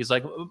 He's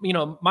like,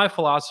 my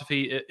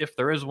philosophy, if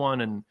there is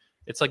one, and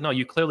it's like, no,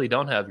 you clearly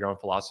don't have your own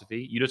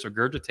philosophy. You just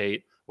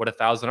regurgitate what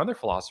 1,000 other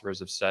philosophers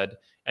have said,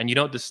 and you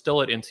don't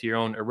distill it into your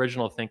own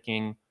original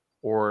thinking,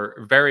 or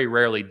very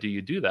rarely do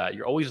you do that.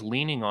 You're always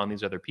leaning on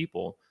these other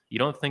people. You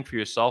don't think for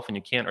yourself, and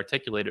you can't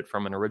articulate it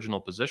from an original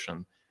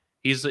position.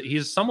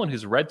 He's someone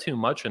who's read too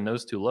much and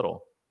knows too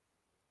little.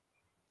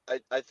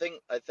 I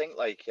think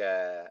like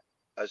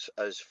as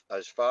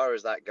far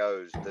as that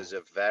goes, there's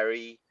a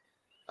very,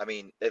 I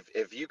mean,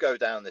 if you go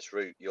down this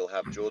route, you'll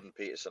have Jordan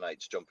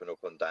Petersonites jumping up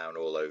and down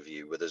all over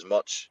you with as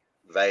much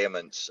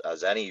vehemence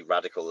as any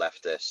radical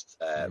leftist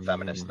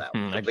feminist now.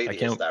 Completely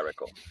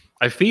hysterical.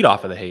 I feed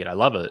off of the hate. I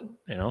love it,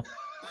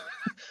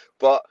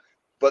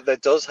 But there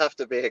does have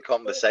to be a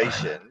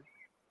conversation.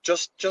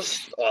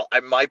 Well,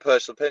 in my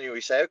personal opinion,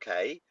 we say,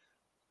 okay,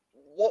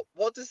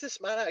 what does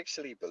this man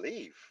actually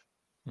believe?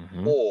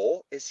 Mm-hmm.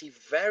 Or is he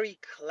very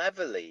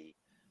cleverly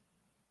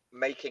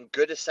making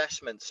good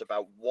assessments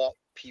about what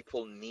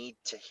people need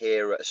to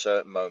hear at a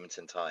certain moment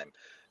in time?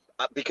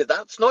 Because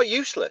that's not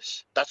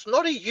useless. That's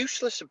not a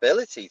useless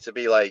ability to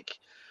be like,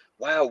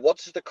 wow, what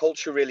does the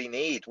culture really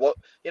need?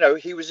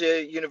 He was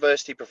a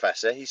university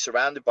professor. He's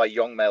surrounded by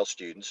young male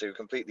students who are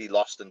completely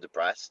lost and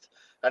depressed.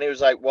 And he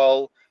was like,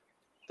 well,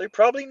 they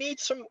probably need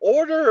some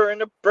order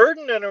and a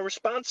burden and a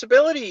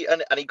responsibility.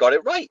 And he got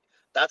it right.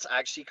 That's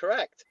actually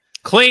correct.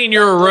 Clean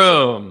your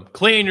room.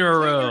 Clean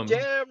your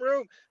damn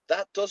room.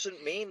 That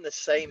doesn't mean the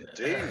same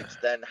dude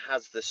then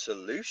has the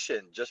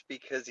solution just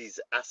because he's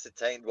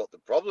ascertained what the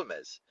problem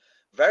is.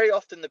 Very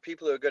often the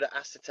people who are good at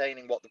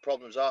ascertaining what the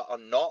problems are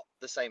not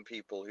the same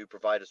people who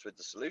provide us with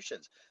the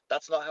solutions.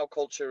 That's not how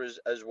culture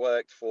has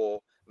worked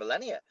for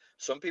millennia.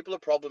 Some people are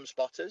problem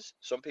spotters.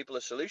 Some people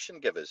are solution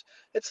givers.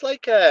 It's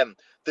like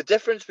the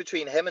difference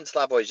between him and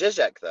Slavoj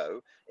Žižek,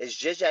 though, is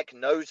Žižek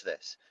knows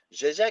this.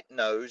 Žižek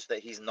knows that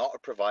he's not a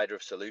provider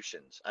of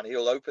solutions. And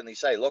he'll openly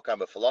say, look,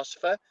 I'm a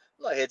philosopher.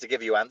 I'm not here to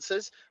give you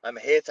answers. I'm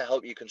here to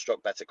help you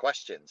construct better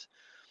questions.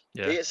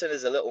 Yeah. Peterson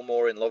is a little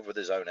more in love with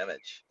his own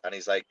image. And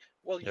he's like,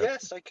 well,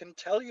 yes, I can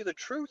tell you the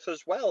truth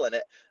as well.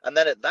 And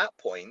then at that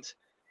point,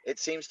 it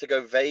seems to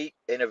go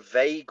in a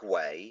vague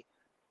way.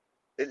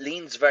 It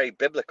leans very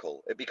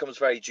biblical. It becomes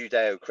very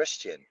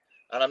Judeo-Christian.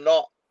 And I'm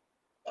not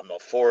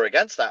for or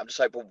against that. I'm just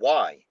like, but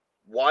why?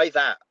 Why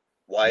that?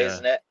 Why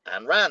isn't it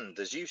Ayn Rand,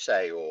 as you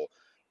say,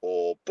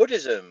 or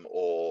Buddhism,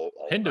 or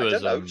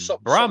Hinduism, I don't know,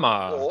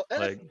 Brahma, or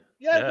anything?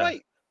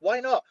 Right.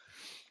 Why not?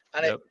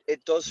 And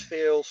it does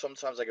feel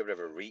sometimes like a bit of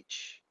a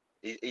reach.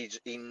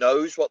 He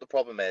knows what the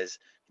problem is,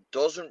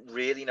 doesn't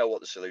really know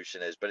what the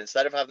solution is, but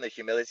instead of having the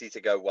humility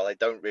to go, well, I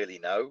don't really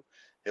know,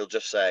 he'll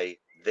just say,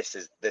 this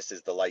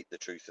is the light, the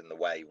truth, and the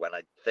way. When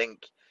I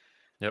think,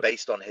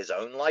 based on his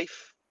own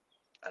life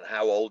and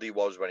how old he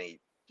was when he,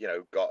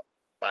 got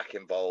back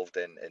involved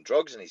in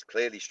drugs, and he's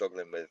clearly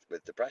struggling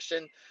with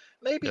depression,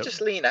 maybe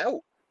just lean out.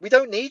 We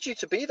don't need you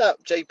to be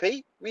that,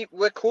 JP.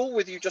 We're cool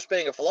with you just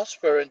being a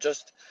philosopher and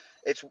just.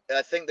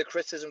 I think the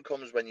criticism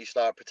comes when you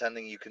start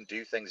pretending you can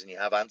do things and you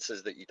have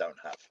answers that you don't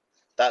have.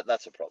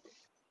 That's a problem.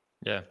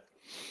 Yeah.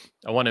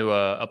 I want to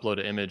upload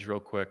an image real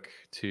quick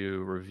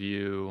to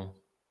review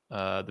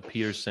the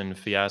Peterson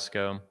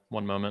fiasco.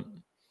 One moment.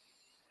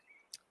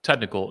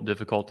 Technical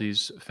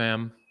difficulties,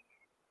 fam.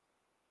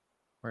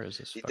 Where is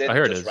this? He Oh, didn't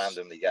here it just is.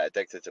 randomly get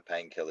addicted to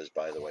painkillers,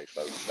 by the way,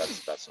 folks.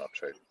 That's not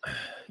true.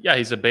 Yeah,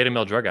 he's a beta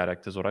male drug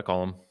addict, is what I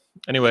call him.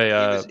 Anyway,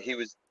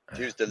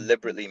 He was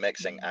deliberately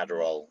mixing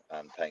Adderall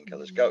and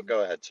painkillers.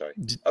 Go ahead. Sorry.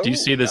 do you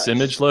see this Nice.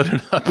 image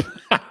loaded up?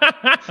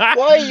 Why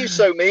are you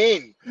so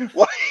mean?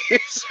 Why are you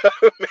so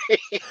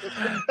mean?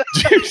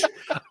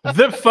 Dude,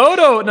 the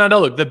photo. No,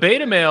 look, the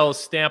beta male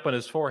stamp on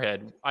his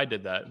forehead. I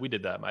did that. We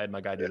did that. I had my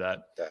guy do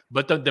that. Yeah.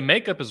 But the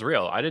makeup is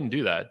real. I didn't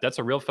do that. That's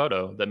a real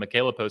photo that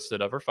Michaela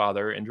posted of her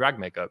father in drag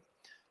makeup.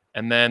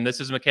 And then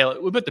this is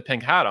Michaela. We put the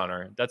pink hat on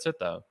her. That's it,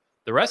 though.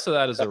 The rest of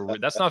that is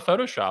that's not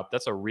Photoshop.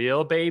 That's a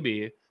real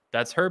baby.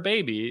 That's her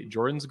baby,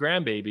 Jordan's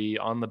grandbaby,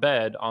 on the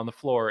bed, on the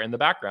floor, in the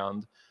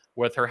background,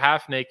 with her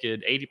half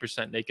naked,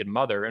 80% naked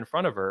mother in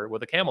front of her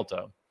with a camel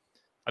toe.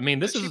 I mean,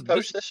 Did she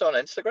post this on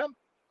Instagram?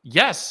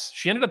 Yes,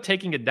 she ended up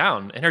taking it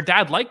down, and her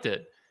dad liked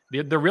it.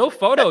 The real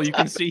photo, you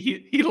can see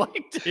he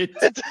liked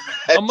it.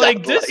 I'm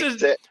like,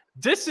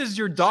 this is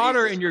your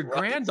daughter and your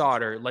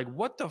granddaughter. Like,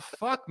 what the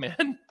fuck,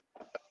 man?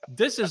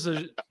 This is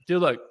a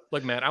dude.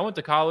 Look, man. I went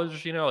to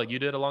college, like you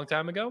did a long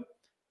time ago.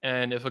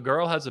 And if a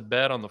girl has a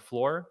bed on the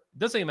floor, it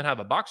doesn't even have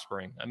a box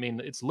spring. I mean,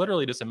 it's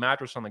literally just a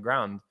mattress on the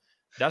ground.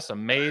 That's a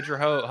major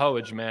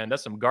hoage, man.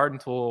 That's some garden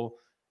tool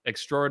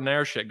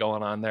extraordinaire shit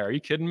going on there. Are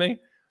you kidding me?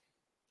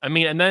 I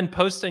mean, and then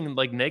posting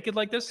like naked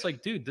like this,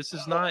 like, dude, this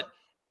is not.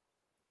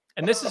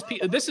 And these are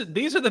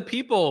the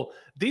people.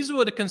 These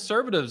are the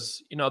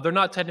conservatives. They're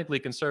not technically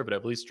conservative.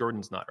 At least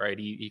Jordan's not, right?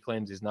 He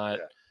claims he's not.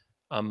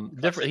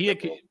 Different.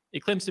 He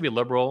claims to be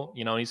liberal.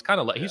 He's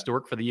kind of he used to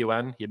work for the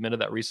UN. He admitted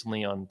that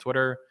recently on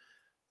Twitter,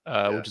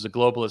 which is a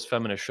globalist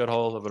feminist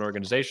shithole of an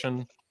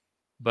organization.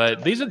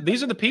 But these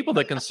are the people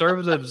that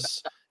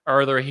conservatives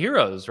are their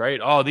heroes, right?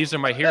 Oh, these are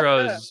my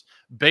heroes.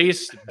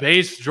 Base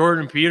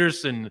Jordan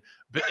Peterson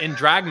in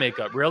drag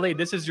makeup. Really?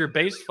 This is your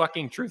base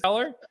fucking truth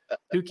teller?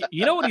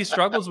 You know what he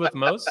struggles with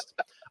most?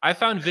 I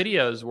found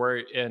videos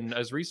where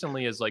as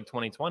recently as like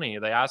 2020,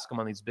 they ask him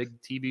on these big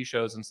TV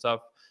shows and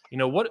stuff,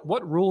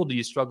 what rule do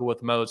you struggle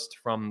with most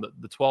from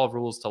the 12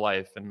 rules to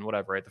life and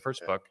whatever, right? The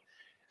first book.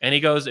 And he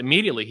goes,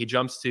 immediately he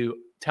jumps to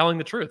telling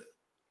the truth.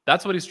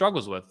 That's what he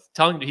struggles with.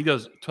 Telling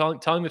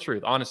the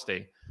truth,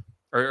 honesty,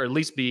 or at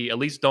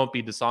least don't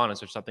be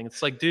dishonest or something.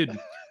 It's like, dude,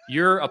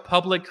 you're a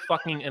public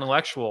fucking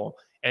intellectual,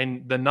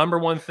 and the number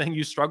one thing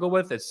you struggle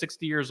with at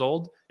 60 years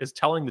old is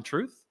telling the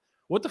truth.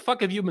 What the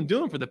fuck have you been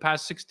doing for the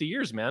past 60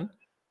 years, man?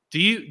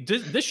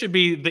 This should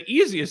be the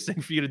easiest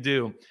thing for you to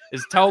do,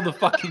 is tell the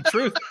fucking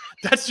truth.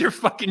 That's your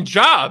fucking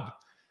job.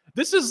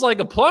 This is like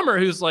a plumber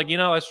who's like,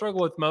 I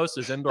struggle with most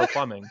is indoor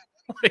plumbing.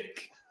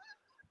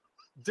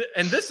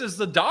 And this is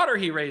the daughter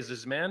he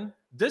raises, man.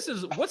 This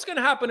is what's going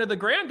to happen to the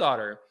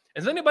granddaughter.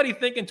 Is anybody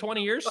thinking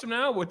 20 years from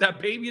now what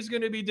that baby is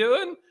going to be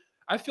doing?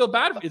 I feel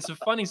bad. It's a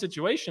funny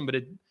situation, but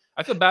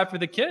I feel bad for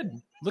the kid.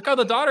 Look how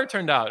the daughter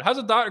turned out. How's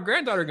the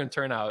granddaughter going to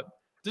turn out?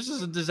 This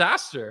is a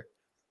disaster.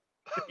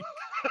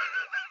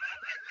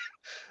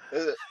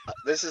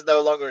 This is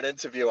no longer an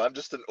interview. I'm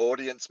just an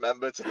audience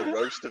member to the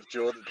roast of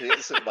Jordan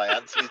Peterson by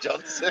Anthony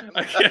Johnson.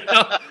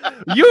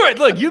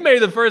 You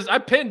made the first. I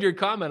pinned your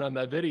comment on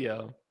that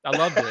video. I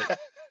loved it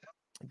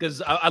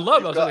because I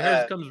love. I was like,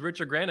 here comes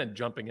Richard Grannon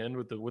jumping in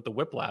with the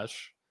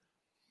whiplash.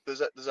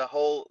 There's a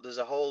whole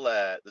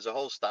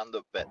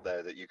stand-up bit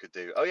there that you could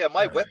do. Oh yeah,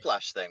 my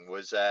whiplash thing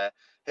was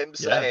him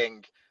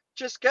saying,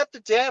 just get the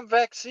damn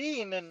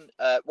vaccine. And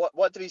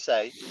what did he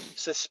say?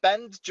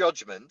 Suspend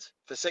judgment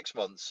for 6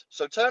 months.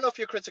 So turn off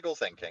your critical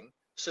thinking,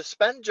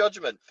 suspend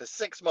judgment for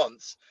 6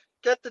 months,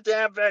 get the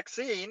damn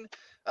vaccine.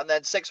 And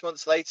then 6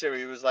 months later,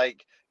 he was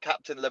like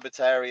Captain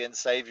Libertarian,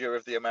 savior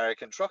of the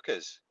American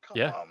truckers.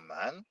 Come on,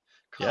 man.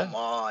 Come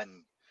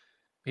on.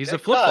 He's a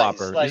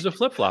flip-flopper. He's a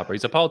flip-flopper.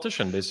 He's a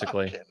politician,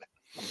 basically.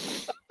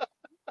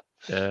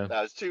 Yeah.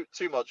 No, it's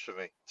too much for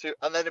me.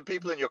 And then the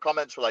people in your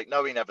comments were like,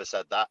 no, he never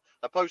said that.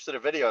 I posted a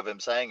video of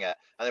him saying it,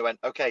 and they went,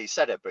 okay, he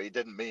said it, but he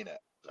didn't mean it.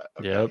 Like,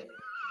 okay. Yep.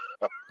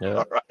 Yeah.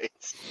 All right.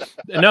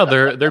 No,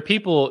 they're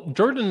people.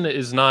 Jordan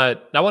is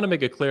not. I want to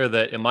make it clear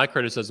that in my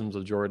criticisms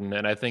of Jordan,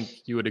 and I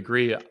think you would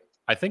agree.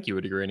 I think you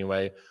would agree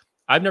anyway.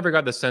 I've never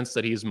got the sense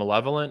that he's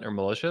malevolent or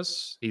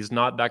malicious. He's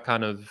not that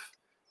kind of.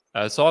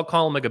 So I'll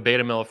call him like a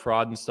beta male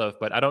fraud and stuff,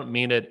 but I don't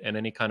mean it in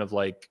any kind of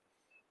like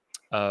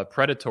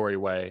predatory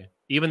way.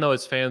 Even though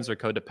his fans are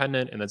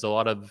codependent, and there's a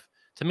lot of,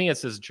 to me,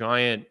 it's this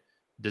giant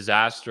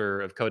disaster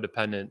of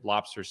codependent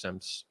lobster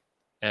simps,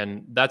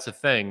 and that's a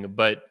thing.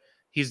 But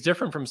he's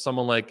different from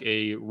someone like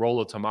a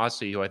Rollo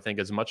Tomasi, who I think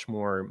is much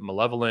more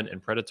malevolent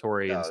and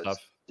predatory and stuff.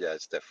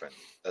 It's different.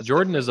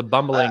 Jordan is a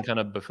bumbling kind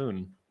of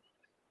buffoon.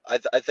 I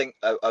think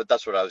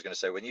that's what I was going to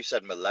say. When you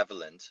said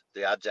malevolent,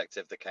 the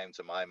adjective that came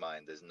to my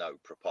mind is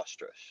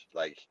preposterous.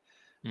 Like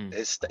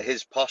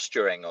his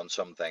posturing on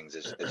some things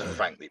is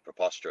frankly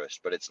preposterous,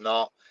 but it's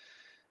not.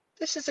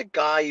 This is a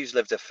guy who's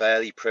lived a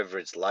fairly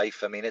privileged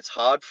life. I mean, it's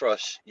hard for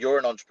us. You're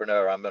an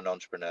entrepreneur. I'm an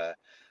entrepreneur.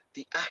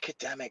 The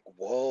academic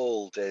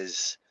world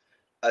is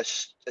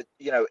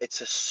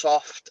it's a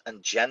soft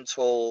and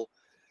gentle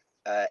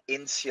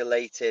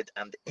insulated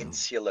and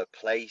insular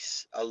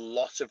place. A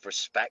lot of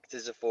respect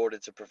is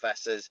afforded to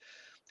professors,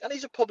 and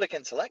he's a public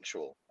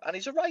intellectual and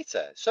he's a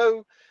writer.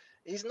 So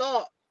he's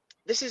not.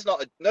 This is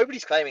not.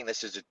 Nobody's claiming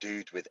this is a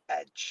dude with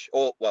edge.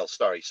 Or well,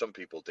 sorry, some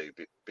people do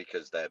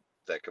because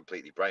they're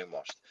completely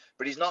brainwashed.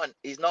 But he's not.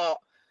 He's not.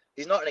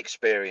 He's not an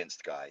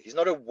experienced guy. He's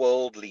not a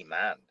worldly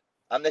man.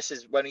 And this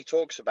is when he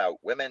talks about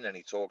women and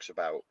he talks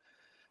about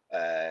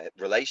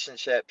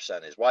relationships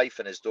and his wife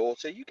and his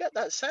daughter, you get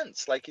that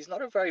sense like he's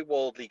not a very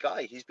worldly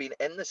guy. He's been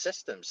in the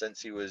system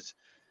since he was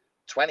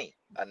 20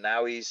 and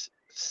now he's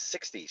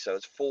 60, so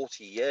it's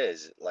 40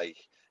 years. Like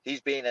he's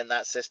been in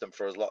that system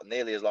for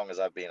nearly as long as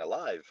I've been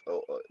alive,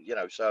 you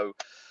know. So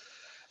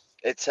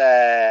it's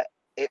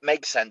it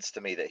makes sense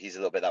to me that he's a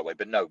little bit that way.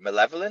 But no,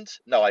 malevolent,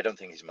 no, I don't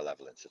think he's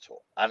malevolent at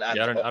all. And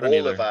Yeah, I don't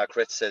all of either. our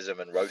criticism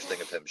and roasting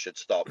of him should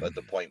stop at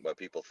the point where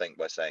people think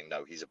we're saying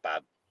no, he's a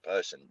bad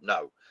person.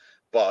 No,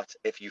 but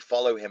if you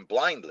follow him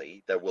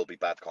blindly, there will be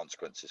bad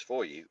consequences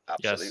for you.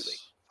 Absolutely.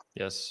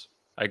 Yes,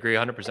 I agree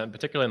 100%,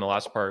 particularly in the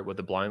last part with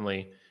the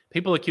blindly.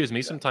 People accuse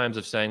me sometimes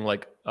of saying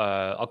like,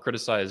 I'll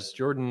criticize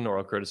Jordan or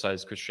I'll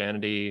criticize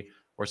Christianity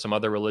or some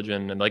other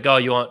religion, and like, oh,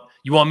 you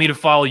want me to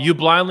follow you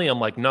blindly? I'm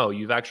like, no,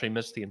 you've actually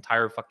missed the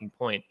entire fucking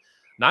point.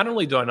 Not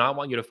only do I not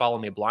want you to follow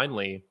me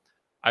blindly,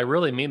 I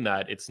really mean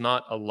that. It's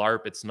not a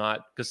LARP. It's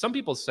not, because some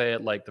people say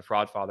it like the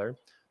Fraud Father.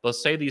 They'll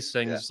say these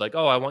things like,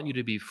 oh, I want you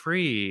to be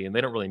free, and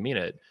they don't really mean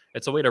it.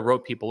 It's a way to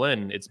rope people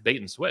in. It's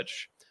bait and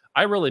switch.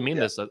 I really mean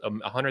this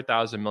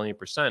 100,000 million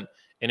 %.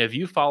 And if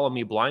you follow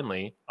me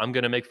blindly, I'm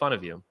going to make fun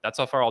of you. That's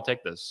how far I'll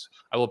take this.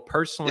 I will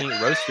personally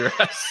roast your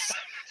ass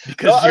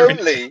because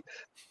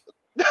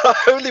not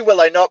only will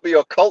I not be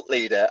your cult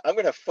leader, I'm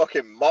going to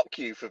fucking mock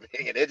you for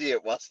being an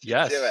idiot whilst you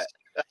do it.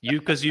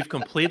 Because you've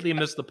completely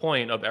missed the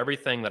point of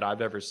everything that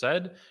I've ever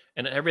said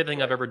and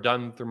everything I've ever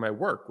done through my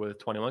work with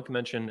 21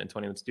 Convention and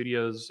 21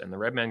 Studios and the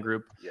Redman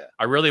Group.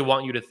 I really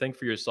want you to think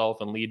for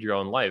yourself and lead your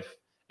own life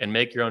and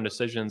make your own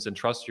decisions and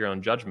trust your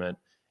own judgment.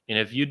 And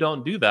if you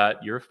don't do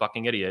that, you're a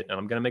fucking idiot. And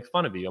I'm going to make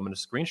fun of you. I'm going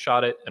to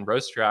screenshot it and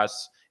roast your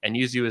ass and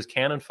use you as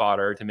cannon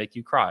fodder to make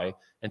you cry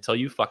until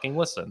you fucking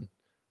listen.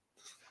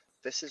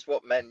 This is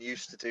what men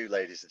used to do,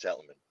 ladies and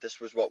gentlemen. This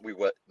was what we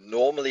were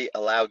normally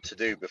allowed to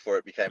do before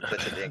it became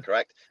politically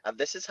incorrect. And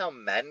this is how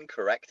men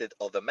corrected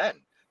other men,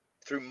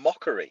 through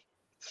mockery.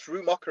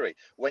 Through mockery.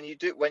 When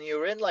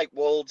you're in like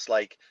worlds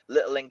like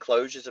little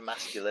enclosures of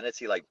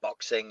masculinity, like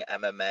boxing,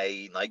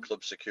 MMA,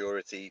 nightclub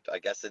security, I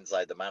guess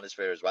inside the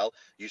manosphere as well,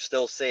 you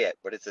still see it,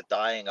 but it's a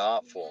dying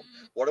art form.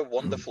 What a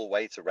wonderful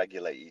way to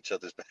regulate each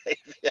other's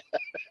behavior.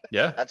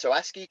 Yeah. And to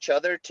ask each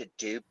other to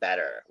do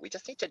better. We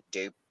just need to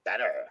do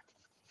better.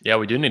 Yeah,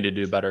 we do need to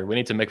do better. We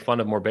need to make fun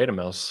of more beta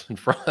males and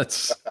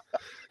frauds.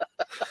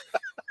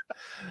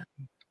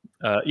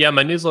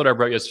 My newsletter I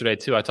wrote yesterday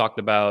too, I talked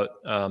about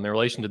in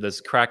relation to this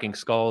cracking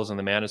skulls in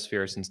the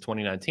manosphere since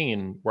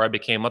 2019, where I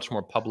became much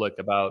more public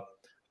about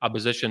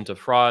opposition to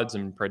frauds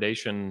and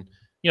predation.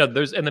 You know,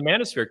 there's in the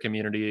manosphere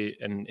community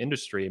and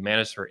industry,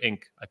 Manosphere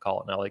Inc., I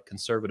call it now, like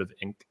conservative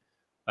Inc.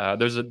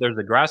 There's a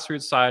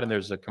grassroots side and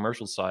there's a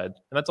commercial side,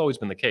 and that's always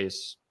been the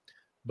case.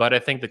 But I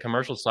think the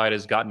commercial side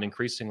has gotten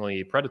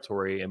increasingly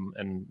predatory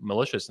and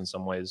malicious in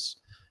some ways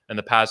in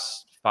the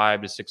past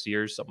 5 to 6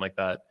 years, something like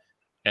that.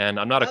 And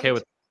I'm not okay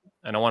with it,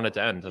 and I want it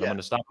to end, and I'm going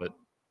to stop it.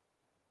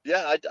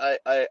 Yeah,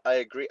 I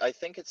agree. I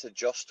think it's a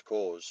just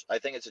cause. I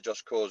think it's a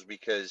just cause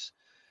because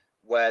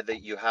where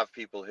you have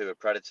people who are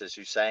predators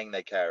who saying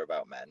they care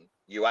about men,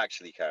 you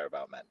actually care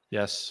about men.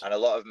 Yes. And a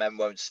lot of men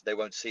won't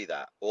see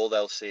that. All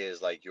they'll see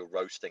is like you're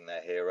roasting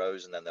their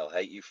heroes and then they'll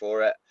hate you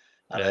for it.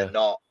 And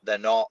they're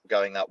not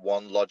going that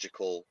one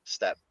logical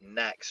step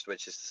next,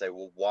 which is to say,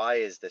 well, why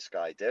is this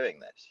guy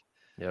doing this?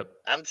 Yep.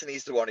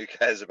 Anthony's the one who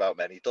cares about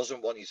men. He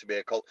doesn't want you to be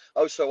a cult.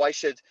 Oh, so I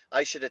should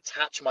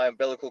attach my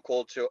umbilical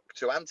cord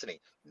to Anthony.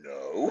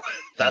 No,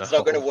 that's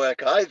not going to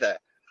work either.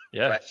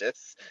 Yeah.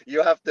 Precious.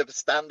 You have to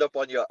stand up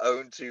on your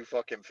own 2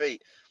 fucking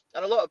feet.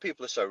 And a lot of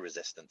people are so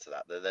resistant to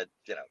that. They're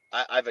you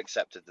know, I've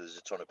accepted there's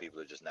a ton of people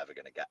who are just never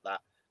going to get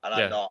that. And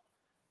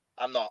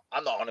I'm not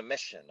on a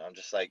mission. I'm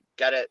just like,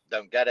 get it,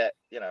 don't get it,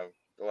 you know,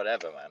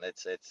 whatever, man.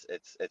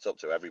 It's up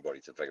to everybody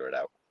to figure it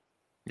out.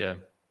 Yeah,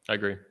 I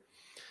agree.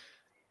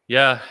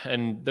 Yeah,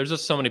 and there's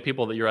just so many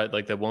people that you're right,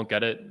 like that won't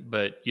get it,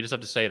 but you just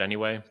have to say it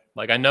anyway.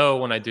 Like I know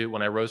when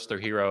I roast their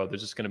hero,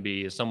 there's just going to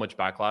be so much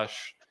backlash.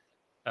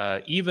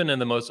 Even in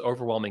the most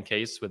overwhelming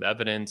case with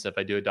evidence, if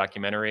I do a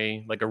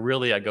documentary, like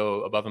I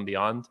go above and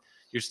beyond,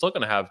 you're still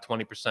going to have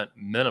 20%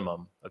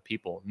 minimum of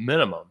people.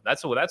 Minimum.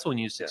 That's when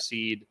you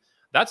succeed. Yeah.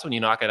 That's when you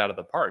knock it out of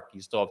the park.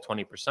 You still have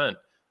 20%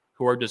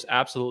 who are just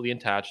absolutely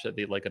attached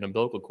like an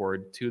umbilical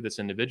cord to this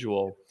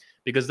individual,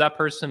 because that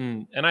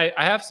person, and I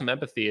have some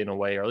empathy in a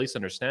way, or at least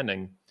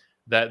understanding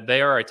that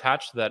they are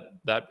attached to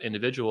that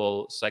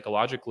individual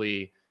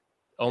psychologically,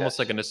 almost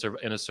like in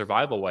a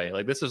survival way.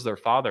 Like this is their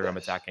father I'm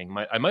attacking.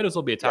 I might as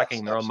well be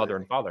attacking their own mother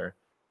and father,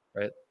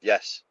 right?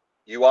 Yes,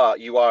 you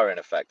are in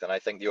effect. And I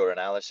think your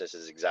analysis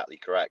is exactly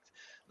correct.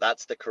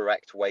 That's the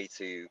correct way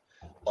to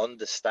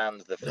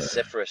understand the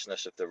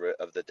vociferousness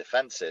of the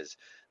defenses,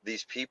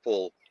 these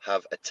people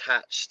have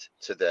attached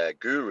to their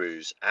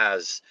gurus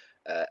as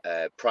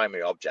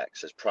primary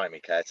objects, as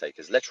primary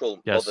caretakers, literal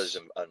mothers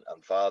Yes.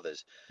 and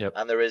fathers. Yep.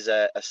 And there is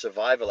a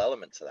survival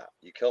element to that.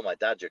 You kill my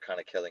dad, you're kind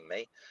of killing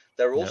me.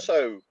 They're Yep.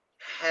 also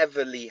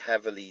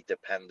heavily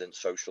dependent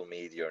social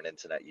media and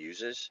internet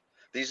users.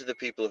 These are the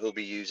people who'll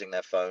be using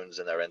their phones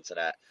and their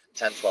internet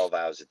 10, 12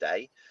 hours a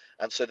day.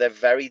 And so they're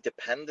very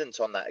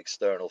dependent on that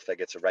external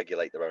figure to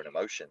regulate their own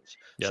emotions.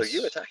 So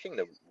you Yes. attacking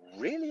them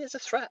really is a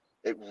threat.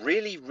 It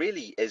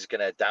really is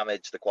going to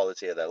damage the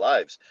quality of their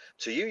lives.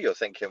 To you, you're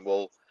thinking,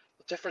 well,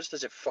 what difference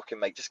does it fucking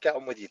make? Just get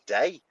on with your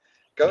day.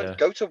 Yeah.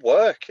 Go to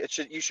work.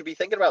 You should be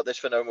thinking about this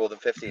for no more than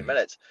 15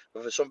 minutes.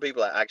 But for some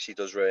people, it actually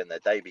does ruin their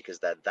day because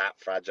they're that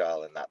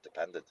fragile and that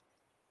dependent.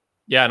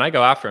 Yeah, and I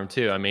go after him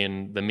too. I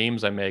mean, the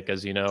memes I make,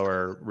 as you know,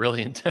 are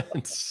really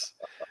intense.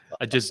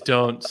 I just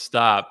don't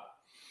stop.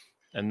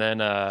 And then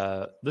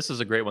this is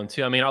a great one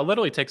too. I mean, I'll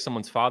literally take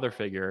someone's father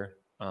figure.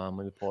 Let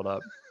me pull it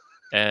up,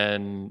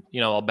 and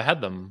I'll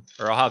behead them,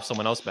 or I'll have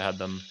someone else behead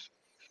them.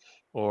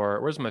 Or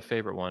where's my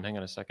favorite one? Hang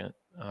on a second.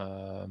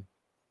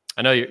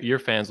 I know your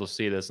fans will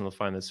see this and they'll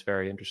find this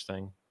very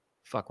interesting.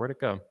 Fuck, where'd it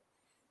go?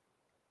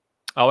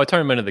 Oh, I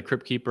turned him into the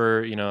Crypt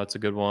Keeper. It's a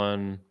good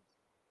one.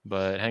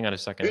 But hang on a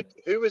second.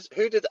 Who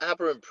did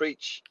Aberrant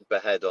Preach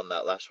behead on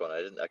that last one?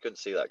 I couldn't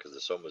see that because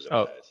the sun was in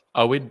my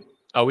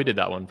eyes. We did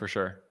that one for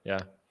sure.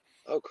 Yeah.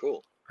 Oh,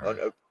 cool. Oh,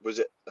 no, was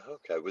it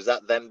okay? Was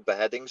that them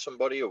beheading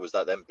somebody, or was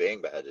that them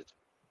being beheaded?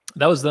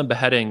 That was them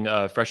beheading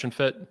Fresh and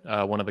Fit,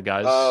 one of the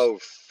guys. Oh,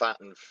 Fat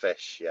and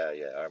Fish. Yeah,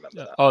 I remember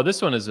that. Oh,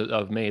 this one is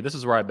of me. This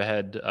is where I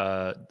behead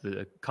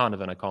the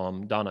convent. I call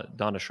him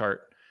Donna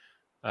Shart.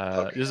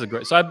 Okay. This is a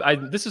great. So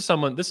this is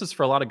someone. This is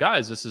for a lot of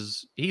guys.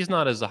 He's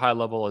not as a high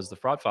level as the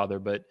Fraud Father,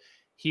 but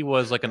he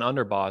was like an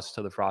underboss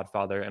to the Fraud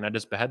Father, and I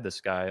just behead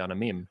this guy on a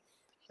meme,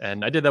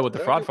 and I did that with the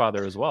Fraud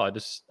Father as well.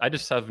 I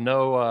just have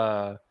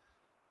no.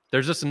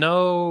 There's just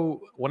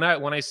no when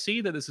I see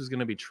that this is going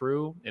to be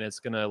true and it's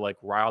going to like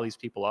rile these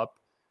people up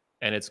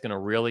and it's going to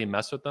really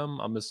mess with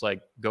them, I'm just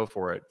like, go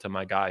for it to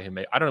my guy who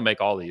made. I don't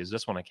make all these.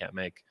 This one I can't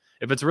make.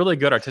 If it's really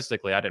good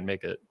artistically, I didn't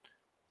make it.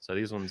 So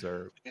these ones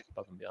are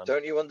above and beyond.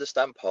 Don't you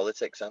understand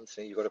politics,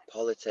 Anthony? You got to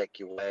politic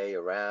your way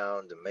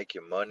around and make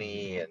your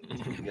money, and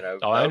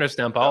Oh, I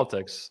understand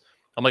politics.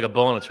 I'm like a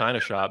bull in a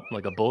china shop, I'm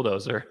like a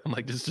bulldozer. I'm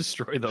like, just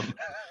destroy them.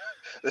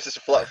 This is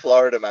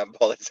Florida man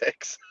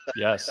politics.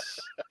 Yes,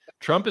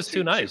 Trump is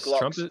too nice.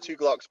 Trump is two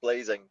Glocks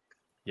blazing.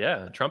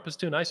 Yeah, Trump is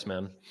too nice,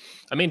 man.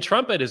 I mean,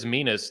 Trump at his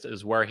meanest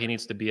is where he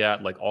needs to be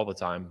at, like all the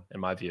time, in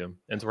my view,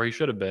 and it's where he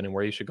should have been and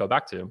where he should go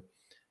back to.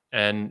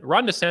 And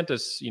Ron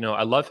DeSantis,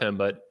 I love him,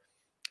 but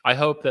I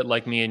hope that,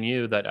 like me and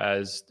you, that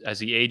as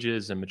he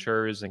ages and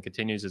matures and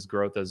continues his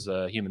growth as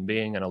a human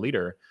being and a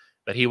leader,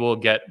 that he will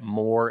get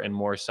more and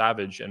more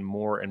savage and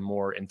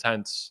more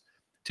intense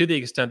to the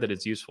extent that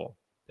it's useful.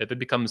 If it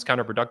becomes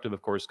counterproductive,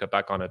 of course, cut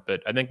back on it.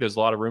 But I think there's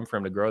a lot of room for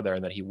him to grow there,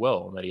 and that he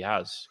will, and that he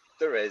has.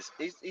 There is.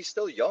 He's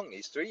still young.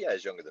 He's 3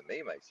 years younger than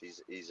me, mate.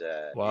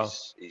 Wow.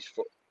 He's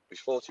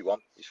 41.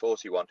 He's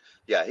 41.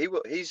 Yeah, he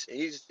will.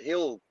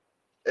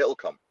 It'll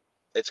come.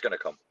 It's going to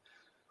come.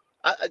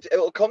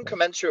 It'll come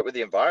commensurate with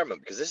the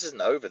environment, because this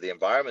isn't over. The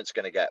environment's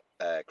going to get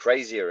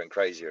crazier and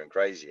crazier and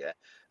crazier.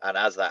 And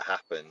as that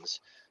happens,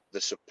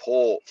 the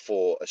support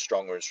for a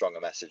stronger and stronger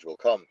message will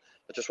come.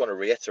 I just want to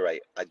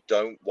reiterate, I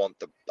don't want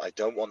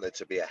there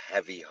to be a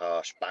heavy,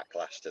 harsh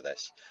backlash to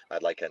this.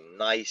 I'd like a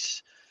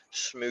nice,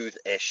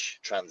 smooth-ish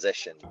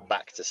transition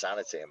back to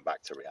sanity and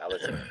back to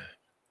reality.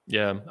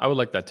 Yeah, I would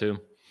like that too.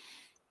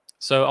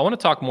 So I want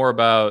to talk more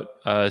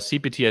about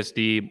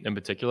CPTSD in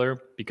particular,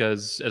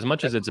 because as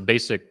much as it's a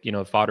basic,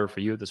 fodder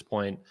for you at this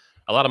point,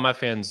 a lot of my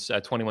fans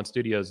at 21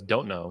 Studios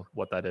don't know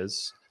what that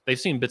is. They've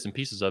seen bits and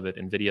pieces of it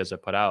in videos I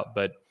put out,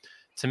 but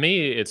to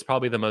me, it's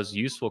probably the most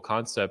useful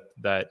concept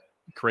that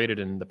created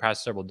in the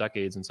past several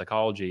decades in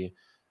psychology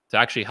to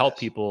actually help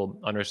people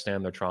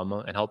understand their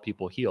trauma and help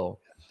people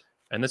heal.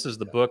 And this is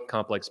the book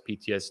Complex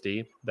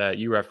PTSD that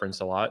you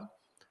reference a lot.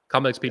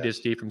 Complex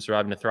PTSD from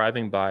Surviving to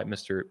Thriving by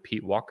Mr.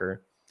 Pete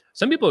Walker.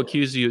 Some people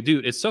accuse you,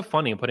 dude, it's so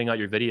funny putting out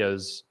your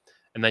videos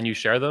and then you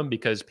share them,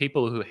 because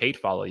people who hate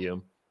follow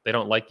you. They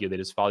don't like you. They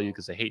just follow you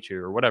because they hate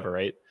you or whatever,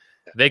 right?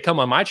 They come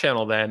on my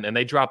channel then and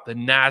they drop the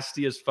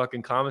nastiest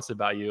fucking comments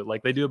about you,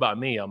 like they do about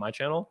me on my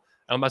channel.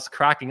 And I'm just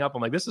cracking up.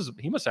 I'm like,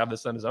 he must have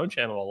this on his own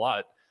channel a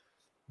lot.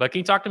 But can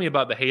you talk to me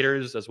about the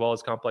haters as well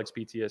as complex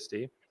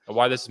PTSD and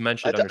why this men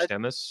should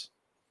understand this?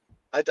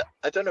 I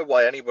don't know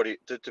why anybody,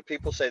 do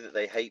people say that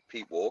they hate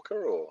Pete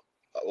Walker, or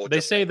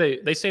they say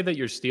that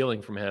you're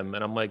stealing from him,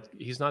 and I'm like,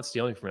 he's not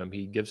stealing from him.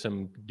 He gives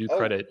him due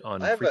credit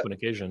on frequent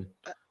occasion.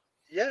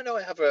 Yeah, no,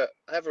 I have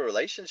a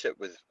relationship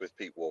with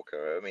Pete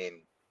Walker. I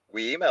mean,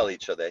 we email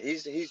each other.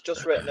 He's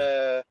just written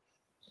a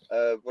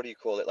what do you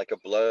call it, like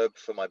a blurb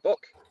for my book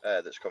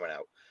that's coming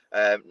out.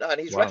 No, and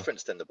he's Wow.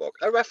 referenced in the book.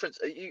 I reference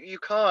you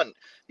can't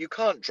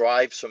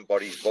drive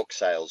somebody's book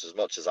sales as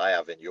much as I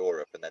have in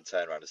Europe and then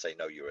turn around and say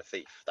no, you're a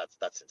thief.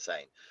 That's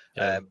insane.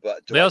 Yeah.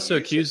 But do They I also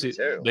use his accuse you.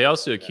 material? They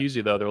also Yeah. accuse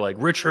you though. They're like,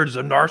 Richard's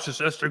a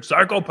narcissistic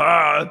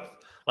psychopath.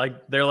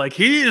 Like they're like,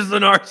 he is the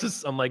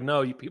narcissist. I'm like,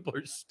 no, you people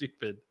are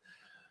stupid.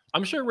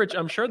 I'm sure, Rich.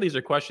 I'm sure these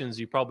are questions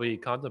you probably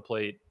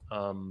contemplate.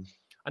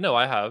 I know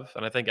I have,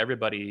 and I think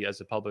everybody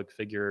as a public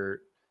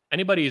figure,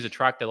 anybody who's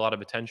attracted a lot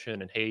of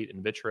attention and hate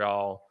and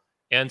vitriol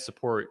and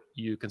support,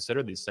 you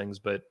consider these things.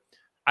 But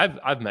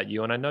I've met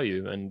you and I know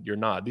you, and you're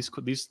not.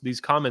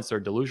 These comments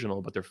are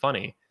delusional, but they're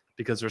funny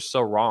because they're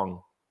so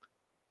wrong.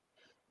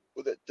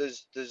 Well,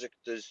 there's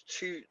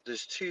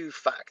two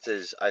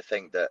factors I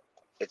think that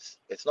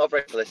it's not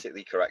very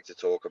politically correct to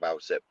talk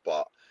about it,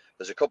 but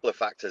there's a couple of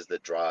factors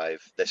that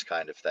drive this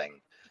kind of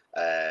thing.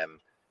 Um,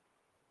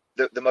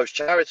 the most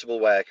charitable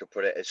way I could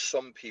put it is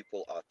some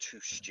people are too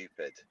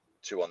stupid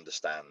to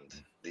understand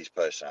these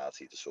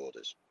personality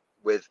disorders.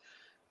 With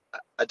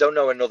I don't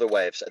know another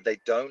way of saying they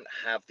don't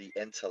have the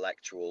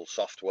intellectual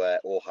software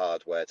or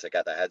hardware to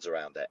get their heads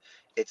around it.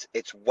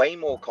 It's way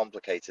more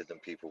complicated than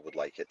people would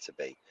like it to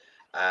be,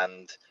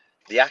 and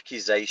the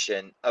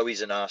accusation, oh,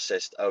 he's a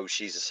narcissist, oh,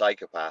 she's a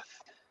psychopath,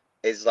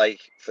 is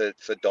like for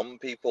dumb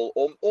people,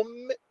 or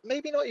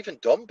maybe not even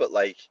dumb, but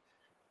like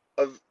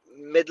of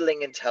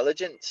middling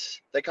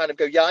intelligence. They kind of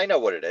go, yeah, I know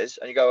what it is,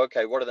 and you go,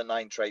 okay, what are the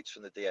 9 traits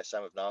from the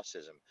DSM of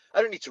narcissism?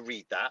 I don't need to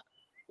read that.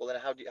 Well, then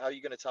how are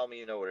you going to tell me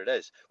you know what it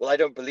is? Well, I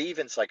don't believe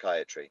in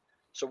psychiatry.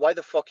 So why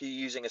the fuck are you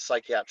using a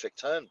psychiatric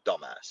term,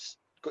 dumbass?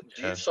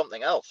 Yeah. Use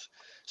something else.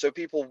 So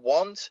people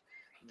want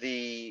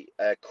the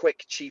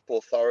quick, cheap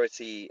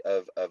authority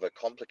of a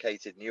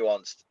complicated,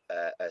 nuanced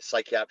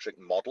psychiatric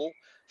model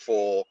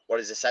for what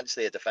is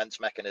essentially a defense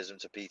mechanism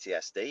to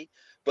PTSD,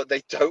 but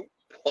they don't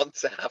want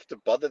to have to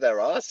bother their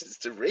asses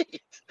to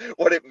read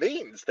what it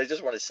means. They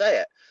just want to say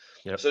it.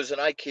 Yep. So there's an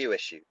IQ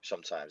issue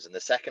sometimes. And the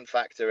second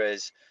factor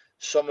is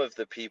some of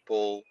the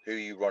people who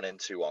you run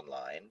into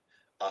online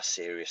are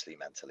seriously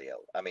mentally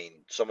ill. I mean,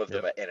 some of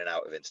them Yep. are in and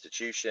out of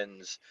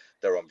institutions.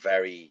 They're on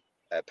very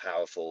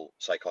powerful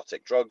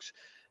psychotic drugs.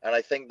 And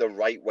I think the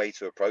right way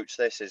to approach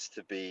this is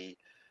to be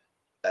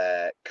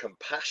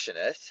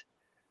compassionate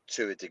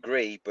to a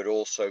degree, but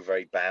also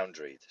very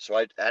boundaried.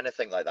 So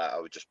anything like that, I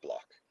would just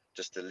block,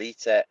 just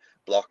delete it,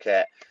 block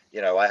it.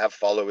 You know, I have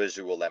followers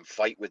who will then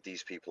fight with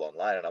these people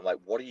online, and I'm like,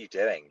 what are you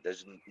doing?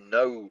 There's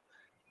no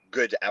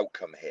good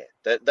outcome here.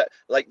 That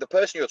like the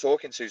person you're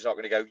talking to is not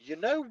going to go, you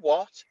know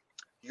what?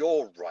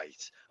 You're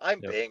right. I'm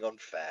Yep. being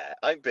unfair.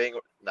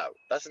 No,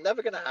 that's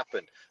never going to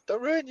happen.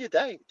 Don't ruin your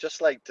day. Just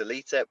like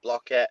delete it,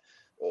 block it,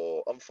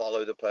 or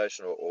unfollow the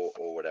person, or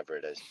whatever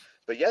it is.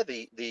 But yeah,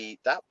 the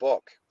that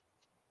book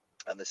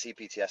and the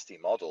CPTSD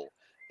model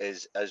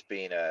has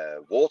been a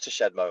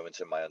watershed moment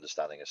in my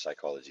understanding of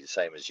psychology, the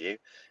same as you.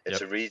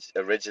 It's Yep.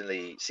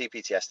 originally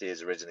CPTSD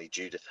is originally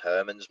Judith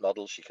Herman's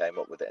model. She came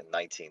up with it in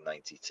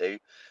 1992,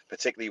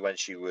 particularly when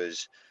she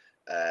was,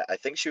 I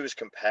think she was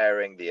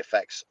comparing the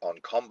effects on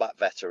combat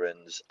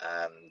veterans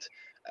and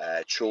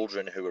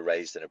children who were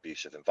raised in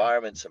abusive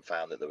environments, and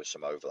found that there were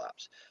some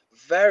overlaps.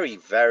 Very,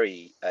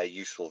 very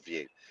useful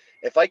view.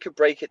 If I could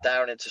break it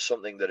down into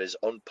something that is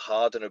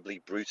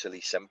unpardonably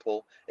brutally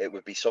simple, it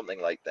would be something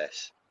like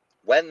this.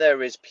 When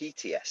there is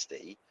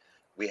PTSD,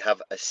 we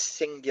have a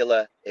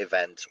singular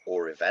event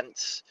or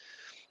events,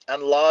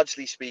 and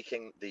largely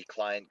speaking, the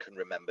client can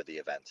remember the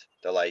event.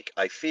 They're like,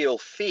 I feel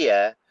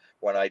fear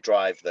when I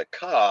drive the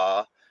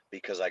car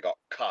because I got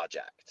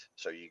carjacked.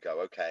 So you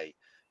go, okay,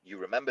 you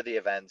remember the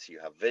event, you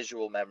have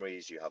visual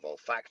memories, you have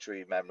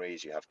olfactory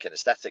memories, you have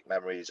kinesthetic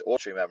memories,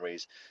 auditory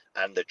memories,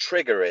 and the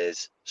trigger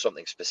is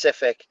something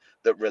specific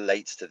that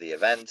relates to the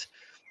event.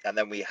 And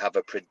then we have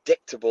a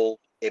predictable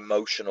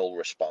emotional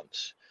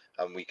response.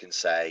 And we can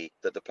say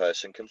that the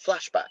person can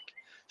flashback.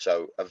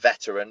 So a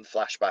veteran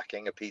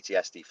flashbacking, a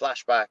PTSD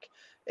flashback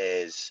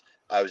is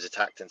I was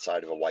attacked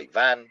inside of a white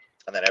van.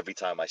 And then every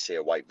time I see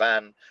a white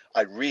van,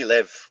 I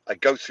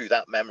go through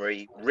that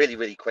memory really,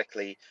 really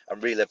quickly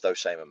and relive those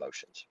same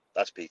emotions.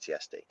 That's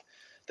PTSD.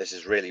 This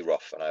is really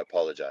rough, and I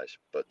apologize,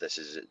 but this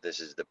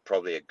is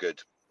probably a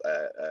good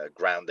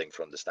grounding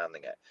for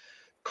understanding it.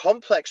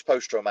 Complex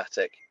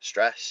post-traumatic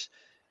stress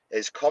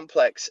is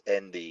complex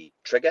in the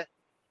trigger,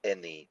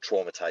 in the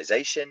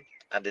traumatization,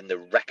 and in the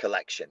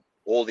recollection.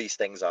 All these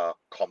things are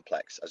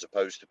complex as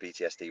opposed to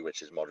PTSD,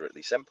 which is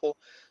moderately simple.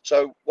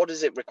 So what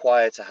does it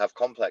require to have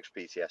complex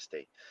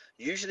PTSD?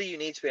 Usually you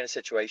need to be in a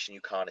situation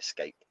you can't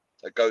escape.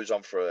 It goes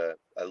on for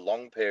a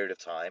long period of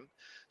time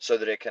so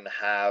that it can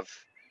have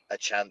a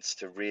chance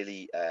to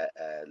really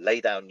lay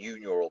down new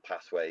neural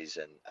pathways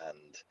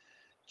and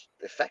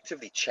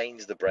effectively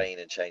change the brain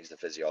and change the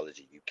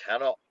physiology. You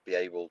cannot be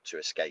able to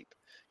escape.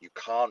 You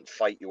can't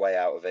fight your way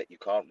out of it. You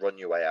can't run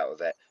your way out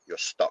of it. You're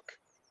stuck.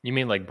 You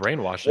mean like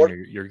brainwashing? What?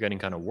 You're getting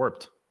kind of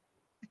warped.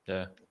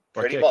 Yeah.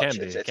 Or Pretty it can much.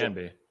 be. It can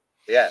be.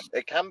 Yeah,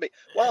 it can be.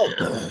 Well,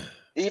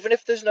 even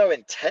if there's no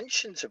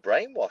intention to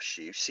brainwash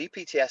you,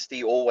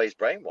 CPTSD always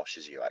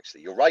brainwashes you,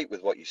 actually. You're right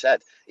with what you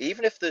said.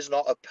 Even if there's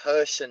not a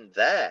person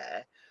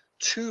there,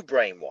 to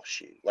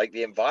brainwash you. Like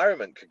the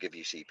environment could give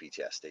you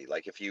CPTSD.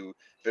 Like if it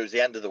was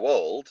the end of the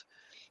world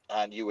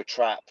and you were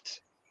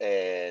trapped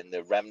in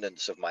the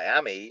remnants of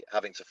Miami,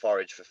 having to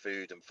forage for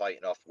food and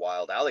fighting off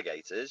wild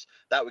alligators,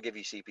 that would give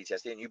you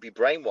CPTSD, and you'd be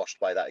brainwashed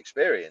by that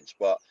experience.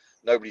 But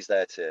nobody's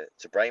there to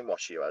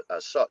brainwash you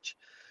as such.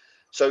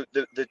 So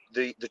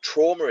the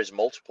trauma is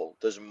multiple.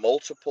 There's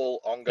multiple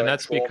And ongoing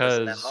that's traumas,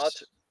 and they're hard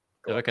to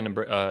because, go if I on.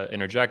 can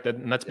interject,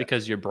 and that's Yeah,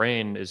 because your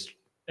brain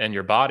and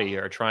your body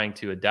are trying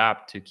to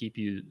adapt to keep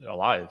you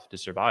alive, to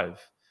survive.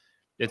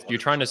 You're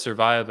trying to 100%.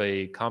 survive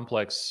a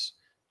complex,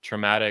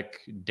 traumatic,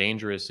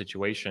 dangerous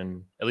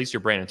situation. At least your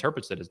brain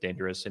interprets it as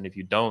dangerous. And if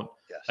you don't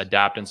Yes,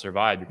 adapt and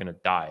survive, you're going to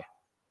die,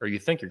 or you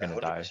think you're going to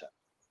die. 100%.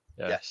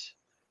 Yeah. Yes,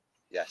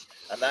 yes,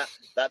 and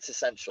that's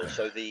essential.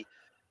 So the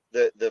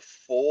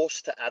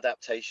force to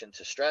adaptation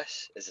to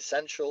stress is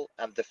essential,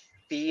 and the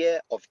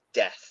fear of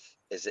death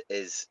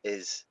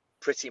is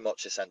pretty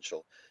much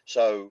essential.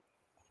 So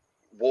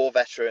war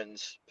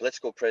veterans,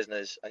 political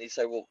prisoners, and you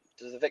say, well,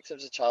 do the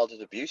victims of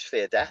childhood abuse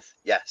fear death?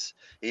 Yes,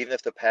 even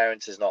if the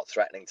parent is not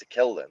threatening to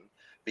kill them,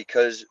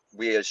 because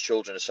we as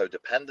children are so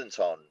dependent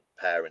on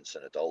parents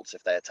and adults.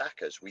 If they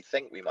attack us, we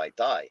think we might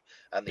die,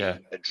 and Yeah.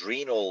 the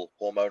adrenal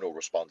hormonal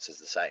response is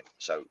the same.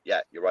 So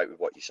yeah, you're right with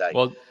what you say.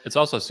 Well, it's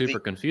also super The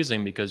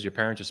confusing because your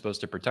parents are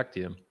supposed to protect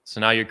you.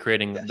 So now you're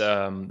creating Yes,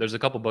 there's a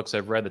couple books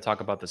I've read that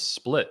talk about the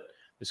split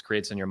this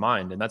creates in your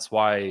mind. And that's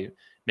why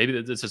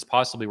maybe this is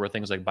possibly where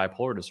things like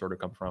bipolar disorder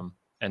come from,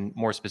 and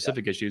more yeah,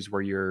 specific issues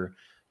where you're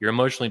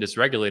emotionally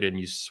dysregulated and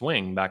you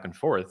swing back and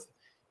forth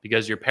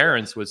because your yes,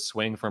 parents would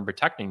swing from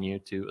protecting you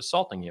to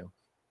assaulting you.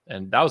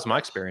 And that was my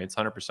yes, experience,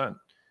 100%.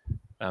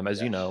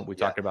 As you know, yes, we yeah.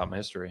 talked about my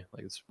history.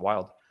 Like, it's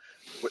wild.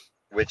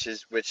 Which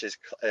is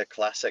a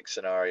classic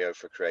scenario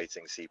for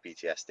creating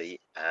CPTSD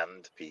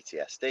and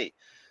PTSD.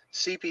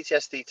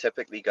 CPTSD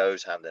typically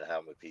goes hand in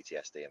hand with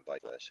PTSD and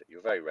vice versa.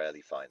 You very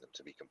rarely find them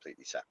to be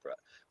completely separate.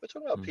 We're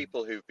talking about Mm.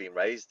 people who've been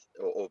raised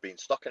or been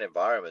stuck in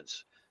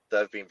environments that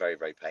have been very,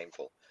 very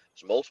painful.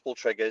 There's multiple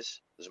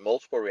triggers, there's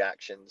multiple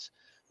reactions.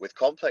 With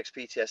complex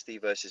PTSD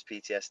versus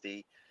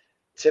PTSD,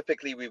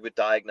 typically we would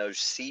diagnose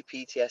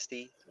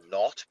CPTSD,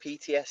 not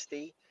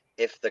PTSD,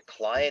 if the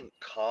client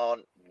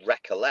can't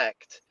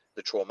recollect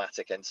the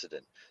traumatic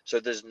incident. So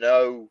there's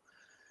no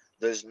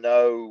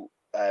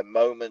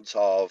moment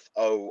of,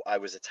 oh, I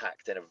was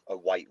attacked in a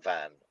white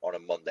van on a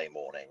Monday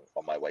morning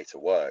on my way to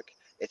work.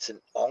 It's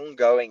an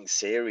ongoing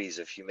series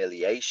of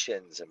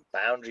humiliations and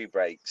boundary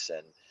breaks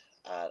and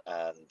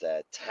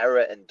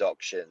terror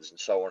inductions and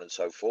so on and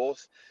so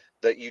forth,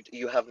 that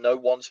you have no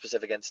one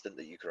specific incident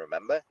that you can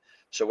remember.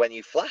 So when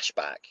you flash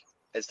back,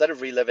 instead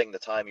of reliving the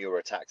time you were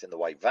attacked in the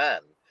white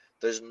van,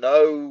 there's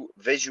no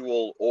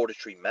visual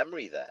auditory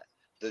memory there.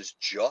 There's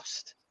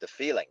just the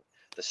feeling,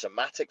 the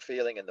somatic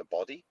feeling in the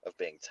body of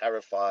being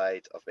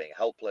terrified, of being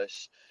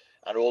helpless,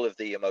 and all of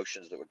the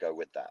emotions that would go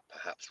with that.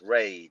 Perhaps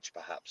rage,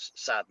 perhaps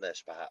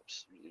sadness,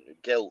 perhaps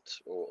guilt,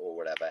 or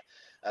whatever.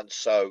 And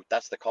so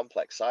that's the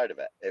complex side of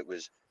it. It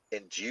was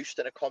induced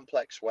in a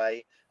complex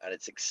way, and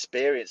it's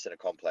experienced in a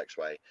complex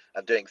way.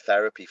 And doing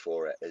therapy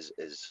for it is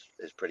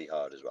pretty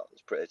hard as well.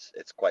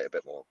 It's quite a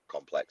bit more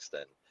complex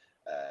than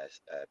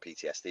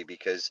PTSD,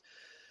 because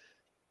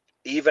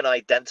even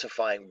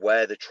identifying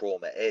where the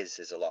trauma is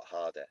a lot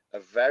harder. A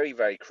very,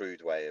 very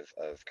crude way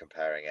of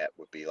comparing it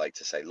would be like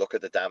to say, look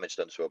at the damage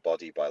done to a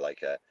body by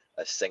like a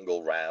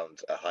single round,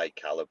 a high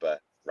caliber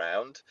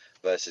round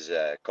versus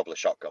a couple of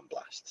shotgun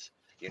blasts.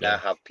 You now Yeah.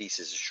 have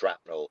pieces of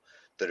shrapnel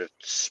that have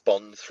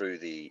spun through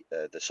the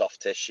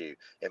soft tissue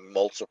in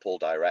multiple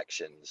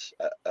directions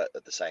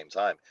at the same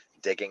time.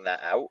 Digging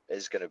that out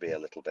is going to be a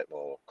little bit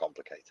more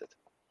complicated.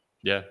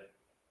 Yeah.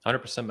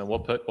 100%, man. Well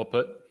put. Well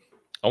put.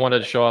 I wanted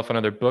to show off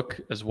another book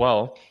as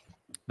well.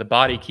 The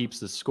Body Keeps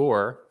the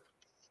Score.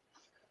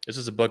 This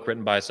is a book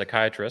written by a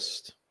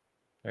psychiatrist.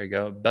 There you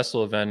go.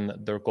 Bessel van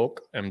der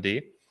Kolk,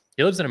 MD.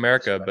 He lives in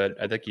America,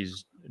 but I think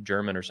he's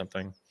German or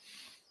something.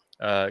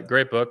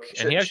 Great book. It And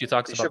should, he it actually should,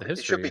 talks it about should the be,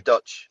 it should be history.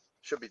 Dutch.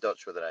 Should be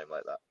Dutch with a name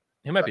like that.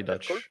 He might be Van der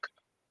Dutch. Kolk.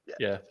 Yeah,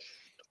 Yeah. Dutch.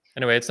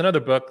 Anyway, it's another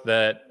book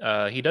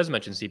that he does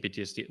mention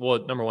CPTSD.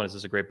 Well, number one, is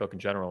this a great book in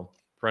general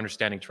for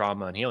understanding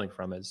trauma and healing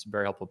from it. It's a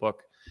very helpful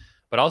book.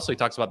 But also, he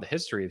talks about the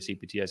history of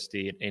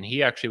CPTSD. And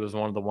he actually was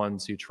one of the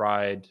ones who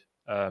tried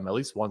at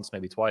least once,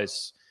 maybe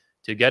twice,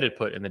 to get it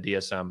put in the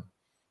DSM.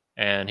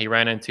 And he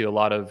ran into a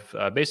lot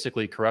of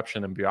basically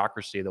corruption and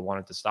bureaucracy that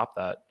wanted to stop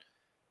that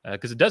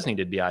because it does need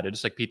to be added,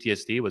 just like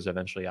PTSD was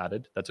eventually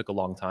added. That took a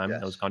long time.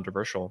 That was Yes.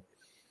 controversial.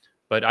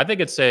 But I think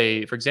it's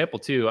for example,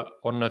 too, I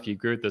don't know if you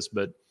agree with this,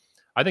 but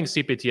I think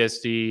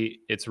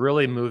CPTSD, it's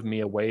really moved me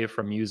away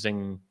from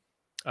using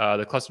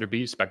the cluster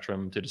B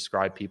spectrum to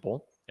describe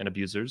people and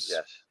abusers,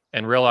 Yes.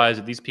 and Yeah. realize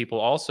that these people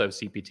also have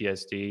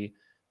CPTSD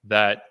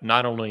that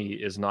not only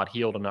is not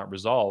healed and not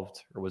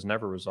resolved, or was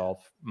never Yeah.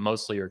 resolved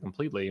mostly or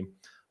completely,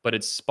 but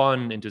it's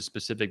spun into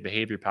specific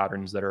behavior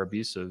patterns that are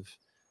abusive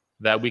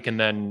that we can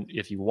then,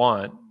 if you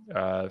want,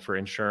 for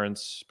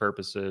insurance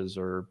purposes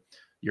or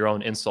your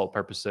own insult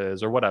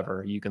purposes or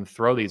whatever. You can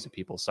throw these at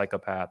people: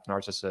 psychopath,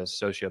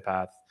 narcissist,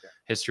 sociopath,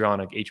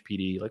 histrionic,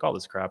 HPD, like all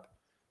this crap.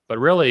 But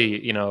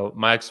really,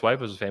 my ex-wife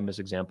was a famous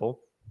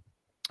example.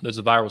 There's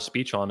a viral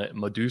speech on it,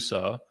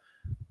 Medusa.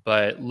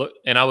 But look,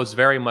 and I was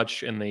very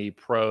much in the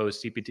pro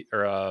CPT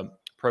or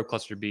pro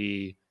cluster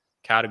B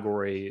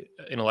category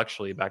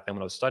intellectually back then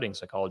when I was studying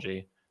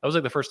psychology. That was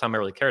like the first time I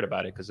really cared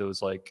about it, because it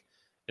was like,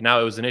 and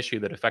now it was an issue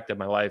that affected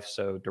my life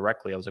so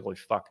directly. I was like, holy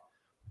fuck.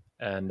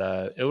 And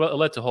it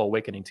led to a whole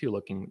awakening too.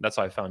 That's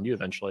how I found you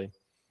eventually.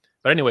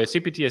 But anyway,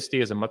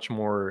 CPTSD is a much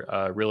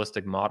more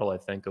realistic model, I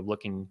think, of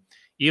looking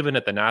even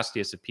at the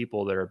nastiest of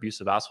people that are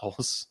abusive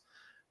assholes.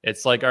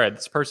 It's like, all right,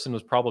 this person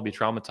was probably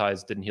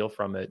traumatized, didn't heal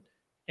from it,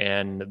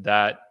 and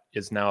that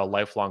is now a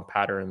lifelong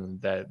pattern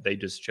that they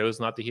just chose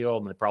not to heal,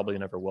 and they probably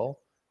never will.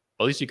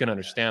 But at least you can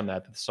understand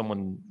that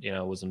someone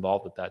was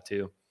involved with that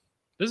too.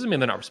 Doesn't mean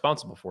they're not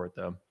responsible for it,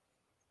 though.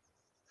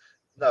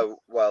 No,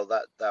 well,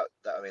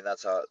 I mean,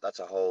 that's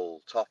a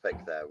whole topic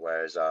there.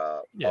 Whereas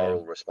our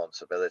moral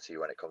responsibility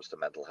when it comes to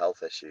mental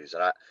health issues,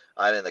 and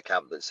I'm in the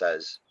camp that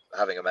says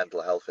having a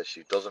mental health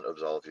issue doesn't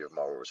absolve you of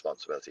moral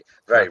responsibility.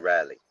 Very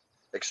rarely,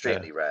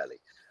 extremely rarely,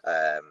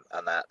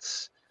 and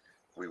that's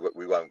we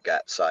won't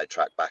get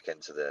sidetracked back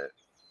into the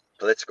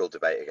political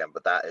debate again,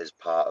 but that is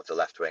part of the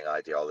left-wing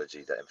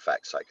ideology that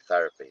infects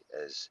psychotherapy.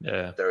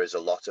 There is a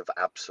lot of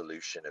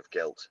absolution of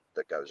guilt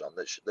that goes on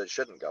that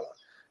shouldn't go on.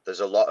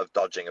 There's a lot of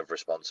dodging of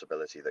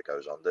responsibility that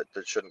goes on that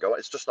shouldn't go on.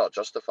 It's just not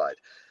justified.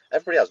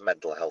 Everybody has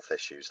mental health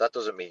issues. That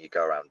doesn't mean you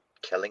go around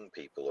killing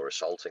people or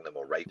assaulting them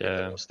or raping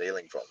them or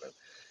stealing from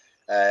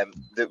them.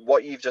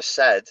 What you've just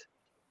said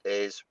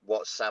is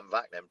what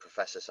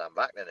Professor Sam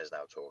Vaknin is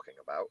now talking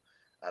about.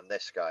 And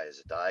this guy is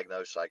a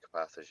diagnosed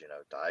psychopath, as you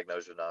know,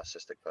 diagnosed with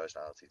narcissistic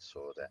personality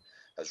disorder,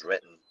 has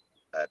written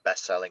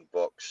best-selling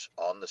books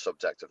on the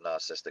subject of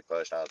narcissistic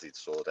personality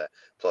disorder,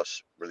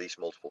 plus released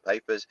multiple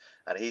papers.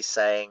 And he's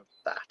saying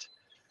that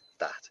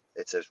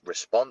it's a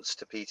response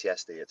to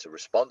PTSD, it's a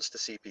response to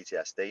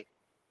CPTSD,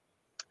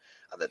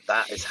 and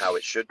that is how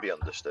it should be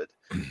understood.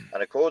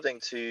 And according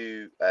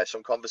to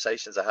some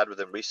conversations I had with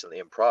him recently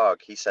in Prague,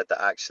 he said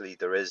that actually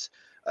there is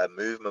a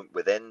movement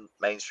within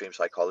mainstream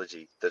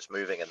psychology that's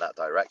moving in that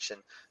direction,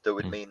 that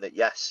would mean that,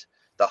 yes,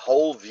 the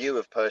whole view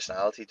of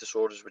personality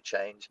disorders would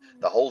change,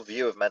 the whole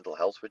view of mental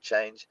health would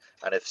change,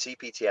 and if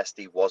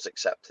CPTSD was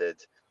accepted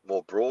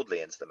more broadly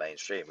into the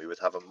mainstream, we would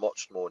have a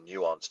much more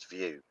nuanced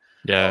view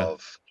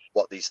of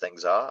what these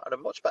things are and a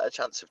much better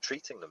chance of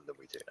treating them than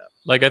we do now.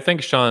 Like I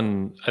think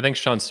Sean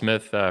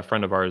Smith, a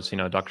friend of ours,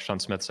 Dr. Sean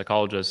Smith,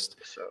 psychologist.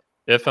 So,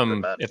 if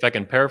I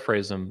can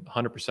paraphrase him,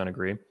 100%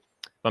 agree.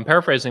 If I'm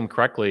paraphrasing him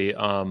correctly,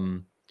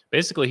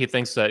 basically he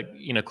thinks that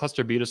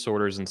cluster B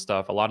disorders and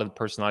stuff, a lot of the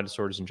personality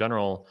disorders in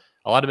general,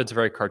 a lot of it's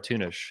very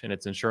cartoonish and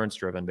it's insurance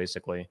driven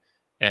basically.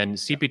 And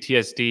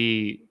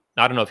CPTSD,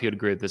 I don't know if you'd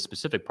agree with this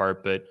specific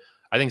part, but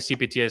I think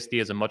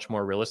CPTSD is a much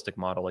more realistic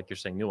model, like you're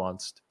saying,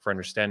 nuanced for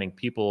understanding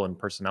people and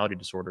personality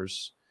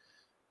disorders.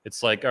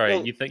 It's like, all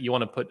right, you think you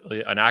want to put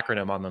an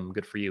acronym on them,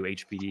 good for you,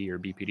 HPD or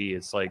BPD.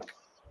 It's like,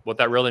 what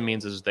that really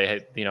means is they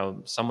had,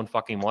 someone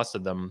fucking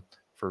molested them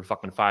for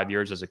fucking 5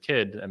 years as a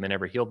kid and they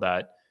never healed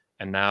that.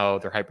 And now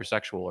they're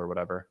hypersexual or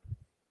whatever.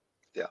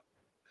 Yeah.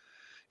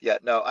 Yeah,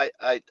 no,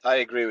 I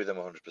agree with him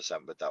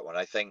 100% with that one.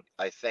 I think,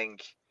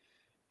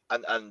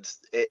 and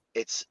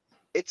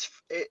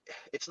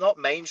it's not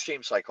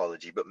mainstream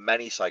psychology, but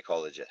many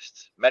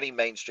psychologists, many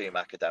mainstream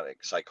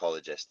academic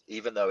psychologists,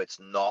 even though it's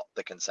not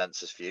the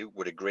consensus view,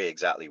 would agree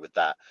exactly with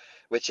that,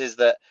 which is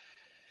that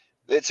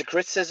it's a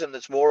criticism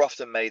that's more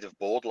often made of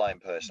borderline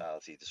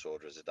personality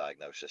disorder as a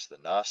diagnosis than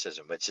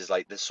narcissism, which is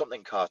like, there's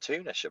something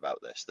cartoonish about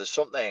this. There's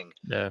something,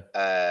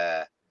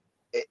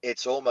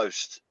 it's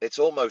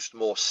almost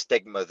more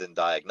stigma than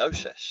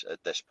diagnosis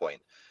at this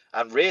point.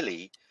 And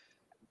really,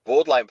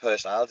 borderline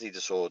personality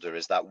disorder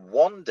is that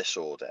one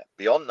disorder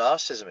beyond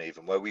narcissism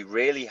even where we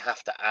really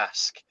have to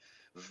ask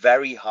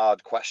very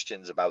hard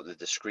questions about the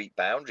discrete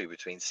boundary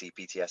between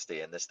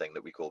CPTSD and this thing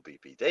that we call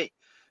BPD,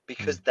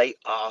 because they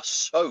are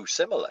so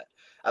similar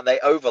and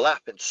they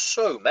overlap in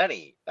so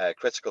many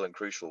critical and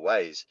crucial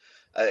ways.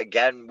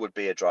 Again, would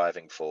be a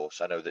driving force.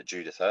 I know that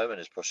Judith Herman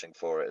is pushing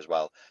for it as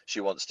well.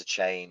 She wants to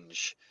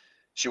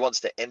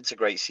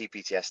integrate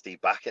CPTSD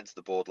back into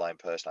the borderline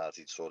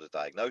personality disorder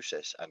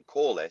diagnosis and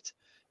call it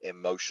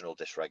emotional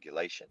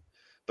dysregulation.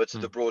 But to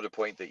the broader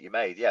point that you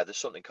made, there's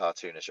something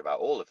cartoonish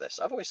about all of this.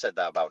 I've always said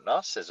that about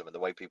narcissism and the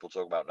way people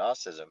talk about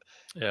narcissism.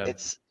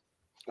 It's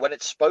when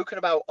it's spoken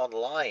about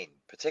online,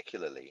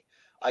 particularly,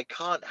 I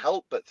can't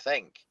help but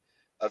think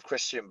of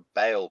Christian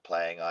Bale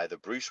playing either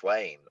Bruce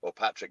Wayne or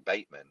Patrick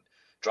Bateman,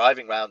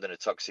 driving around in a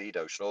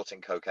tuxedo,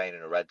 snorting cocaine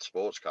in a red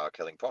sports car,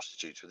 killing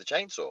prostitutes with a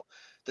chainsaw.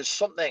 There's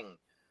something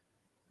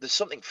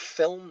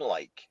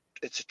film-like.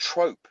 It's a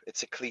trope.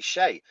 It's a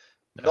cliche.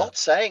 Not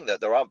saying that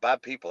there aren't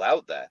bad people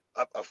out there.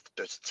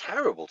 There's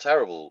terrible,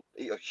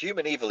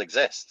 human evil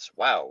exists.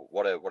 Wow,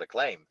 what a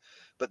claim.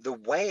 But the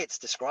way it's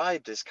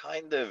described is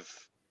kind of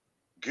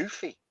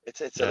goofy.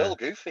 It's a little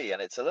goofy,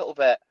 and it's a little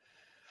bit.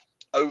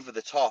 over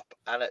the top.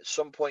 And at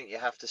some point you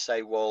have to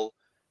say, well,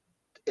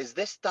 is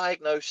this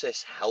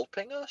diagnosis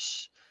helping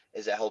us?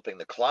 Is it helping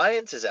the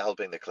client? Is it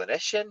helping the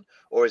clinician?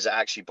 Or is it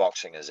actually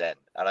boxing us in?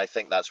 And I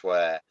think that's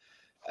where,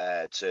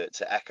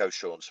 to echo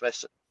Sean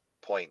Smith's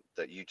point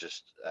that you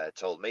just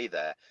told me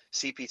there,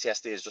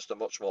 CPTSD is just a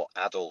much more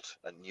adult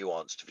and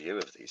nuanced view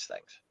of these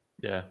things.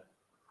 Yeah.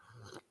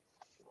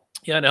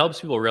 Yeah, and it helps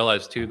people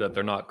realize too that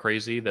they're not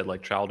crazy, that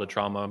like childhood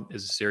trauma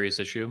is a serious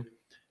issue.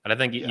 And I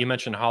think Yeah. you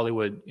mentioned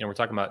Hollywood, we're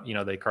talking about,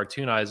 they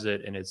cartoonize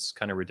it and it's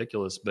kind of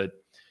ridiculous, but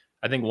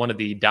I think one of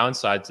the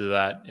downsides to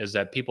that is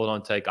that people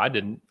don't take, I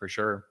didn't for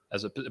sure,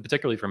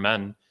 particularly for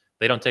men,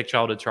 they don't take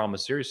childhood trauma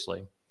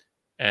seriously.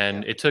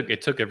 And Yeah.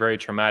 it took a very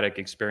traumatic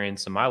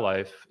experience in my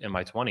life in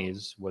my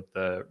 20s with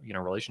the,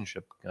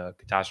 relationship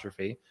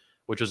catastrophe,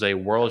 which was a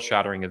world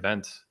shattering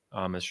event,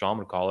 as Sean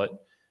would call it,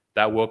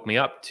 that woke me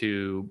up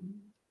to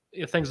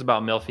things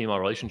about male female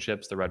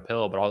relationships, the red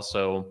pill, but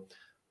also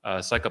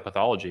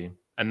psychopathology.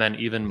 And then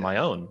even my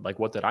own, like,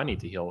 what did I need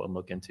to heal and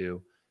look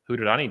into? Who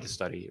did I need to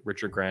study?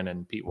 Richard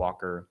Grannon, Pete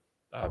Walker,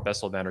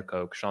 Bessel van der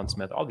Kolk, Sean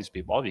Smith, all these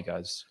people, all of you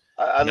guys.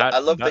 I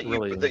love that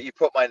really, you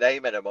put my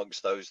name in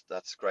amongst those.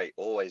 That's great.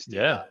 Always do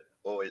yeah, that.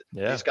 Always.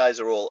 yeah, These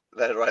guys are all,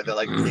 they're either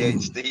like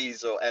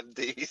PhDs or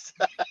MDs.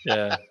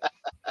 yeah.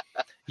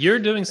 You're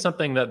doing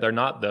something that they're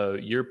not, though.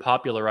 You're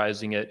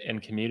popularizing it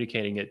and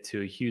communicating it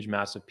to a huge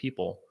mass of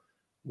people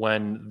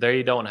when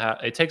they don't have.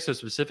 It takes a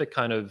specific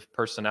kind of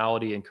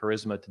personality and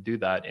charisma to do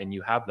that, and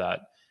you have that.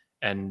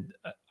 And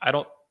I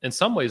don't. In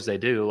some ways, they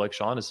do. Like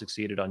Sean has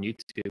succeeded on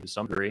YouTube to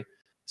some degree.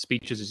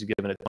 Speeches he's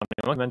given at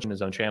 21, mentioned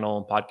his own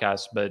channel,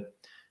 podcast, but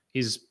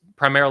he's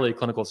primarily a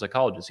clinical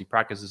psychologist. He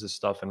practices this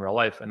stuff in real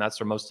life, and that's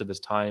where most of his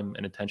time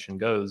and attention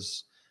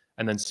goes.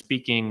 And then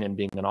speaking and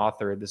being an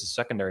author, this is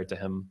secondary to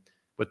him.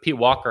 With Pete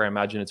Walker, I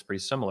imagine it's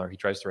pretty similar. He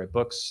tries to write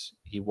books.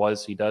 He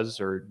does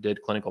or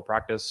did clinical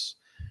practice,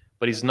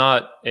 but he's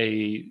not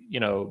a,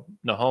 no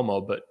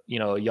homo, but,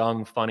 a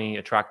young, funny,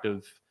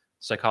 attractive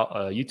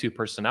YouTube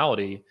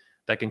personality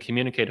that can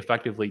communicate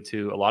effectively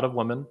to a lot of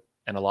women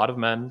and a lot of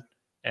men.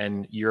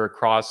 And you're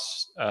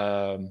across,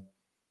 I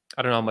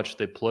don't know how much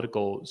the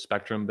political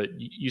spectrum, but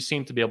you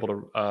seem to be able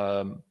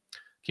to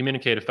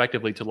communicate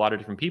effectively to a lot of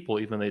different people,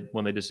 even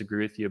when they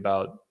disagree with you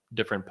about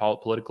different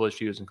political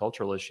issues and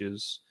cultural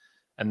issues.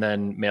 And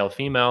then male,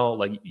 female,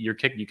 like you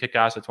kick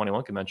ass at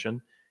 21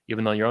 Convention,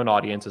 even though your own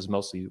audience is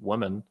mostly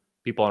women.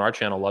 People on our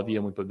channel love you,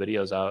 and we put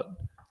videos out,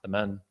 the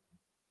men.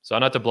 So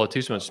not to blow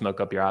too much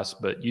smoke up your ass,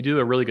 but you do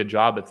a really good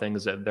job at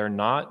things that they're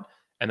not,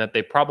 and that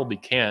they probably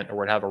can't or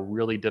would have a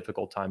really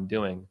difficult time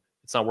doing.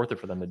 It's not worth it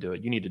for them to do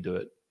it. You need to do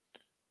it.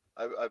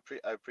 I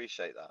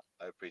appreciate that.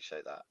 I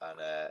appreciate that. And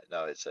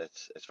no, it's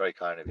very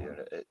kind of you.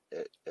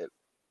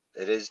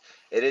 It is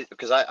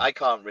because I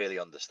can't really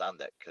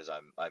understand it because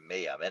I'm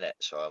me, I'm in it.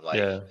 So I'm like,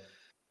 yeah.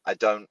 I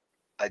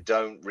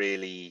don't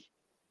really.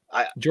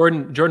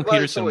 Jordan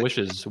Peterson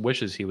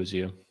wishes he was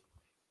you.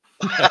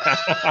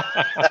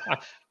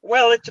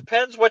 Well, it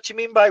depends what you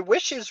mean by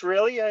wishes,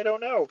 really. I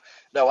don't know.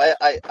 No,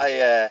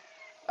 I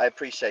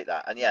appreciate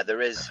that. And yeah,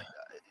 there is,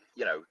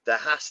 there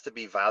has to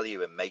be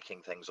value in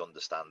making things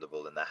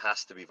understandable, and there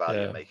has to be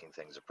value in making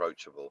things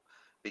approachable,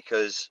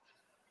 because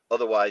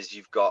otherwise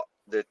you've got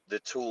the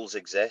tools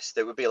exist.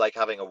 It would be like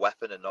having a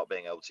weapon and not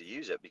being able to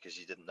use it because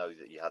you didn't know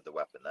that you had the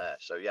weapon there.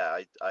 So yeah,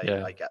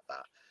 I get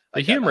that. The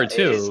humor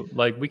too,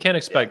 like we can't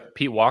expect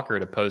Pete Walker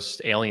to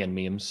post alien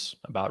memes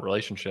about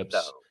relationships.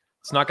 No.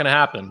 It's not going to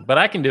happen, but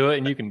I can do it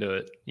and you can do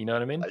it. You know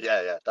what I mean?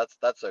 Yeah, that's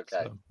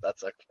okay. So,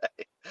 that's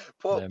okay.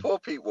 Poor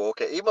Pete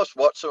Walker. He must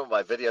watch some of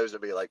my videos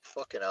and be like,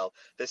 "Fucking hell,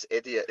 this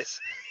idiot is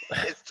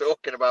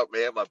talking about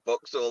me and my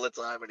books all the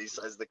time," and he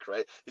says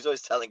he's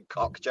always telling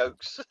cock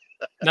jokes.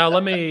 Now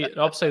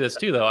I'll say this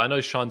too, though. I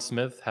know Sean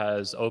Smith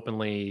has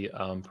openly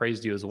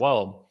praised you as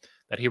well,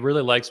 that he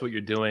really likes what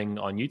you're doing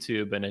on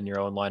YouTube and in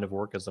your own line of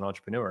work as an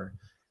entrepreneur.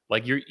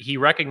 Like he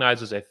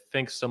recognizes, I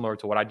think, similar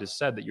to what I just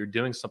said, that you're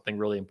doing something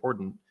really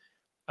important.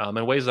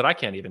 In ways that I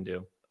can't even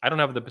do. I don't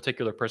have the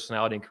particular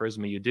personality and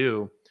charisma you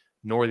do,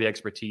 nor the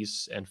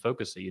expertise and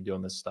focus that you do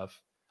on this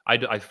stuff.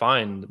 I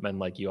find men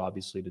like you,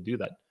 obviously, to do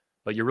that.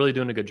 But you're really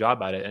doing a good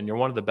job at it. And you're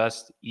one of the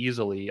best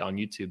easily on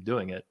YouTube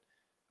doing it.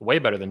 Way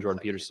better than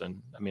Jordan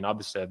Peterson. I mean,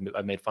 obviously,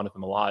 I've made fun of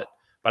him a lot.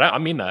 But I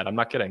mean that. I'm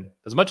not kidding.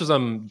 As much as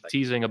I'm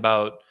teasing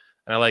about,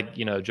 and I like,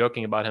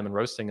 joking about him and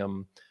roasting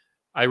him,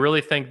 I really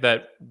think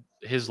that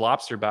his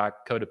lobster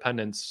back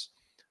codependence,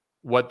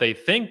 what they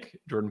think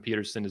Jordan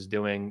Peterson is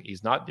doing,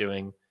 he's not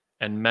doing.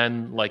 And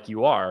men like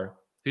you are,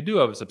 who do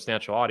have a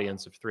substantial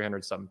audience of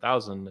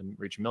 307,000 and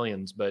reach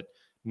millions, but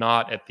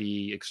not at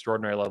the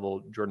extraordinary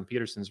level Jordan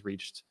Peterson's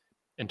reached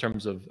in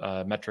terms of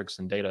metrics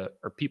and data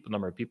or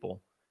number of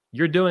people.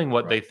 You're doing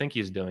what they think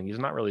he's doing. He's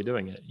not really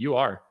doing it. You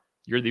are.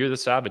 You're the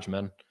savage,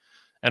 man.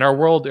 And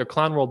our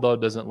clown world, though,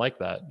 doesn't like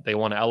that. They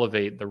want to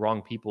elevate the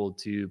wrong people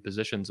to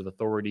positions of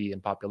authority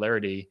and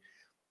popularity,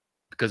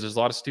 because there's a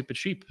lot of stupid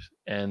sheep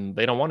and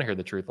they don't want to hear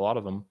the truth. A lot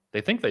of them, they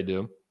think they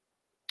do,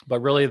 but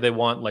really they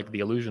want like the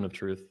illusion of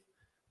truth.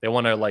 They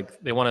want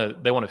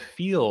to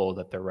feel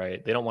that they're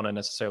right. They don't want to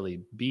necessarily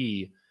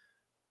be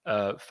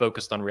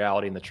focused on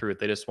reality and the truth.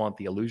 They just want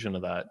the illusion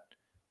of that.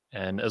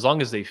 And as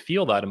long as they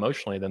feel that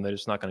emotionally, then they're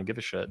just not going to give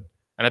a shit.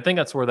 And I think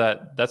that's where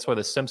that's why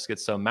the simps get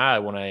so mad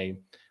when I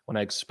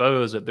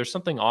expose that there's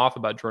something off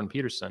about Jordan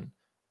Peterson,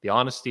 the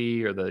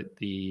honesty or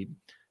the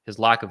his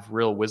lack of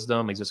real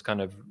wisdom. He's just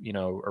kind of, you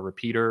know, a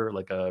repeater,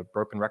 like a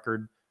broken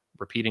record,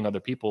 repeating other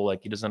people.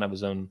 Like he doesn't have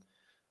his own.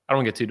 I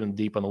don't want to get too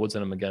deep on the woods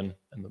in him again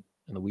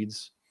in the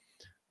weeds.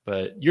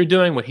 But you're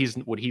doing what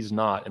he's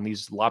not, and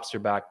these lobster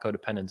back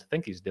codependents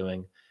think he's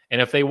doing. And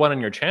if they went on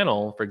your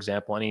channel, for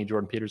example, any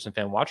Jordan Peterson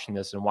fan watching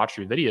this and watch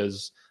your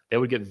videos, they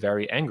would get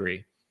very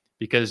angry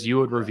because you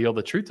would reveal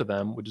the truth to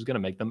them, which is going to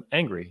make them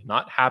angry,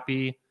 not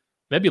happy.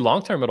 Maybe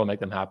long term it'll make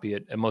them happy,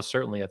 and most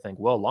certainly I think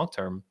long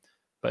term,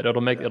 but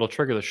it'll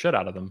trigger the shit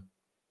out of them.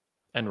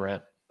 And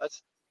rant.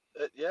 That's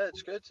yeah,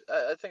 it's good.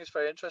 I think it's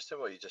very interesting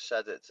what you just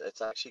said.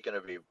 It's actually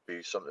going to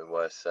be something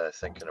worth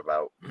thinking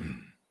about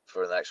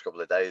for the next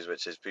couple of days,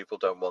 which is people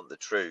don't want the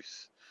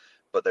truth,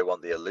 but they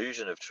want the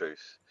illusion of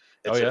truth.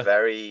 It's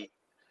it's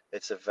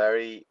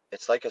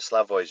like a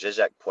Slavoj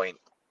Žižek point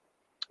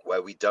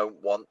where we don't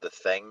want the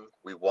thing,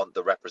 we want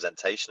the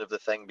representation of the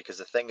thing because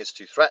the thing is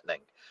too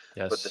threatening.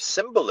 Yes. But the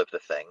symbol of the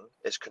thing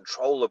is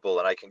controllable,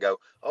 and I can go,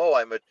 oh,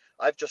 I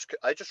just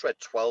read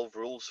 12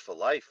 rules for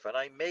life and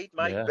I made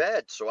my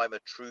bed, so I'm a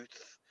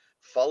truth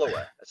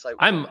follower. It's like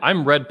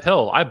I'm red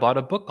pill. I bought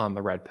a book on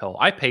the red pill.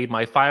 I paid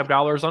my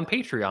 $5 on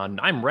Patreon.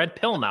 I'm red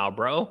pill now,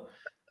 bro.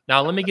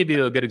 Now, let me give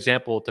you a good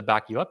example to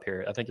back you up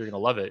here. I think you're going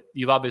to love it.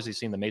 You've obviously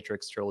seen the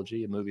Matrix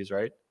trilogy of movies,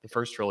 right? The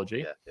first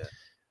trilogy. Yeah.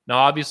 Now,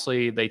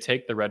 obviously, they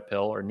take the red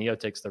pill, or Neo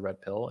takes the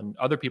red pill, and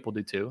other people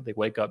do too. They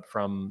wake up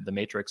from the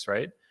Matrix,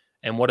 right?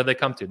 And what do they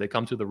come to? They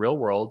come to the real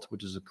world,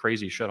 which is a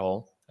crazy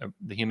shithole.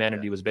 The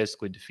humanity was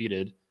basically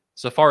defeated.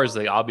 So far as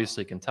they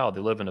obviously can tell, they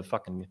live in a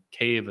fucking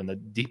cave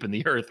deep in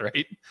the earth,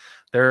 right?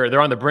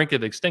 They're on the brink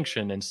of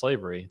extinction and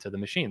slavery to the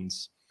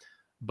machines.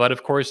 But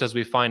of course, as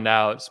we find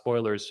out,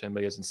 spoilers,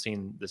 anybody hasn't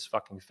seen this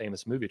fucking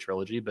famous movie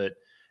trilogy, but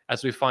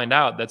as we find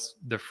out, that's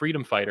the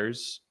freedom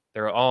fighters.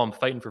 They're all, I'm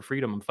fighting for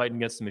freedom. I'm fighting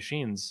against the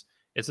machines.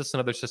 It's just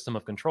another system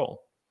of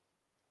control.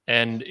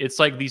 And it's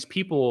like these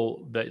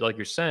people that, like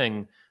you're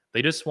saying,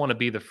 they just want to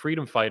be the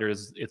freedom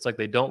fighters. It's like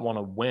they don't want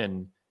to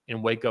win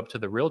and wake up to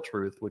the real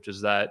truth, which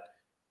is that,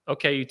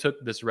 okay, you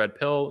took this red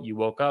pill, you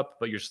woke up,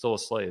 but you're still a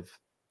slave.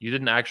 You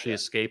didn't actually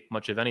escape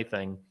much of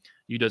anything.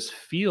 You just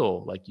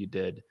feel like you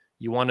did.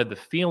 You wanted the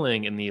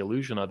feeling and the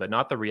illusion of it,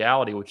 not the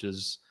reality, which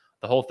is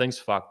the whole thing's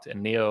fucked.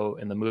 And Neo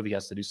in the movie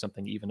has to do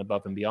something even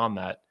above and beyond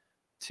that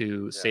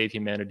to save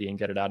humanity and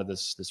get it out of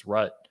this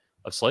rut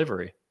of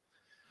slavery.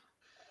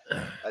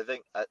 I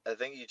think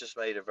you just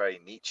made a very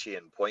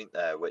Nietzschean point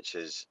there, which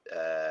is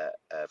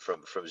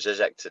from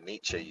Zizek to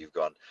Nietzsche you've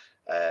gone,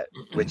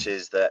 which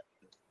is that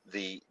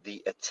the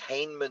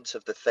attainment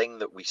of the thing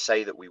that we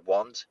say that we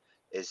want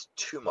is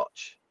too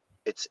much.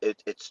 It's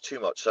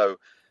too much. So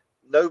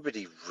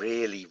nobody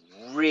really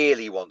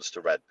wants to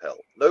red pill.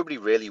 Nobody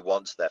really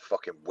wants their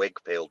fucking wig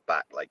peeled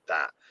back like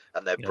that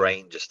and their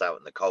brain just out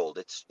in the cold.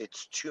 It's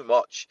too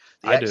much.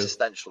 The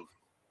existential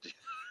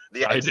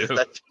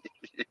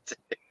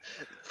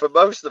for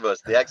most of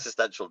us, the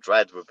existential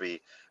dread would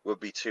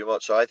be too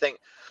much. So I think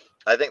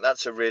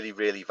that's a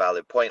really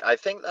valid point. I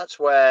think that's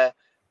where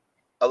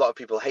a lot of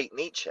people hate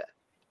Nietzsche,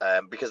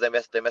 because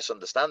they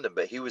misunderstand him.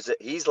 But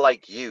he's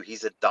like you.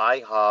 He's a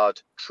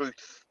diehard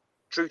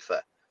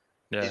truther.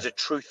 Yeah. He's a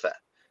truther.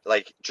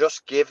 Like,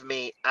 just give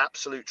me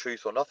absolute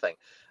truth or nothing.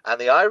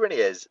 And the irony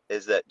is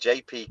that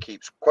JP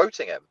keeps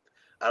quoting him,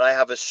 and I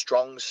have a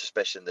strong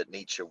suspicion that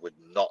Nietzsche would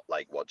not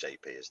like what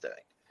JP is doing.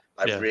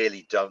 I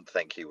really don't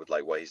think he would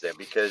like what he's doing,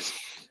 because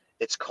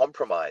it's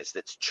compromised,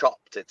 it's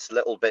chopped, it's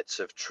little bits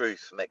of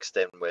truth mixed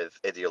in with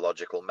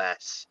ideological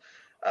mess.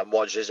 And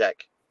what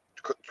Zizek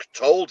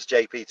told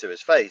JP to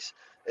his face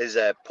is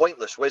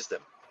pointless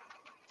wisdom.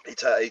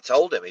 He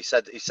told him, he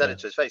said it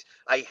to his face,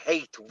 I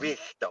hate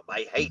wisdom.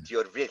 I hate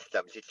your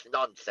wisdom. It's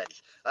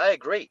nonsense. I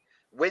agree.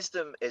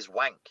 Wisdom is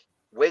wank.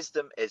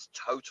 Wisdom is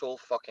total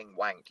fucking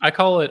wank. I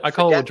call it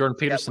what Jordan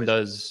Peterson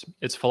does.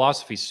 It's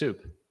philosophy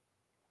soup.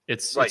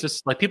 It's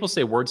just like people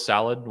say word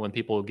salad when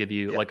people give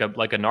you like a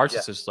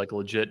narcissist, like a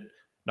legit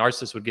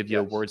narcissist would give you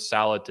a word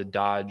salad to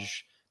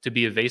dodge, to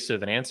be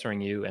evasive in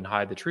answering you and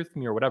hide the truth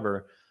from you or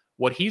whatever.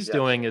 What he's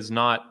doing is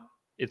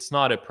it's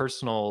not a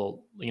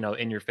personal,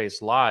 in your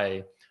face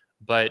lie,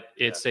 but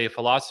it's a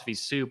philosophy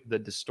soup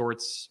that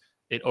distorts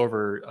it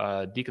over,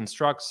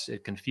 deconstructs,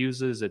 it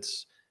confuses,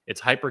 it's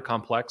hyper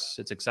complex,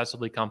 it's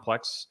excessively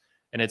complex,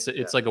 and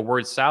it's like a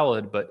word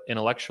salad, but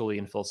intellectually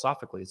and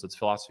philosophically. So it's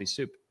philosophy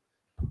soup.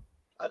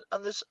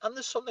 And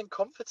there's something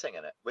comforting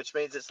in it, which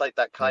means it's like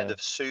that kind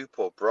of soup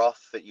or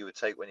broth that you would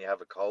take when you have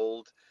a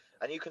cold,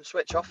 and you can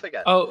switch off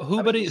again. Oh,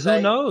 who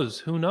knows?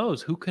 Who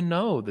knows? Who can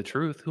know the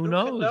truth? Who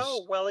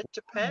knows? Well, it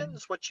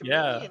depends what you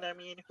mean. I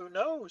mean, who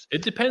knows?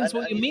 It depends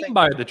what you mean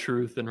by the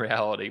truth in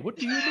reality. What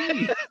do you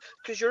mean?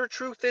 Because your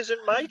truth isn't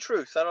my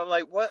truth. And I'm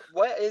like,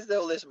 where is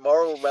all this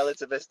moral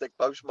relativistic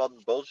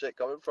postmodern bullshit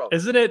coming from?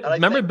 Isn't it?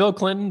 Remember Bill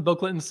Clinton? Bill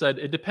Clinton said,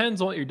 it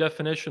depends on what your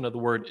definition of the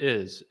word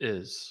is.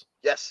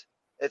 Yes.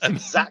 It's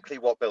exactly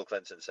what Bill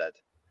Clinton said.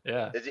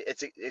 Yeah.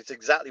 It's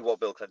exactly what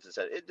Bill Clinton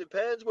said. It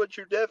depends what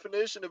your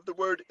definition of the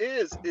word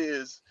is.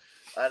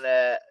 And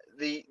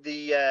the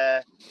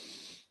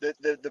I'm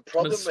gonna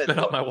problem with spit out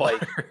what, my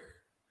like, water.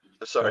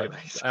 sorry,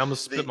 mate. I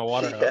almost spit The my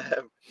water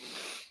out.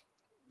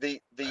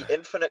 The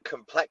infinite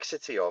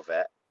complexity of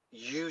it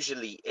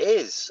usually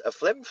is a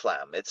flim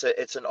flam. It's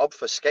an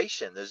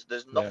obfuscation.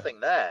 There's nothing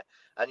there.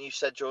 And you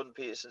said Jordan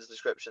Peterson's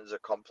descriptions are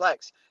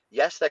complex.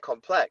 Yes, they're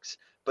complex,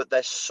 but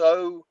they're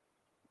so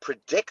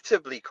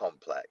predictably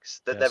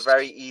complex that they're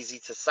very easy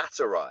to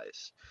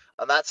satirize.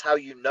 And that's how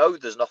you know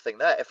there's nothing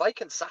there. If I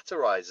can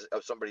satirize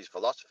of somebody's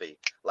philosophy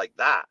like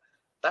that,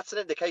 that's an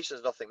indication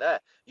there's nothing there.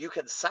 You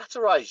can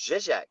satirize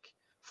Zizek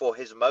for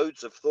his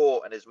modes of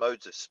thought and his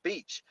modes of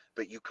speech,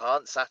 but you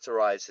can't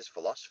satirize his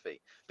philosophy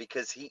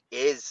because he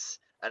is,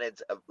 and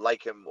it's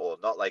like him or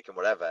not like him,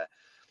 whatever.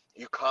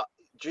 You can't.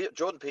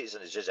 Jordan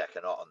Peterson and Zizek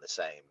are not on the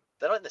same.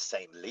 They're not in the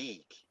same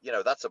league. You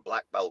know, that's a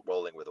black belt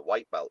rolling with a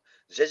white belt.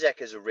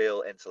 Zizek is a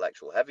real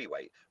intellectual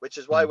heavyweight, which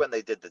is why when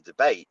they did the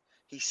debate,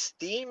 he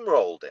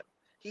steamrolled him.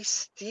 He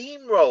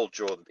steamrolled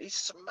Jordan. He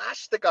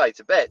smashed the guy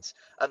to bits.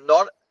 And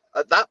not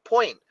at that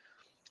point,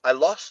 I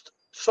lost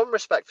some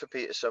respect for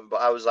Peterson, but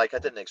I was like, I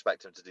didn't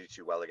expect him to do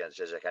too well against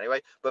Zizek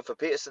anyway. But for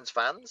Peterson's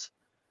fans,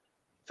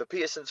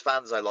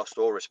 I lost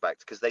all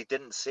respect because they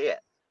didn't see it.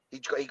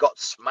 He got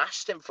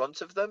smashed in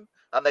front of them,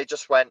 and they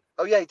just went,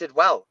 "Oh yeah, he did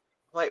well."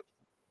 I'm like,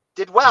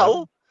 did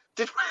well?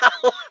 Did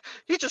well?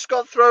 He just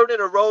got thrown in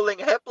a rolling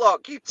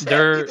headlock. You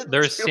tit.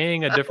 They're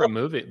seeing a different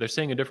movie. They're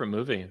seeing a different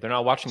movie. They're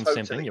not watching the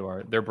same thing you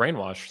are. They're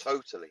brainwashed.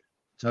 Totally.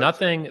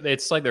 Nothing.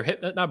 It's like they're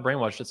not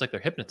brainwashed. It's like they're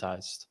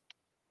hypnotized.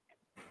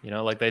 You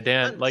know, like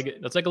like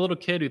it's like a little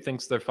kid who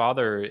thinks their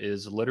father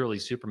is literally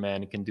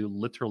Superman and can do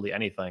literally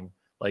anything.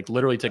 Like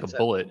literally take a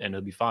bullet and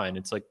it'll be fine.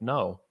 It's like,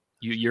 no,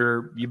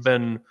 you've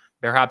been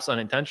perhaps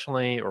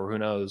unintentionally or who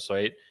knows,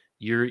 right?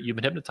 You've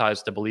been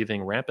hypnotized to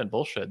believing rampant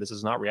bullshit. This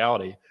is not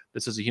reality.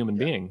 This is a human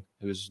being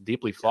who's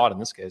deeply flawed in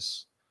this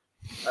case.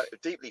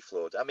 Deeply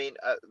flawed. I mean,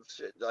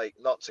 like,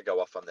 not to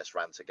go off on this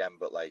rant again,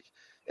 but like,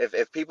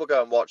 if people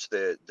go and watch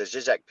the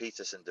Zizek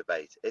Peterson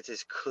debate, it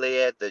is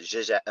clear that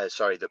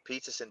that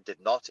Peterson did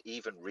not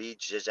even read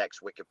Zizek's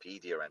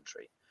Wikipedia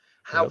entry.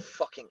 How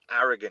fucking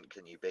arrogant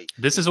can you be?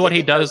 This is what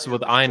he does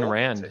with Ayn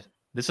Rand.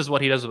 This is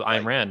what he does with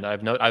Ayn Rand.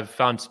 I've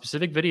found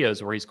specific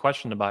videos where he's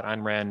questioned about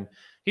Ayn Rand.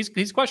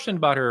 He's questioned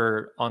about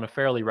her on a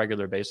fairly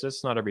regular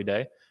basis, not every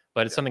day,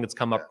 but it's something that's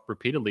come up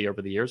repeatedly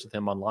over the years with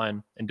him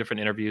online in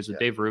different interviews with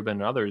Dave Rubin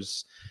and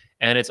others.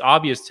 And it's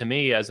obvious to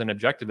me as an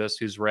objectivist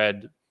who's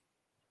read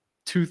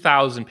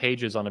 2,000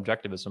 pages on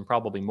objectivism,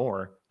 probably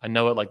more. I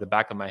know it like the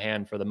back of my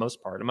hand for the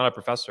most part. I'm not a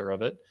professor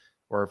of it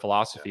or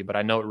philosophy, but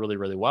I know it really,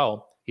 really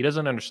well. He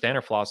doesn't understand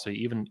her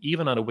philosophy,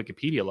 even on a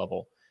Wikipedia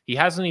level. He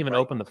hasn't even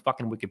opened the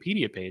fucking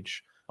Wikipedia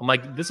page. I'm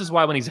like, this is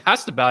why when he's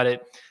asked about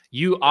it,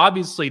 you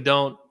obviously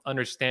don't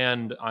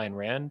understand Ayn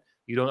Rand.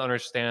 You don't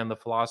understand the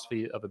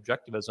philosophy of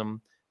objectivism,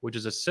 which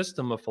is a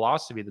system of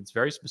philosophy that's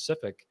very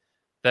specific.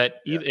 That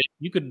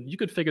even you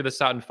could figure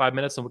this out in 5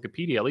 minutes on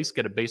Wikipedia, at least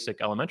get a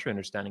basic elementary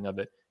understanding of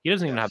it. He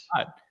doesn't even have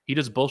that. He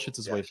just bullshits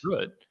his way through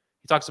it.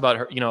 He talks about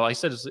her, I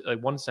said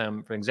like one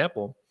Sam, for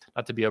example,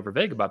 not to be over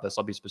vague about this,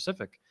 I'll be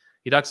specific.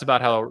 He talks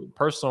about how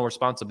personal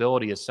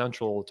responsibility is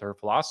central to her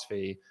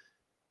philosophy.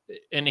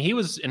 And he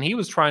was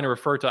trying to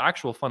refer to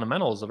actual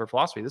fundamentals of her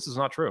philosophy. This is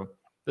not true.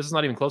 This is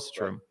not even close to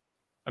true.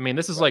 I mean,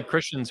 this is like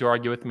Christians who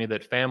argue with me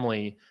that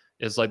family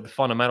is like the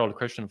fundamental to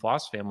Christian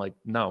philosophy. I'm like,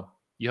 no,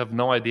 you have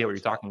no idea what you're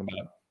talking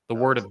about. The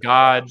word of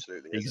God,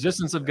 the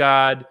existence of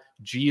God,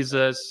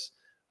 Jesus,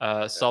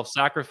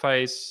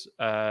 self-sacrifice,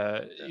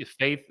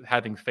 faith,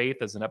 having faith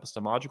as an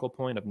epistemological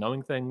point of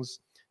knowing things.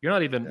 You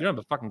don't have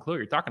a fucking clue what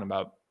you're talking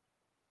about.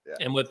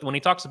 And when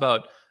he talks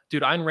about,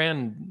 dude, Ayn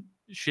Rand,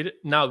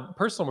 now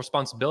personal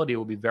responsibility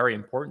will be very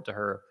important to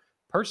her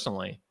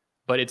personally,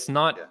 but it's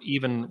not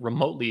even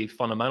remotely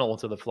fundamental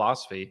to the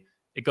philosophy.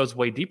 It goes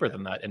way deeper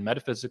than that in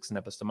metaphysics and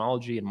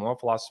epistemology and moral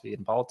philosophy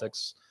and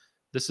politics.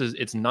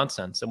 It's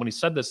nonsense. And when he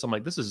said this, I'm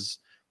like, this is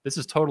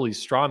totally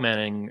straw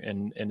manning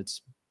and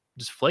it's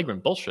just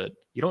flagrant bullshit.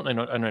 You don't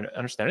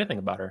understand anything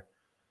about her.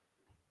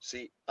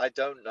 See, I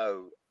don't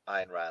know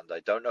Ayn Rand,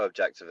 I don't know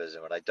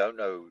objectivism, and I don't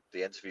know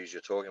the interviews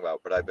you're talking about,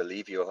 but I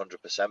believe you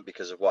 100%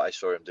 because of what I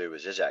saw him do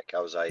with Zizek.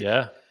 I was like,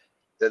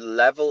 the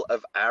level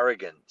of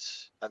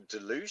arrogance and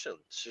delusion,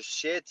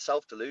 sheer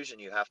self-delusion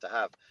you have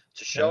to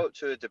show up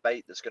to a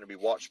debate that's going to be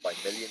watched by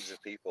millions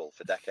of people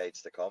for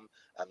decades to come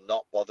and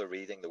not bother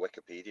reading the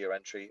Wikipedia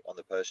entry on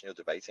the person you're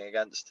debating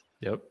against.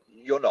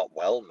 You're not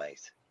well,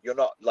 mate. You're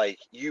not, like,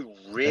 you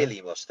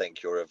really must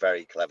think you're a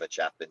very clever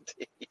chap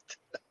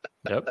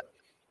indeed.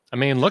 I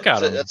mean, look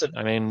at him.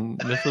 I mean,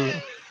 this is...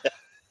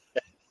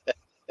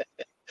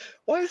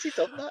 Why has he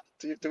done that?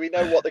 Do we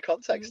know what the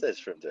context is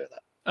for him doing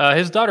that?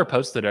 His daughter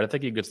posted it. I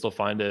think you could still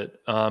find it.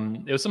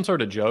 It was some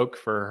sort of joke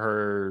for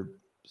her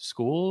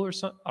school or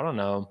something. I don't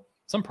know.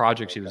 Some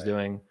project she was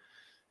doing.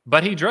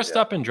 But he dressed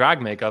up in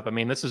drag makeup. I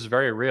mean, this is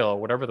very real,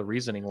 whatever the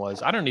reasoning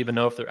was. I don't even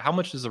know how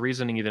much does the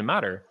reasoning even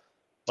matter?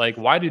 Like,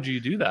 why did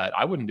you do that?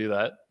 I wouldn't do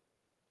that.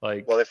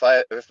 Like, well, if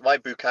my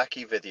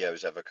bukkake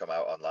videos ever come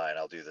out online,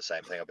 I'll do the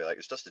same thing. I'll be like,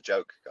 it's just a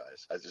joke,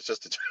 guys. It's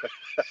just a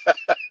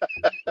joke.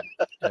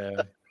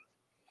 yeah.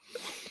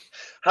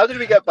 How did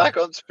we get back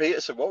onto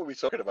Peterson? What were we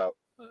talking about?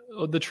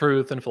 The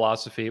truth and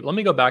philosophy. Let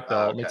me go back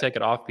though. Oh, Let me okay. take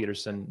it off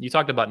Peterson. You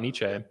talked about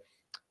Nietzsche, Yeah.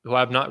 who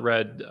I've not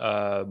read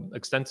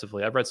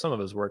extensively. I've read some of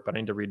his work, but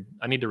I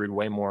need to read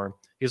way more.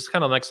 He's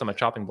kind of next on my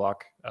chopping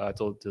block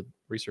to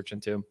research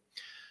into.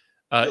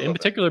 In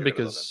particular,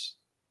 because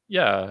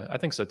yeah, I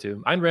think so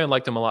too. Ayn Rand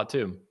liked him a lot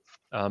too.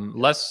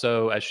 Less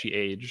so as she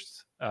aged.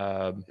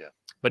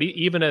 But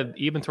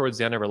even towards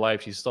the end of her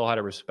life, she still had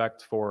a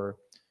respect for.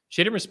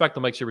 She didn't respect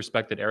them like she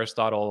respected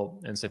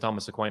Aristotle and St.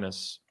 Thomas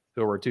Aquinas,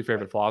 who were her two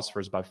favorite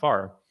philosophers by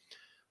far.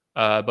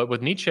 But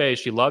with Nietzsche,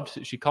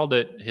 she called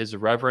it his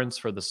reverence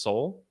for the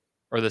soul,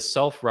 or the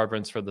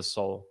self-reverence for the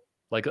soul,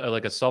 like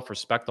a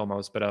self-respect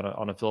almost, but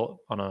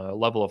on a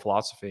level of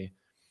philosophy.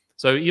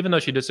 So even though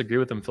she disagreed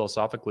with him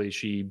philosophically,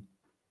 she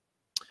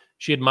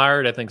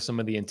admired, I think,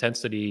 some of the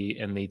intensity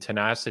and the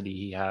tenacity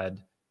he had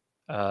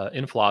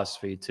in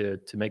philosophy to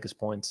make his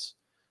points.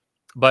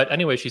 But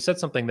anyway, she said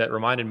something that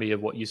reminded me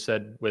of what you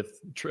said with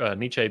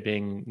Nietzsche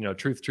being,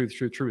 truth,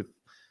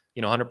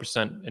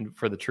 100% and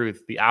for the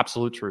truth, the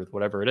absolute truth,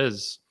 whatever it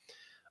is.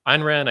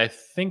 Ayn Rand, I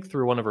think,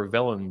 through one of her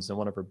villains in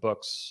one of her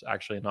books,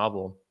 actually a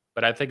novel,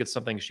 but I think it's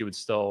something she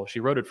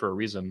wrote it for a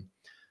reason.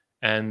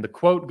 And the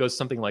quote goes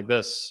something like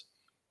this: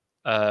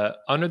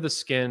 under the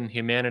skin,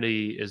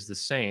 humanity is the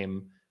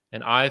same,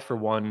 and I, for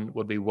one,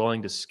 would be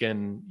willing to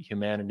skin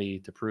humanity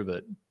to prove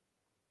it.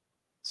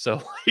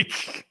 So,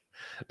 like,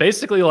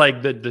 basically,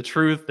 like the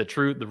truth,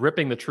 the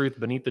ripping the truth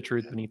beneath the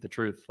truth, beneath the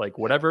truth. Like,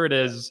 whatever it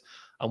is,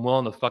 I'm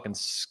willing to fucking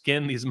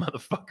skin these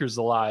motherfuckers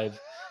alive,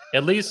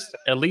 at least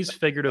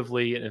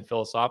figuratively and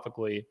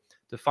philosophically,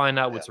 to find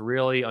out what's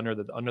really under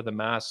the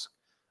mask.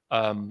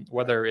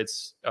 Whether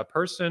it's a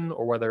person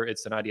or whether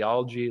it's an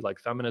ideology like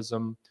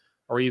feminism,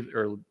 or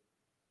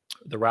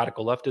the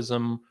radical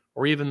leftism,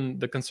 or even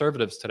the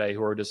conservatives today,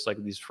 who are just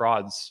like these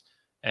frauds,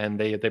 and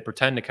they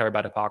pretend to care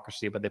about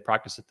hypocrisy, but they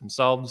practice it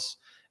themselves,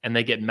 and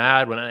they get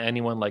mad when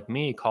anyone like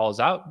me calls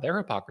out their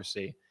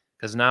hypocrisy,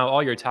 because now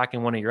you're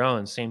attacking one of your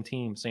own. Same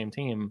team.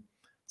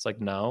 It's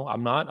like, no,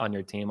 I'm not on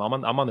your team. I'm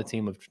on the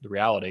team of the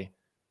reality.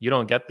 You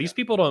don't get these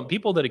people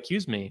that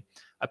accuse me.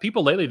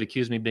 People lately have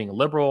accused me of being a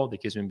liberal. They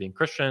accuse me of being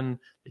Christian.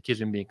 They accuse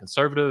me of being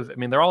conservative. I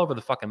mean, they're all over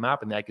the fucking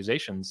map in the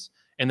accusations.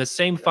 And the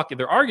same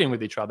they're arguing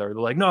with each other.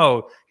 They're like,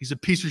 no, he's a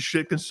piece of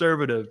shit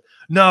conservative.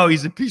 No,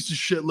 he's a piece of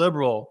shit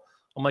liberal.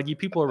 I'm like, you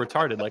people are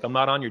retarded. Like, I'm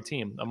not on your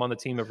team. I'm on the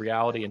team of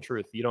reality and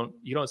truth. You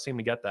don't seem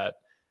to get that.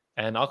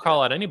 And I'll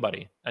call out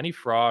anybody, any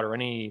fraud or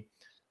any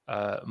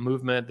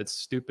movement that's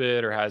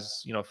stupid or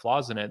has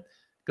flaws in it,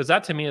 because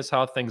that to me is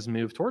how things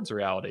move towards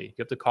reality. You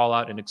have to call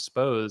out and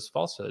expose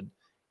falsehood,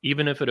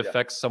 even if it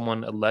affects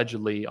someone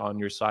allegedly on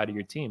your side of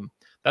your team.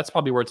 That's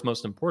probably where it's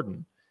most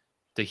important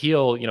to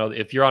heal.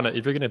 If you're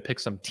going to pick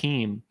some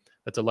team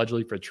that's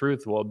allegedly for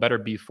truth, well, it better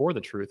be for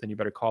the truth, and you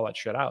better call that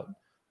shit out.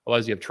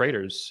 Otherwise, you have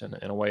traitors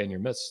in a way in your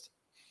midst.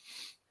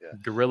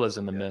 Guerrillas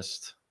in the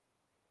mist.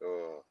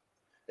 Oh,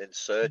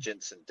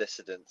 insurgents and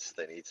dissidents,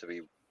 they need to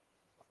be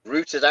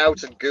rooted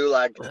out and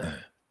gulagged.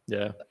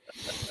 Yeah.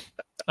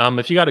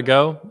 If you got to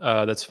go,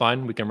 that's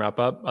fine. We can wrap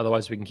up.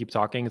 Otherwise, we can keep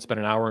talking. It's been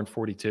an hour and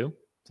 42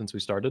 since we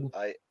started.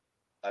 I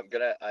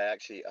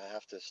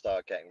have to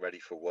start getting ready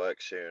for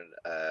work soon,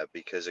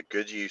 because a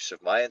good use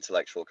of my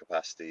intellectual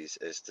capacities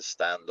is to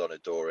stand on a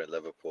door in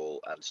Liverpool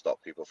and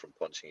stop people from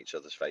punching each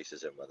other's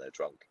faces in when they're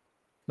drunk.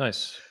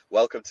 Nice.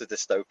 Welcome to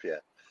dystopia.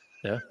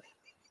 Yeah.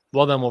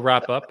 Well, then we'll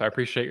wrap up. I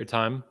appreciate your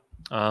time.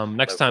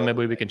 Next time,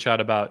 maybe we can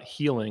chat about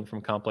healing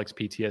from complex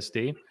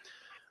PTSD.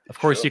 Of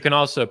course, you can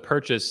also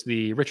purchase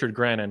the Richard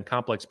Grannon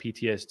Complex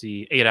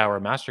PTSD 8-hour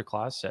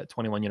masterclass at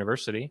 21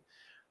 University.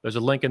 There's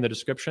a link in the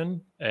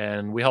description,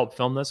 and we helped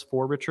film this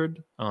for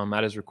Richard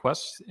at his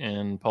request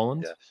in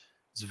Poland. Yes.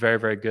 It's very,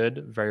 very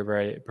good, very,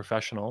 very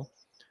professional,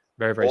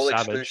 very, very savage. All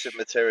exclusive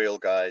material,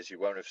 guys. You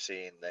won't have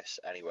seen this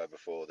anywhere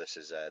before. This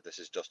is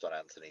just on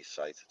Anthony's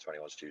site,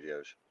 21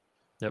 Studios.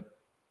 Yep.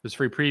 There's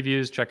free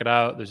previews. Check it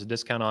out. There's a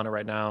discount on it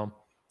right now.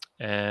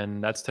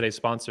 And that's today's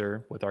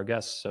sponsor with our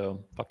guests.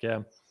 So fuck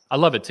yeah. I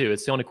love it too.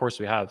 It's the only course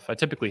we have. I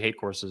typically hate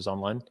courses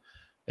online.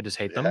 I just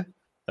hate them.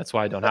 That's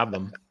why I don't have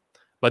them.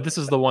 But this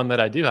is the one that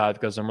I do have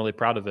because I'm really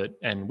proud of it.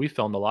 And we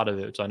filmed a lot of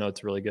it, which I know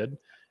it's really good.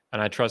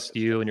 And I trust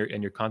you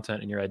and your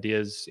content and your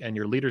ideas and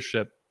your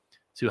leadership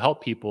to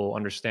help people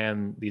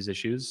understand these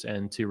issues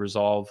and to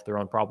resolve their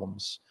own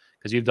problems.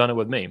 Because you've done it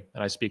with me.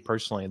 And I speak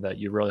personally that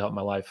you really helped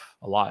my life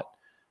a lot.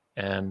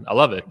 And I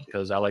love it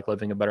because I like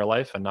living a better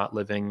life and not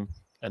living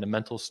in a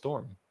mental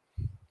storm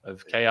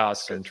of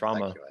chaos and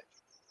trauma. Thank you, mate.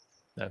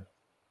 Yeah.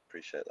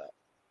 Appreciate that.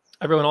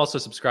 Everyone also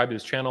subscribe to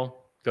his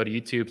channel. Go to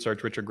YouTube,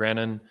 search Richard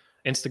Grannon.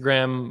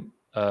 Instagram,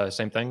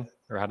 same thing.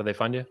 Or how do they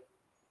find you?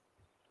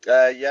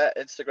 Yeah,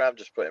 Instagram.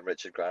 Just put in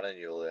Richard Grannon.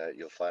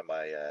 You'll find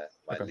my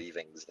my Okay.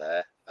 leavings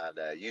there. And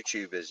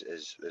YouTube is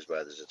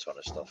where there's a ton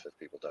of stuff. If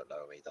people don't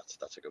know me,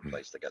 that's a good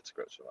place to get to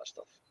grips with my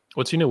stuff.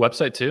 What's your new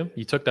website too?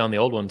 You took down the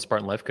old one,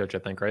 Spartan Life Coach, I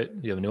think, right?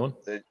 You have a new one?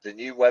 The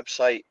new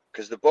website,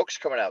 because the book's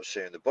coming out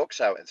soon. The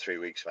book's out in 3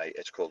 weeks, mate.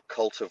 It's called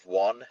Cult of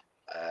One,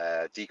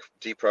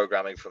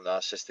 Deprogramming from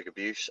Narcissistic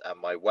Abuse, and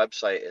my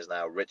website is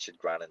now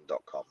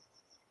richardgrannon.com.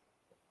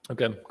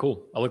 Okay,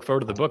 cool. I look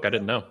forward to the book. I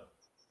didn't know.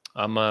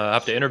 I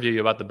have to interview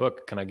you about the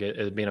book. Can I get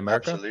it? Be in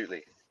America?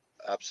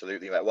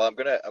 Absolutely, mate. Well, I'm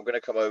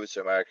gonna come over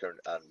to America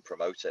and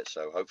promote it.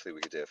 So hopefully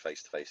we could do a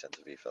face-to-face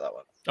interview for that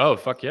one. Oh,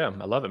 fuck yeah.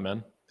 I love it,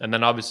 man. And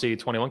then obviously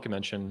 21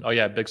 convention. Oh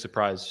yeah, big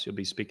surprise. You'll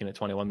be speaking at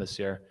 21 this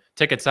year.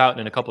 Tickets out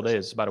in a couple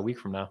days, about a week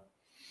from now.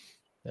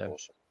 Yeah.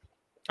 Awesome.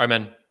 All right,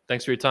 man.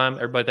 Thanks for your time.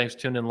 Everybody, thanks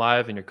for tuning in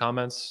live and your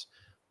comments.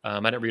 I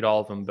didn't read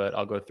all of them, but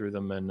I'll go through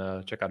them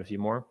and check out a few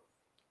more.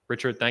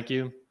 Richard, thank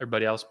you.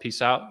 Everybody else,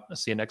 peace out. I'll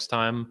see you next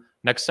time,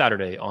 next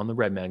Saturday on the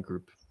Redman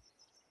Group.